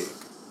in a wig?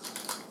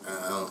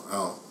 I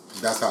don't.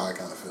 That's how I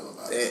kind of feel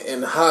about it.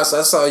 And Haas,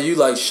 I saw you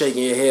like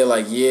shaking your head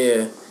like,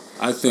 yeah.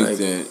 I think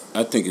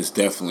it's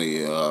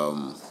definitely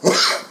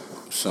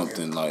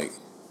something like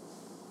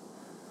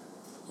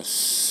a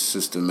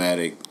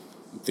systematic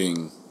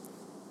thing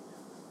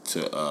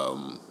to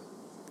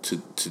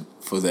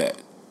for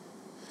that,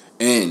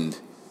 and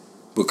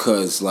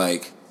because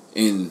like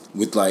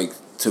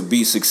to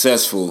be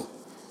successful,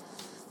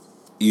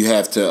 you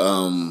have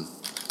to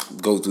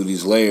go through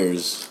these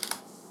layers.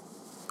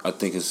 I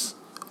think it's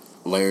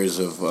layers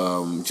of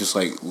just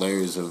like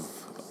layers of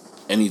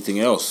anything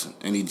else,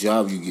 any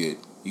job you get,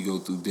 you go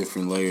through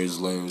different layers,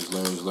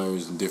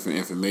 and different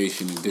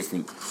information and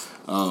different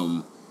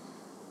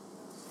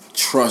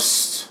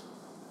trust,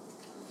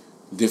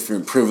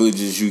 different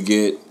privileges you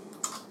get.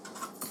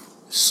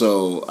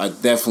 So I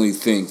definitely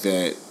think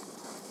that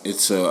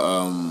it's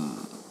a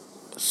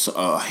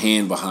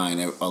hand behind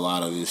a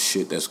lot of this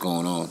shit that's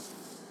going on.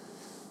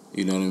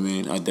 You know what I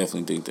mean? I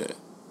definitely think that.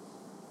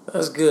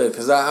 That's good,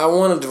 because I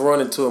wanted to run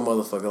into a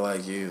motherfucker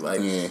like you.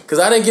 Because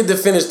I didn't get to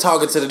finish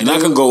talking to the dude. And I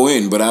can go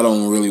in, but I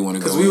don't really want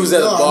to go in. Because we was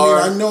at a bar.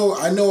 I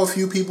know a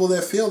few people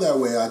that feel that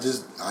way. I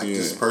just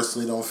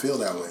personally don't feel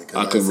that way.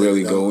 I could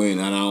really go in,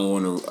 and I don't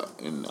want to,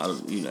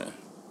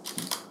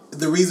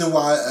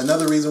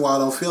 another reason why I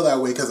don't feel that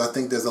way, because I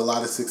think there's a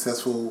lot of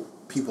successful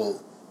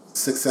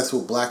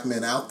black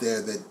men out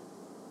there that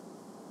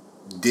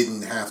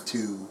didn't have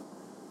to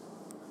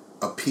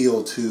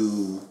appeal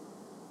to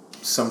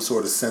some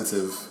sort of sense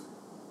of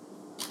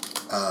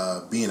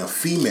being a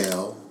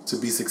female to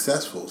be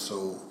successful.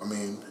 So, I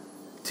mean,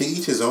 to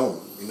each his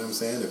own. You know what I'm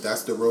saying? If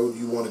that's the road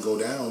you want to go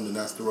down, then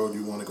that's the road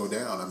you want to go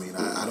down. I mean,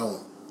 I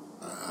don't.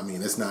 I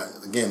mean, it's not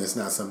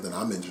something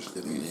I'm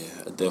interested in.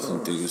 Yeah, I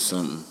definitely think it's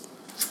something.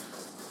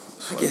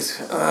 I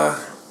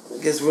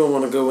guess we don't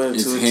want to go into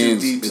it too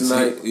deep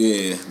tonight.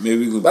 Maybe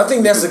we could. But I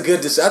think that's a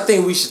good decision. I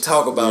think we should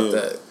talk about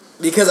that.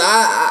 Because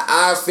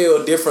I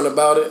feel different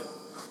about it.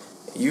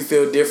 You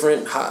feel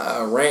different.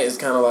 Rant is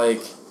kind of like,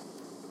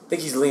 I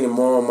think he's leaning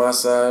more on my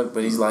side,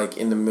 but he's like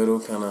in the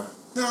middle, kind of.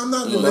 No, I'm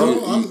not in the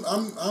middle.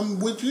 I'm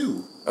with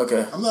you.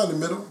 Okay. I'm not in the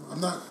middle.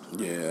 I'm not.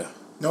 Yeah.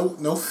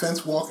 No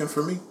fence walking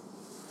for me.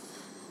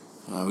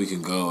 We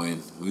can go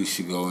in. We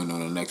should go in on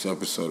the next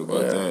episode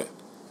about that.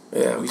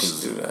 Yeah, we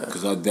should do that.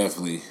 Because I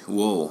definitely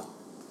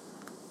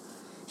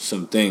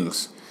some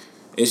things.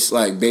 It's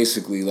like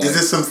basically like. Is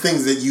there some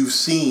things that you've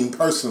seen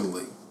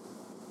personally?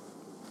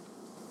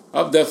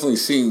 I've definitely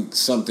seen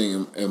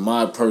something in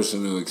my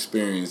personal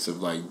experience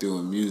of like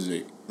doing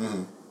music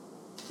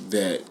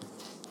that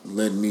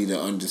led me to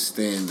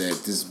understand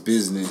that this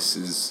business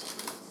is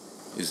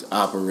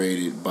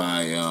operated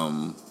by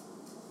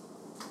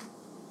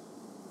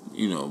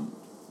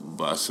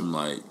by some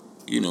like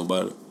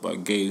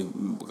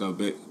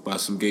by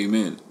some gay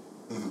men.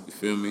 You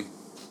feel me?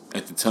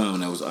 At the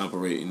time, I was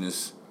operating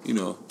this,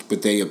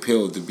 but they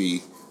appealed to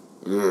be.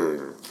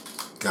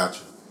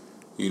 Gotcha.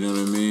 You know what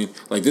I mean?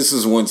 Like, this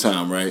is one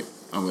time, right?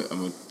 I'm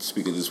gonna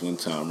speak of this one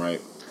time,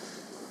 right?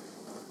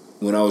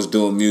 When I was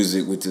doing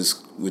music with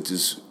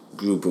this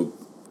group of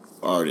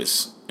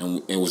artists,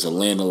 and it was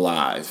Atlanta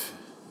Live.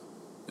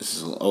 This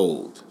is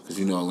old, because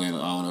Atlanta.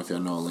 I don't know if y'all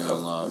know Atlanta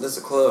Live. That's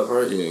a club,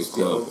 right? Yeah, it's a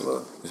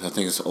club. I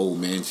think it's an old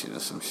mansion or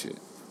some shit.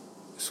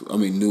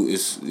 New.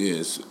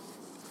 It's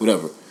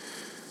whatever.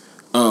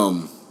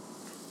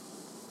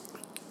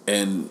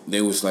 And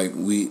they was like,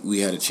 we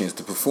had a chance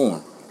to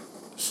perform,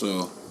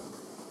 so.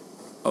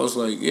 I was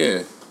like,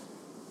 yeah,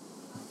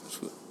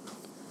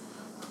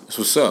 that's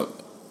what's up.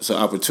 It's an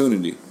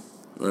opportunity,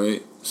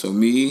 right? So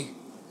me,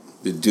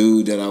 the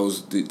dude that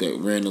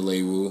ran the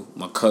label,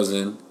 my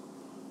cousin,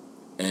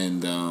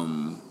 and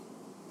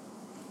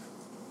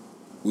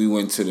we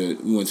went to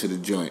the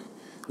joint.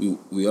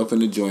 We up in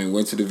the joint,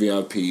 went to the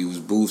VIP. It was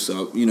booths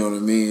up, you know what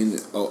I mean?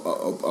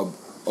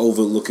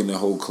 Overlooking the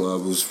whole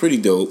club. It was pretty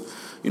dope.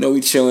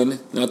 We chilling,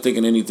 not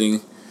thinking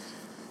anything,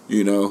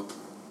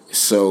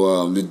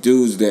 So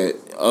the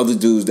other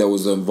dudes that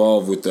was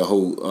involved with the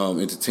whole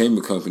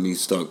entertainment company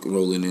start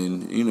rolling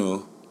in,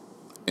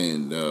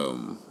 and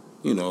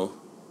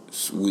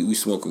we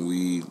smoking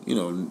weed,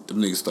 them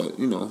niggas start,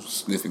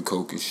 sniffing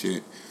coke and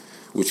shit,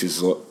 which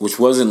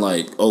wasn't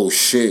like oh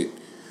shit,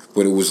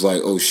 but it was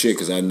like oh shit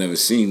because I'd never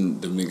seen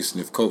them niggas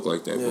sniff coke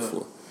like that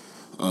before.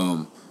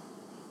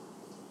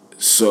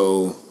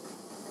 So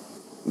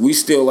we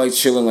still like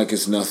chilling like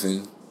it's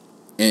nothing,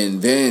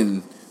 and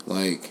then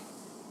like.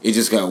 It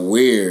just got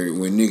weird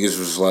when niggas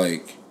was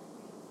like,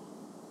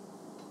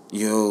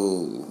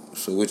 yo,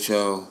 so what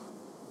y'all,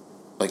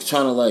 like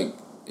trying to like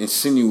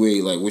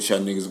insinuate like what y'all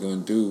niggas gonna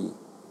do.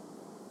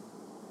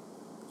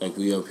 Like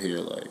we up here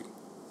like,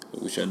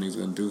 what y'all niggas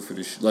gonna do for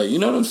this shit? Like, you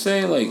know what I'm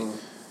saying? Like.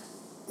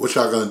 What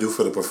y'all gonna do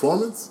for the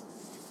performance?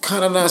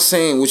 Kind of not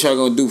saying what y'all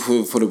gonna do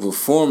for the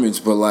performance,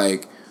 but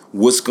like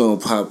what's gonna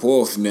pop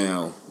off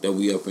now that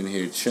we up in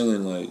here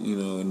chilling like,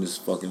 in this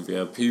fucking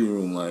VIP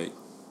room like.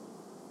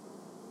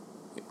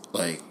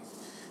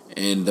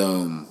 And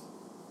I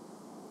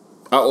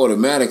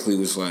automatically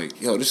was like,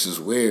 yo, this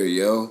is weird,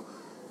 yo.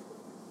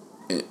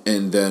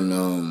 And then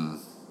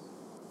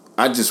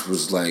I just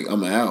was like,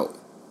 I'm out.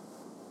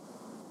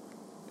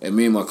 And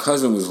me and my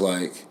cousin was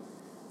like,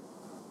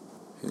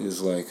 yo,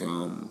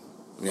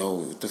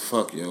 what the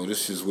fuck, yo,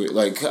 this is weird.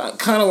 Like,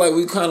 kind of like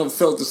we kind of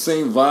felt the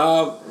same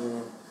vibe.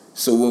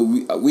 So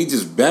we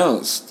just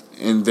bounced.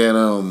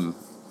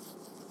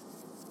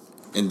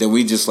 And then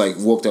we just like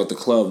walked out the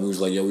club and we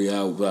was like, yo, we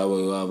out, blah,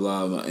 blah,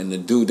 blah, blah. And the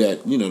dude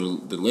that,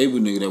 the label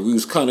nigga that we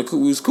was kind of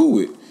cool, we was cool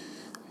with.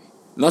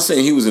 Not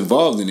saying he was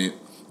involved in it,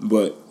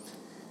 but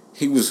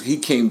he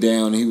came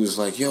down. He was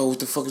like, "Yo, what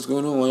the fuck is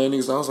going on?" And I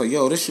was like,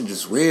 "Yo, this shit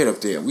just weird up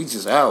there. We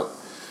just out."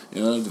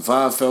 You know, the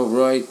vibe felt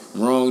right,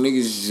 wrong.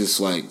 Niggas just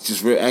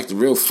acting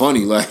real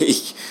funny,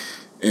 like,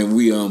 and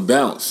we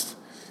bounced.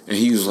 And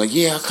he was like,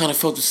 "Yeah, I kind of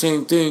felt the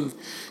same thing."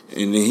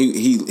 And then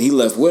he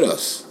left with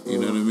us. You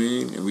know what I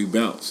mean? And we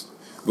bounced.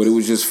 But it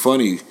was just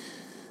funny.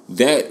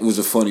 That was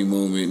a funny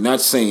moment.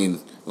 Not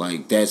saying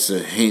like that's a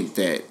hint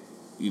that,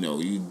 you know,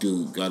 you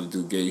gotta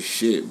do gay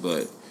shit,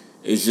 but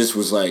it just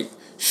was like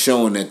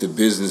showing that the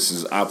business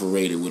is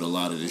operated with a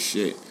lot of this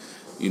shit,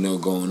 you know,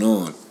 going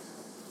on.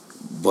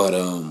 But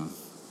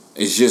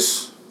it's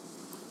just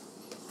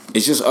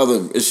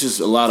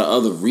a lot of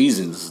other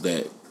reasons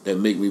that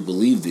make me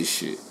believe this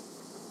shit.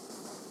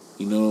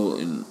 You know,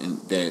 and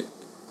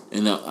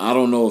I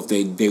don't know if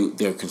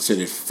they're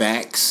considered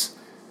facts,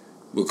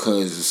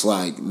 because it's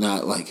like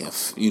not like,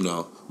 you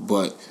know,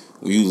 but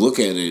when you look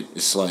at it,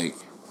 it's like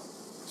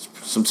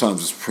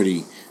sometimes it's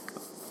pretty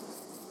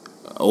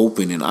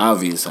open and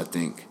obvious, I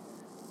think,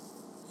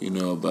 you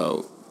know,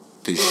 about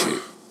this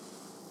shit.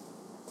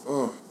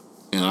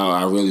 And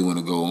I really want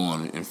to go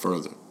on and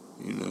further,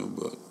 you know,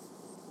 but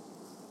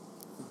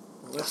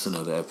that's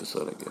another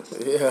episode, I guess.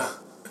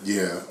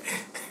 Yeah.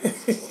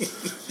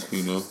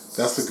 You know,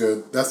 that's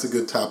a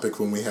good topic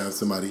when we have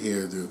somebody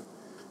here to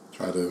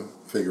try to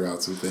figure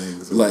out some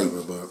things or like,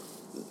 whatever. But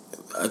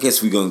I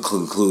guess we're gonna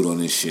conclude on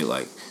this shit.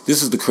 Like,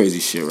 this is the crazy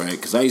shit, right?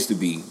 Because I used to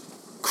be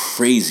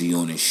crazy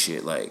on this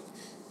shit. Like,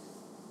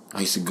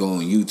 I used to go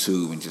on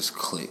YouTube and just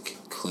click,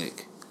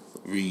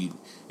 read.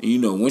 And you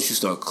know, once you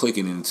start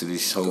clicking into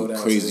this whole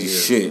crazy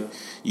shit,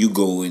 you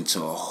go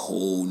into a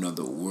whole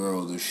nother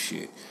world of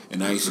shit.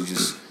 And I used to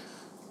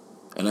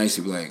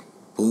be like,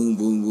 boom,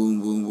 boom,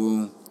 boom, boom,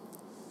 boom.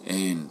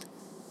 And,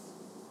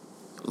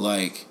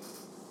 like,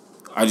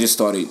 I just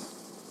started,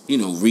 you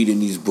know, reading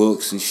these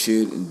books and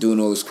shit and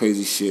doing all this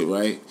crazy shit,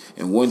 right?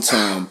 And one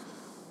time,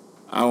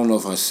 I don't know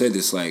if I said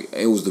this, like,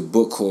 it was the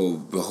book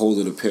called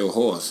Behold the Pale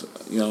Horse.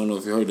 You know, I don't know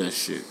if you heard that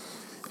shit.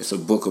 It's a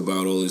book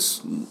about all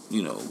this,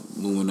 you know,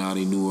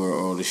 Illuminati, New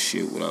World, all this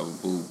shit, whatever,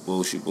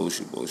 bullshit.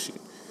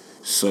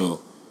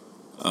 So,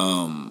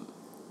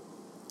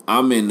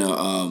 I'm in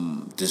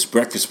this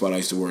breakfast spot I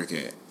used to work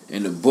at.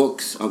 And the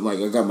books, I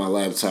got my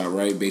laptop,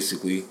 right,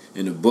 basically,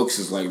 and the books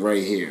is like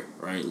right here,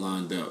 right,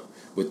 lined up.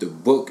 But the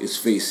book is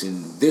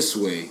facing this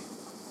way,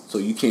 so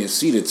you can't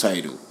see the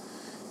title.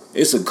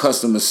 It's a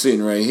customer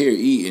sitting right here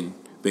eating,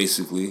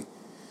 basically.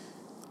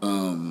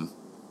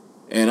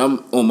 And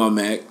I'm on my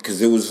Mac,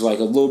 because it was like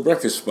a little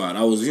breakfast spot.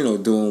 I was, you know,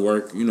 doing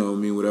work, you know what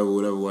I mean,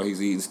 whatever, while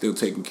he's eating, still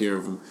taking care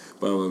of him,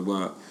 blah, blah,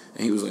 blah.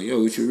 And he was like,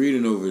 "Yo, what you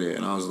reading over there?"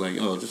 And I was like,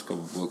 "Oh, just a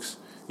couple books,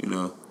 you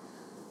know."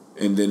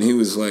 And then he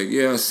was like,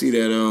 "Yeah, I see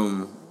that,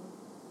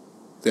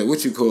 that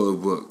what you call a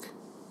book,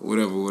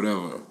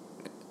 whatever.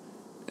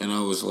 And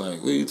I was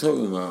like, "What are you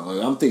talking about?"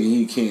 Like, I'm thinking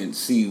he can't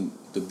see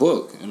the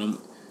book, and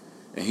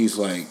he's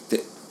like,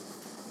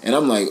 and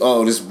I'm like,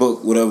 "Oh, this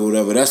book, whatever.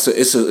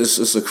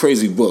 It's a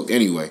crazy book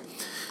anyway."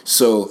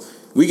 So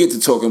we get to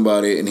talking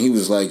about it, and he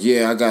was like,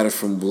 "Yeah, I got it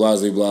from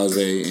Blase,"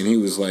 and he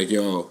was like,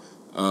 "Yo,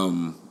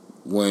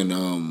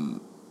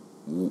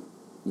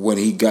 when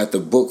he got the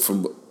book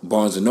from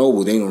Barnes and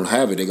Noble, they don't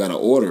have it. They gotta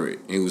order it."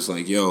 He was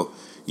like, "Yo,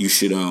 you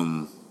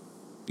shouldn't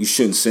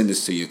send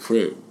this to your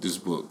crib. This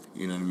book,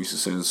 you know what I mean? You should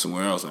send it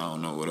somewhere else. I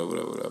don't know, whatever,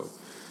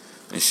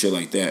 and shit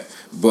like that."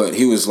 But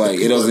he was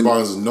like, "It doesn't."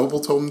 Barnes and Noble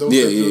told him those.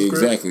 Yeah,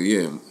 exactly,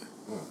 yeah.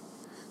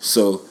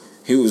 So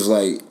he was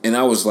like, and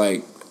I was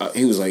like,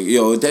 he was like,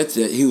 "Yo, that's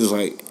it." He was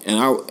like, and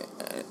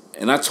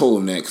I told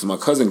him that because my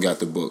cousin got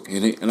the book,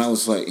 and I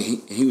was like,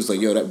 he was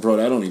like, "Yo, that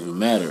don't even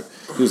matter."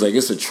 He was like,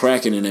 "It's a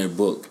tracking in that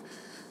book,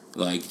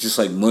 like just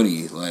like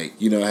money, like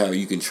you know how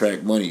you can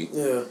track money."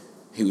 Yeah.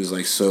 He was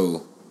like,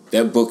 "So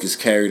that book is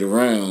carried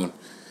around,"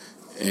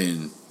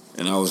 and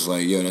I was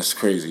like, "Yo, that's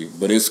crazy."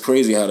 But it's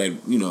crazy how that,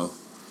 you know,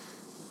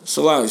 it's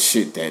a lot of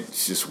shit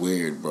that's just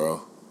weird,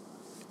 bro.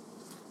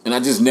 And I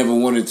just never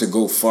wanted to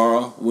go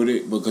far with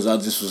it because I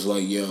just was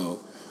like, "Yo,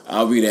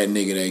 I'll be that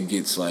nigga that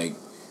gets like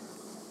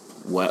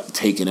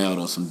taken out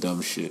on some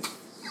dumb shit."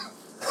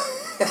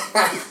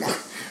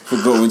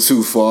 For going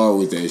too far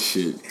with that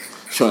shit.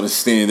 Trying to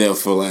stand up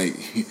for like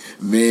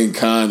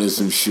mankind or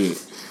some shit.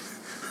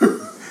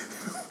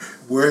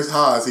 Where's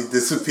Haas? He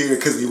disappeared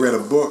because he read a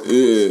book.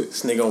 Yeah.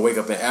 This nigga gonna wake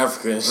up in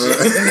Africa and shit.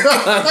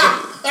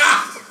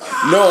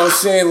 No, I'm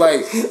saying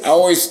like I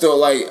always thought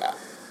like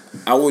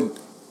I would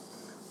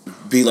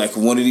be like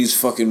one of these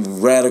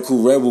fucking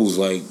radical rebels,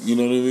 like, you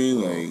know what I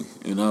mean? Like,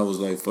 and I was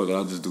like, fuck it,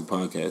 I'll just do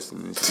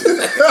podcasting and shit.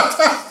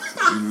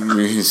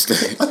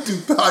 I do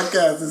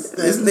podcasts instead.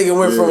 This nigga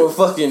went from a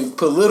fucking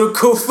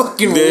political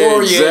fucking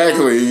warrior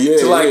exactly, yeah,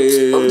 to like,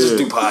 yeah. I'm just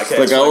do podcasts.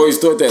 Like I always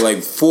thought that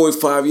like 4 or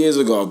 5 years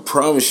ago, I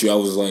promise you I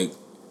was like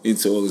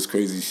into all this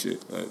crazy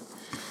shit. Like,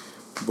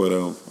 but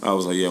I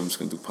was like, yeah, I'm just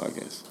gonna do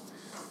podcasts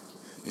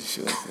and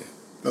shit like that.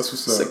 That's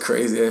what's It's up. a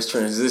crazy ass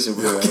transition,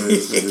 bro. Yeah,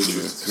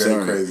 it's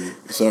very crazy.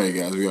 Sorry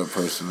guys, we got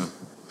personal.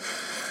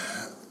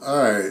 All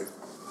right.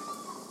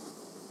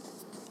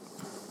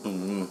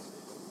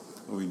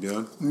 Are we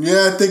done?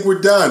 Yeah, I think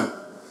we're done.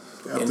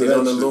 And then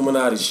on the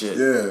Illuminati shit.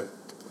 Yeah.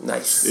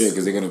 Nice. Yeah,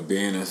 because they're gonna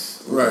ban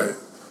us. Right.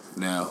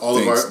 Now. All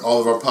of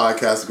our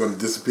podcasts are going to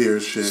disappear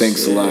and shit.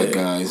 Thanks a lot,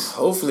 guys.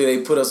 Hopefully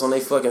they put us on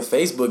their fucking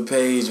Facebook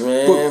page,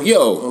 man. But,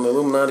 yo, on the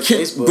Illuminati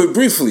Facebook. But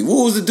briefly,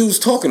 what was the dudes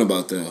talking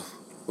about though?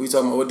 We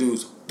talking about what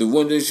dudes? The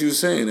one that you were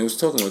saying, they was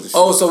talking about this.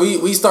 Oh, so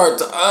we start.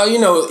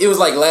 It was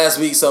like last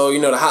week. So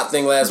the hot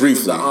thing last week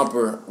was the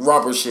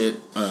romper shit.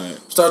 All right.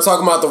 Started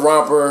talking about the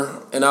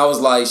romper, and I was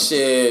like,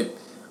 shit,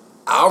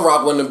 I'll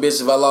rock one of them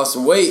bitches if I lost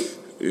some weight.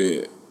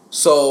 Yeah.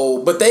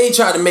 So, but they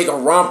tried to make a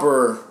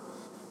romper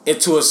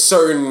into a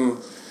certain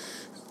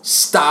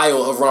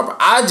style of romper.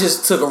 I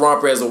just took a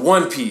romper as a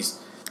one piece.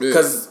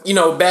 Because,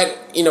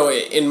 back,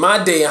 in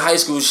my day in high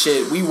school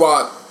shit,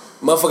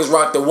 motherfuckers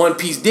rocked the one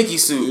piece Dickie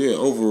suit. Yeah,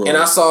 overall. And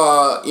I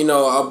saw,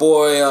 our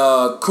boy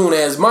Coon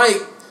Ass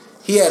Mike,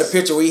 he had a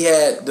picture where he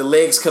had the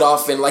legs cut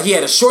off and he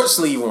had a short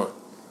sleeve one.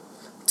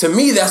 To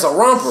me, that's a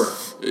romper.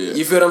 Yeah.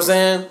 You feel what I'm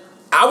saying?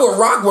 I would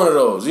rock one of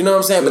those, you know what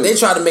I'm saying? But they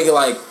tried to make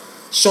it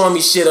showing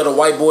me shit of the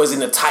white boys in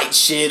the tight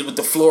shit with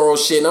the floral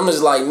shit. And I'm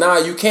just like, nah,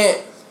 you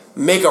can't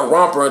make a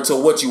romper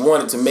until what you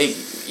wanted to make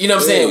it. You know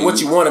what I'm saying?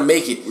 What you want to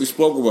make it. We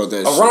spoke about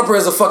that shit. A romper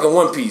is a fucking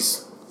one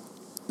piece.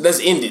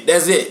 Let's end it.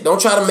 That's it. Don't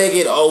try to make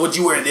it, would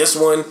you wear this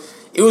one?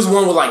 It was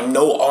one with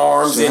no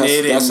arms in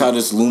it. That's how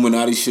this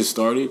Illuminati shit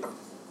started?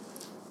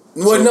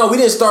 Well, no, we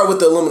didn't start with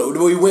the Illuminati.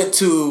 We went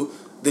to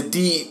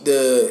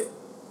the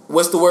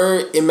what's the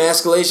word?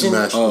 Emasculation?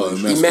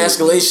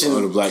 Emasculation.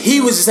 Oh, the black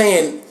he was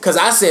saying, because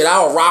I said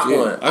I'll rock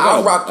one.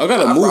 I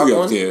got a movie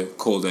up there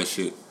called that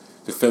shit.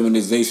 The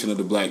feminization of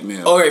the black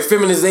man. Okay,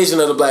 feminization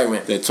of the black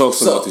man. That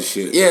talks about this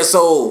shit. Yeah,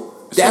 so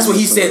that's what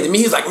he said to me.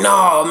 He's like,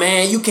 no,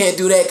 man, you can't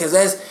do that because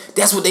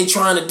that's what they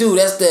trying to do.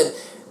 That's the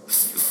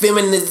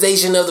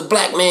feminization of the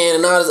black man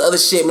and all this other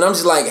shit. And I'm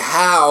just like,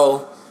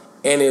 how?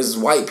 And there's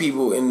white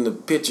people in the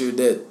picture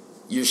that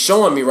you're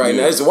showing me right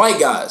now. It's the white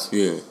guys.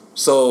 Yeah.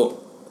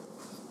 So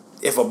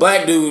if a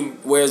black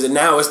dude wears it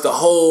now, it's the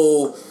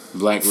whole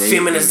black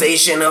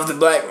feminization of the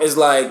black. It's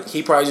like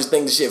he probably just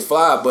think the shit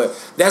fly, but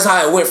that's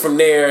how it went from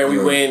there, and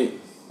we went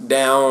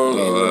down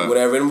and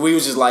whatever. And we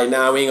was just like,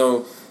 nah, we ain't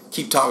gonna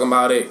keep talking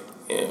about it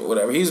and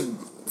whatever. He's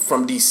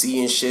from DC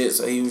and shit,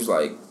 so he was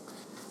like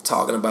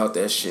talking about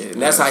that shit,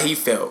 and that's how he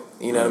felt.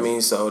 You know what I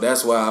mean? So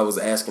that's why I was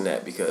asking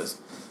that, because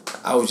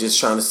I was just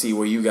trying to see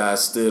where you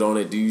guys stood on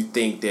it. Do you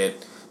think that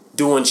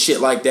doing shit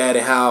like that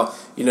and how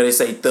they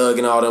say thug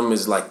and all them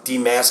is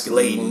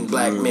demasculating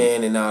black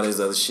men and all this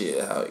other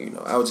shit? How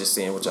I was just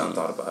saying what y'all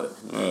thought about it.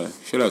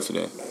 Shout out to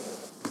that.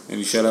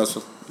 Any shout outs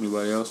for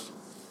anybody else?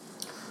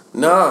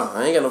 Nah,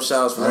 I ain't got no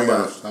shout outs for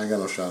nobody. I ain't got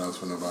no shout outs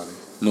for nobody.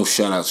 No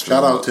shout outs for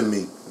Shout out to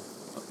me.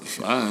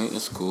 Alright,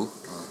 that's cool.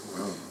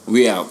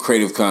 We out.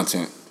 Creative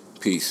content.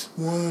 Peace.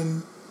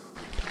 One.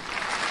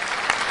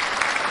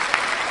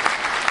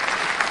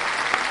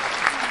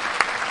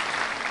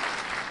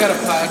 I got a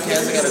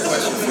podcast. I got a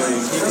question for you.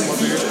 Can you come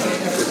over here?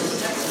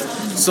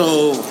 So,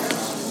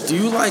 do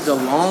you like a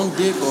long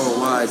dick or a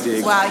wide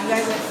dick? Wow, you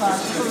guys are fun.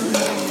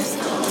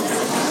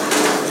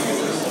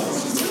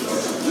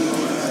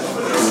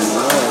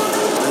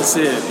 That's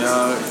it,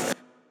 dog.